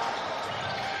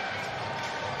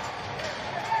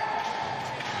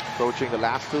 Approaching the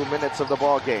last 2 minutes of the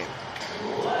ballgame.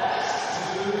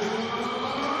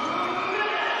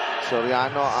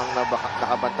 Soriano ang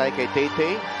nakabantay kay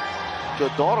Tete.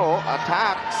 Teodoro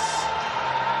attacks.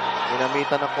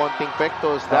 Ginamitan ng konting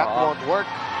pectos. That won't work.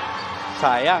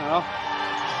 Sayang, no?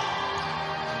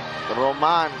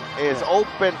 Roman is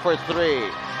open for 3.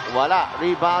 Wala.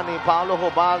 Rebound ni Paulo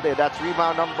Obalde. That's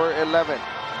rebound number 11.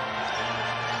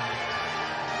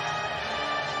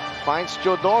 Finds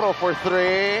Teodoro for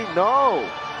 3. No.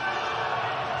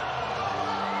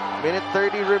 Minute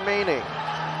 30 remaining.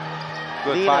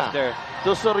 Good pass there.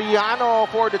 To Soriano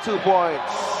for the 2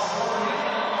 points.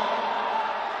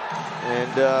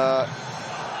 And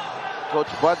Coach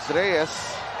Buds Reyes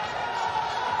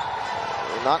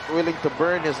not willing to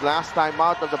burn his last time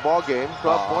out of the ball game.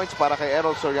 12 points para kay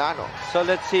Errol Soriano. So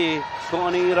let's see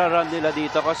kung ano yung run nila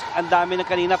dito. Kasi ang dami na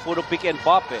kanina puro pick and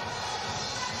pop eh.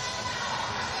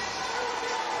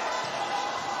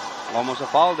 Almost a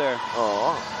foul there.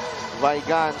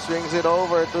 Vaigan swings it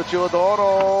over to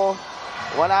Teodoro.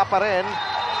 Wala pa rin.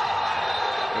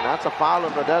 And that's a foul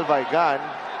on Rodel Vaigan.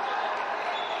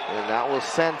 And that will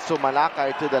send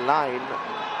Sumalakay to the line.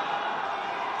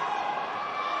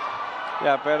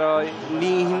 Yeah, pero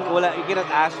wala, you cannot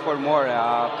ask for more.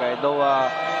 Okay, though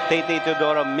Tete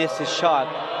Teodoro missed his shot,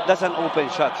 that's an open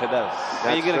shot, Sedel.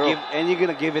 And you're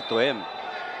gonna give it to him.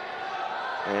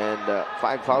 And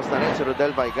 5 fouls na rin si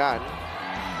Rodel Vaigan.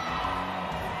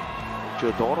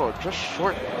 Teodoro just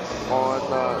short on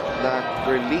that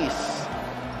release.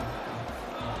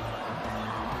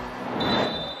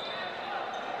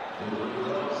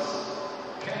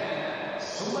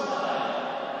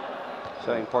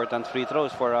 So important free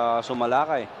throws for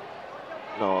Sumalakay.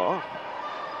 No.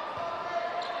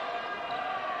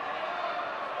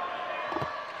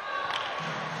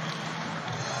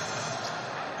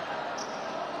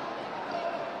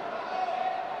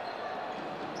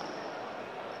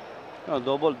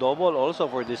 Double-double also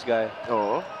for this guy.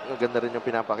 Oo. Ganda rin yung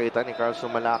pinapakita ni Carl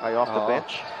Sumalakay off the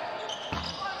bench.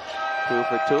 2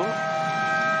 for 2.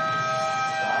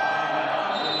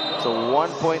 So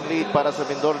 1-point lead para sa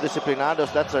Mindoro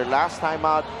Disciplinados. That's their last time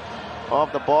out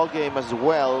of the ball game as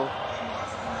well.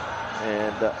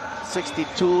 And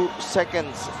 62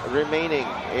 seconds remaining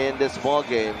in this ball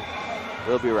game.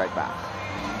 We'll be right back.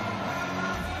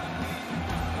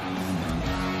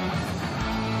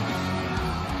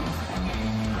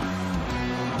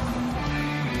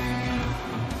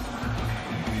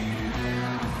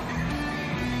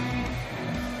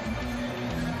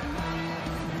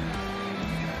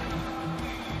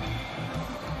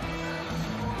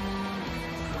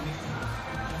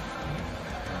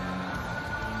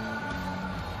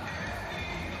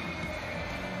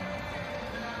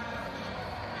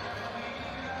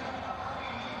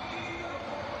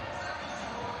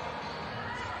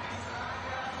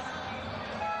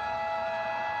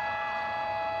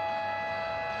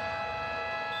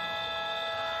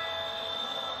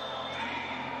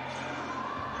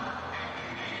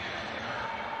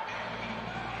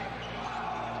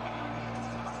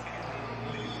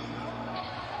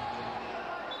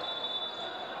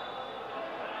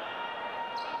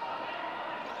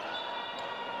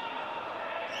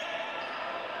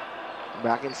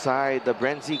 Back inside the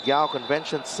Brenzy Giao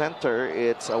Convention Center,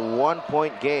 it's a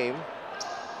 1-point game.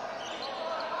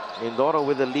 Mindoro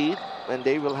with the lead, and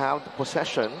they will have the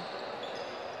possession.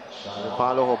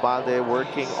 Paulo Hobalde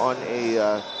working on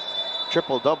a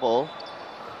triple-double.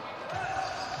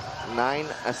 9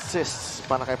 assists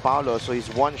para kay Paulo, so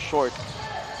he's 1 short.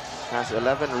 Has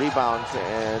 11 rebounds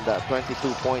and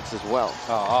 22 points as well.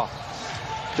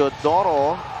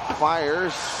 Teodoro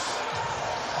fires.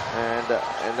 And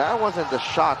that wasn't the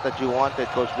shot that you wanted,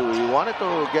 Coach Louie. You wanted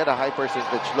to get a high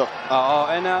percentage look.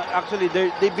 And actually,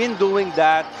 they've been doing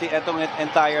that etong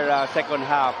entire second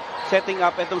half. Setting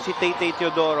up etong si Tay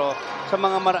Teodoro sa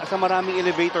maraming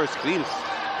elevator screens.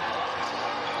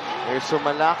 Here's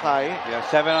Sumalakay. Yeah,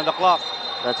 7 on the clock.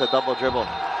 That's a double dribble.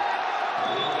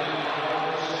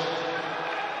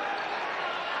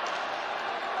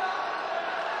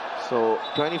 So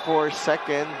 24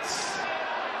 seconds.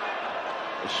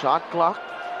 The shot clock,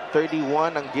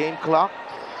 31 ang game clock,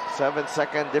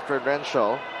 7-second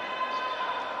differential.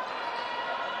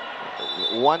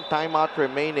 1 timeout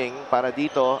remaining para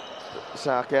dito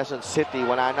sa Quezon City.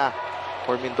 Wala na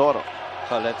for Mindoro.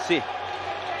 So let's see.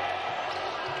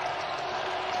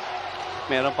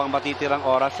 Meron pang matitirang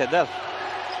oras, Sedel.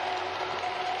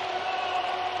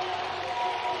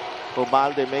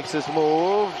 Hobalde makes his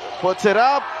move, puts it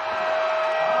up.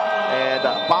 And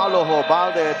Paulo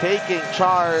Hobalde taking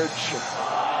charge.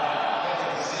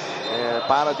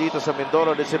 Para dito sa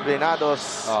Mindoro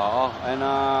Disciplinados. And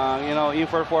you know, in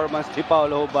performance ni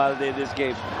Paulo Hobalde in this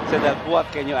game. So that what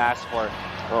can you ask for?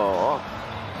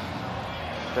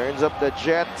 Turns up the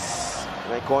Jets.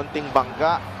 May konting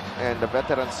bangga. And the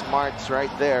veteran Smarts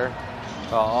right there.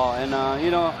 And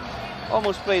you know,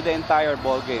 almost played the entire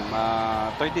ball game.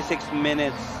 36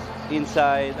 minutes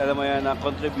inside, alam mo yan,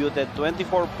 contributed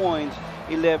 24 points,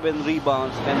 11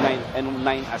 rebounds, and 9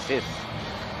 assists.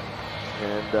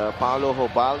 And Paulo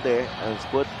Hobalde has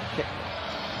put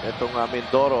itong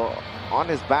Mindoro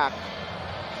on his back.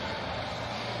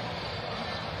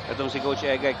 Itong si Coach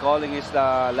Egay calling is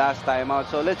the last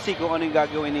timeout. So let's see kung ano yung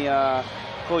gagawin ni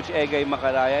Coach Egay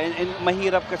Macaraya. And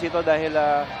mahirap kasi ito dahil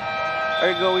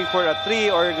are going for a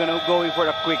 3 or going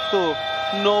for a quick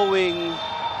 2, knowing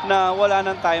na wala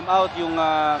ng timeout yung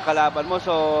kalaban mo,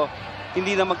 so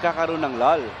hindi na magkakaroon ng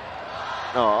lull.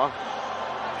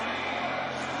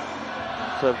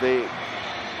 So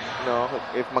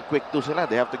if mag-quick 2 sila,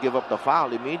 they have to give up the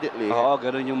foul immediately.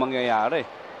 Ganun yung mangyayari.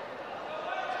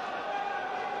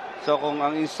 So kung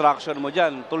ang instruction mo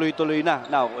dyan, tuloy-tuloy na.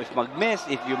 Now, if mag-miss,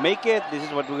 if you make it, this is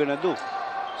what we're gonna do.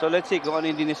 So let's see kung ano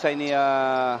yung dinesign ni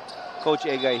Coach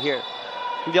Egay here.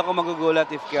 Hindi ako magugulat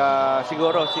if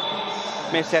siguro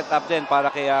may setup din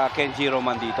para kay Kenji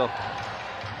Roman dito.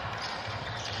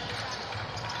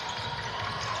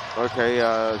 Or kay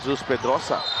Zeus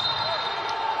Pedrosa.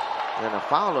 And a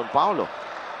foul on Paulo.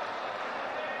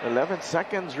 11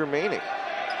 seconds remaining.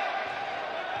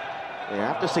 They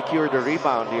have to secure the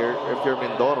rebound here if you're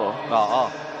Mindoro.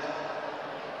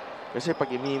 Kasi pag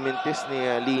imimintis ni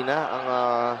Lina ang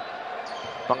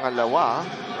pangalawa,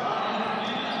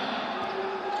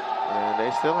 and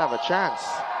they still have a chance.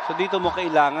 So dito mo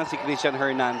kailangan si Christian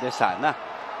Hernandez sana.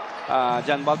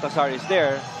 John Baltazar is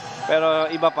there,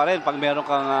 pero iba pa rin pag meron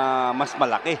kang mas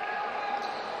malaki.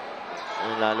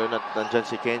 Lalo na nandyan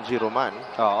si Kenji Roman.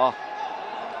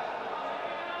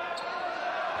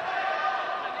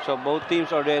 So both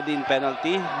teams already in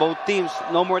penalty. Both teams,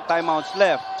 no more timeouts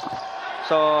left.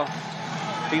 So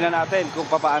tingnan natin kung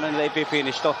paano nila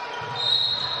ipifinish to.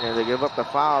 And they give up the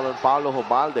foul on Paulo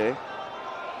Hobalde.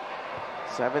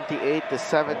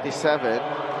 78-77.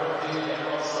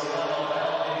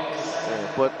 And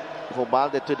put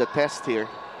Hobalde to the test here.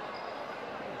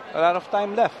 A lot of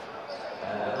time left.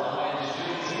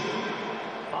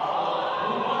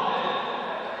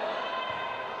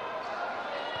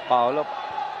 Paolo.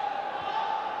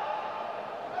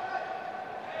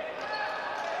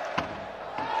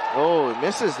 Oh,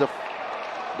 misses the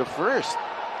first.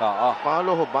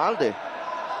 Paolo Hobalde.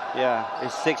 Yeah,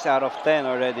 it's 6 out of 10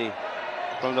 already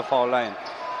from the foul line.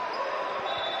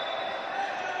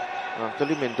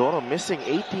 Actually, Mindoro missing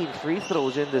 18 free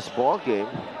throws in this ball game.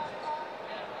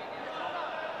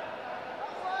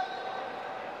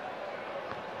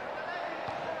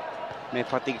 May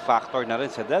fatigue factor na rin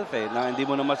sa Delphi na hindi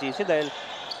mo na masisi dahil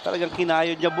talagang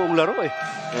kinayod niya buong laro eh.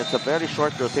 It's a very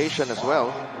short rotation as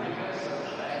well.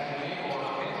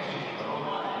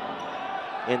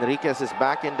 Enriquez is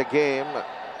back in the game.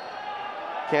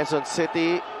 Quezon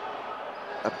City,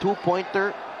 a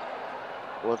 2-pointer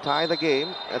will tie the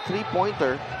game. A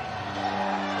 3-pointer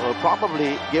will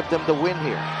probably give them the win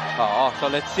here. So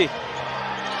let's see.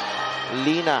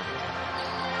 Lina.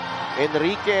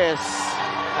 Enriquez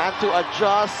had to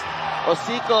adjust.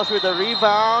 Osicos with a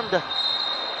rebound.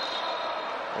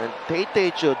 And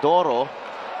Tete Teodoro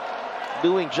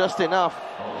doing just enough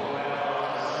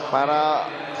para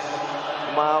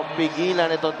mapigilan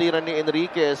itong tira ni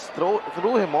Enriquez.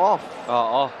 Threw him off.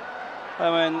 I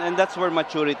mean, and that's where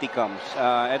maturity comes.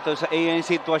 Ito sa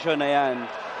sitwasyon na yan,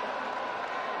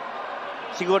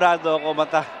 sigurado ako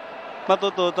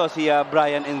matututo si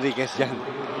Brian Enriquez yan.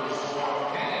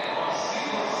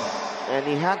 And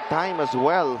he had time as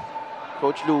well,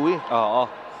 Coach Louie.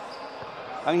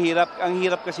 Ang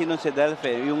hirap kasi nun si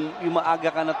Delphi, yung maaga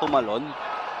ka na tumalon.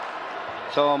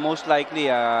 So most likely,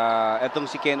 etong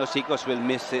si Ken Osicos will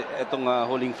miss etong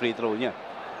huling free throw niya.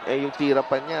 Yung tira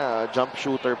pa niya, jump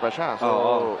shooter pa siya.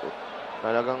 So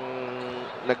talagang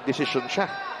nagdesisyon siya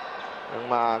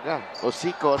ng maaga.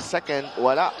 Osicos, second,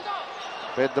 wala.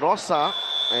 Pedrosa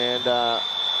and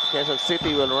Quezon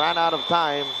City will run out of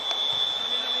time.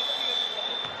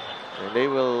 And they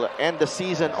will end the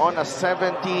season on a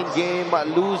 17-game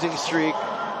losing streak.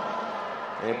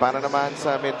 And para naman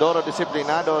sa Mindoro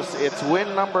Disciplinados, it's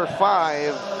win number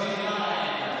 5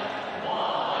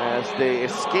 as they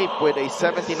escape with a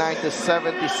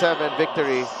 79-77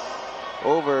 victory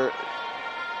over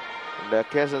the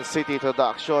Quezon City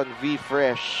Production V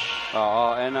Fresh.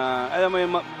 And alam mo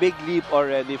yung big leap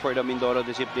already for the Mindoro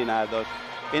Disciplinados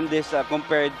in this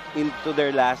compared into their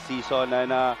last season,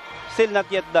 and still not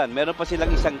yet done. Meron pa silang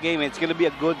isang game. It's gonna be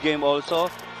a good game also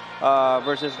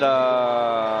versus the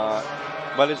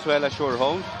Valenzuela Shore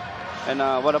Homes. And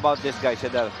what about this guy,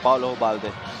 Sedel? Paulo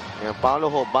Hobalde. Yeah, Paulo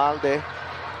Hobalde,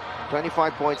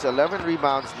 25 points, 11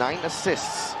 rebounds, 9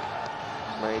 assists.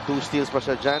 May 2 steals pa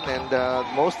siya dyan. And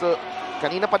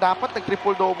kanina pa dapat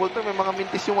nag-triple-double to. May mga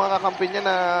mintis yung mga kakampi niya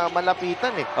na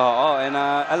malapitan eh. And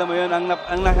alam mo yun, ang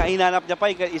hinanap niya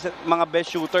pa mga best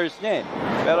shooters niya eh.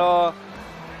 Pero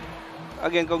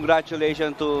again,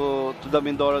 congratulations to the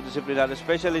Mindoro Disciplinados,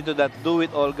 especially to that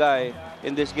do-it-all guy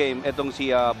in this game, etong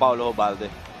si Paulo Hobalde.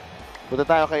 Punta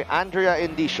tayo kay Andrea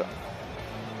Indicio.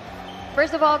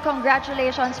 First of all,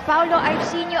 congratulations. Paulo, I've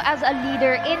seen you as a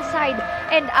leader inside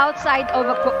and outside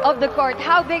of the court.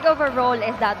 How big of a role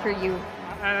is that for you?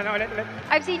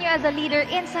 I've seen you as a leader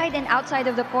inside and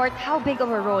outside of the court. How big of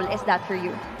a role is that for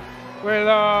you? Well,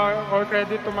 all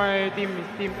credit to my team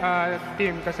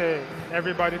kasi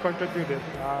everybody contributed.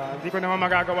 Hindi ko naman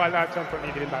magagawa lahat yan kung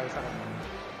hindi rin tayo sa kanila.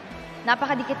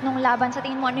 Napakadikit nung laban. Sa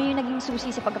tingin mo, ano yung naging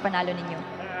susi sa pagkapanalo ninyo?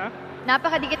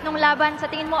 Napakadikit nung laban. Sa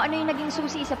tingin mo, ano yung naging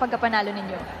susi sa pagkapanalo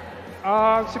ninyo?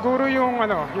 Siguro yung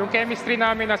chemistry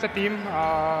namin as a team.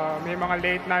 May mga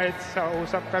late nights,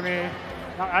 usap kami.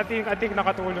 I think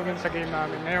nakatulong yun sa game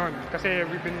namin ngayon. Kasi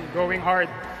we've been going hard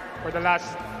for the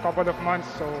last couple of months,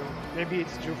 so maybe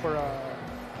it's due for a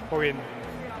win.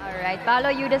 All right,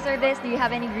 Paulo, you deserve this. Do you have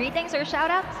any greetings or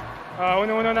shoutouts?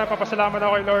 Una-una na, papasalamat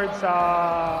ako kay Lord sa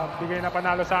bigay na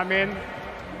panalo sa amin.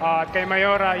 At kay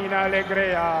Mayora, Ina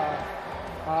Alegre,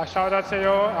 shoutout sa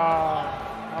iyo.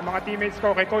 Ang mga teammates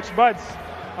ko, kay Coach Buds,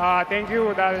 thank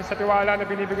you dahil sa tiwala na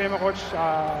binibigay mo, Coach.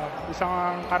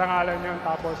 Isang karangalan yun.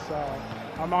 Tapos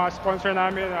ang mga sponsor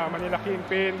namin, Manila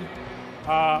Kingpin,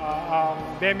 ang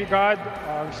Demigod,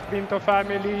 Sprinto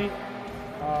Family,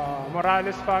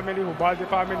 Morales Family, Ubalde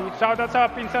Family. Shoutout sa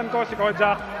pinsan ko, si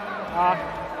Kojak.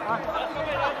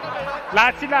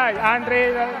 Lahat sila,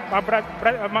 Andre,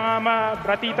 mga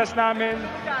bratitas namin,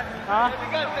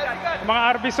 mga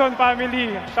Arbison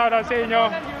family, shoutout sa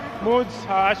inyo, Moods,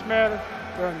 Ashmer,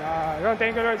 yun,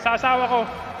 thank you Lord. Sa asawa ko,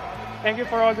 thank you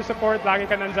for all the support, lagi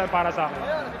ka nandyan para sa akin.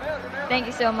 Thank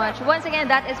you so much. Once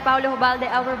again, that is Paulo Hubalde,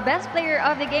 our best player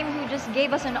of the game, who just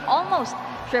gave us an almost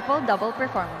triple-double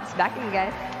performance. Back to you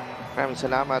guys. Maraming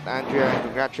salamat, Andrea.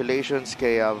 And congratulations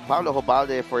kay Paulo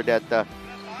Hubalde for that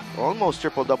almost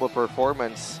triple-double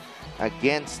performance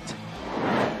against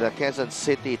the Quezon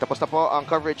City. Tapos na po ang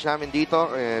coverage namin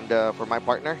dito. And for my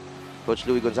partner, Coach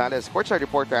Louie Gonzalez, Sportstar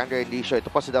reporter Andrea Indicio,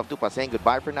 ito po si Dav Tupa saying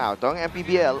goodbye for now. Ito ang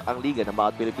MPBL, ang Liga ng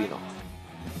Bawat Pilipino.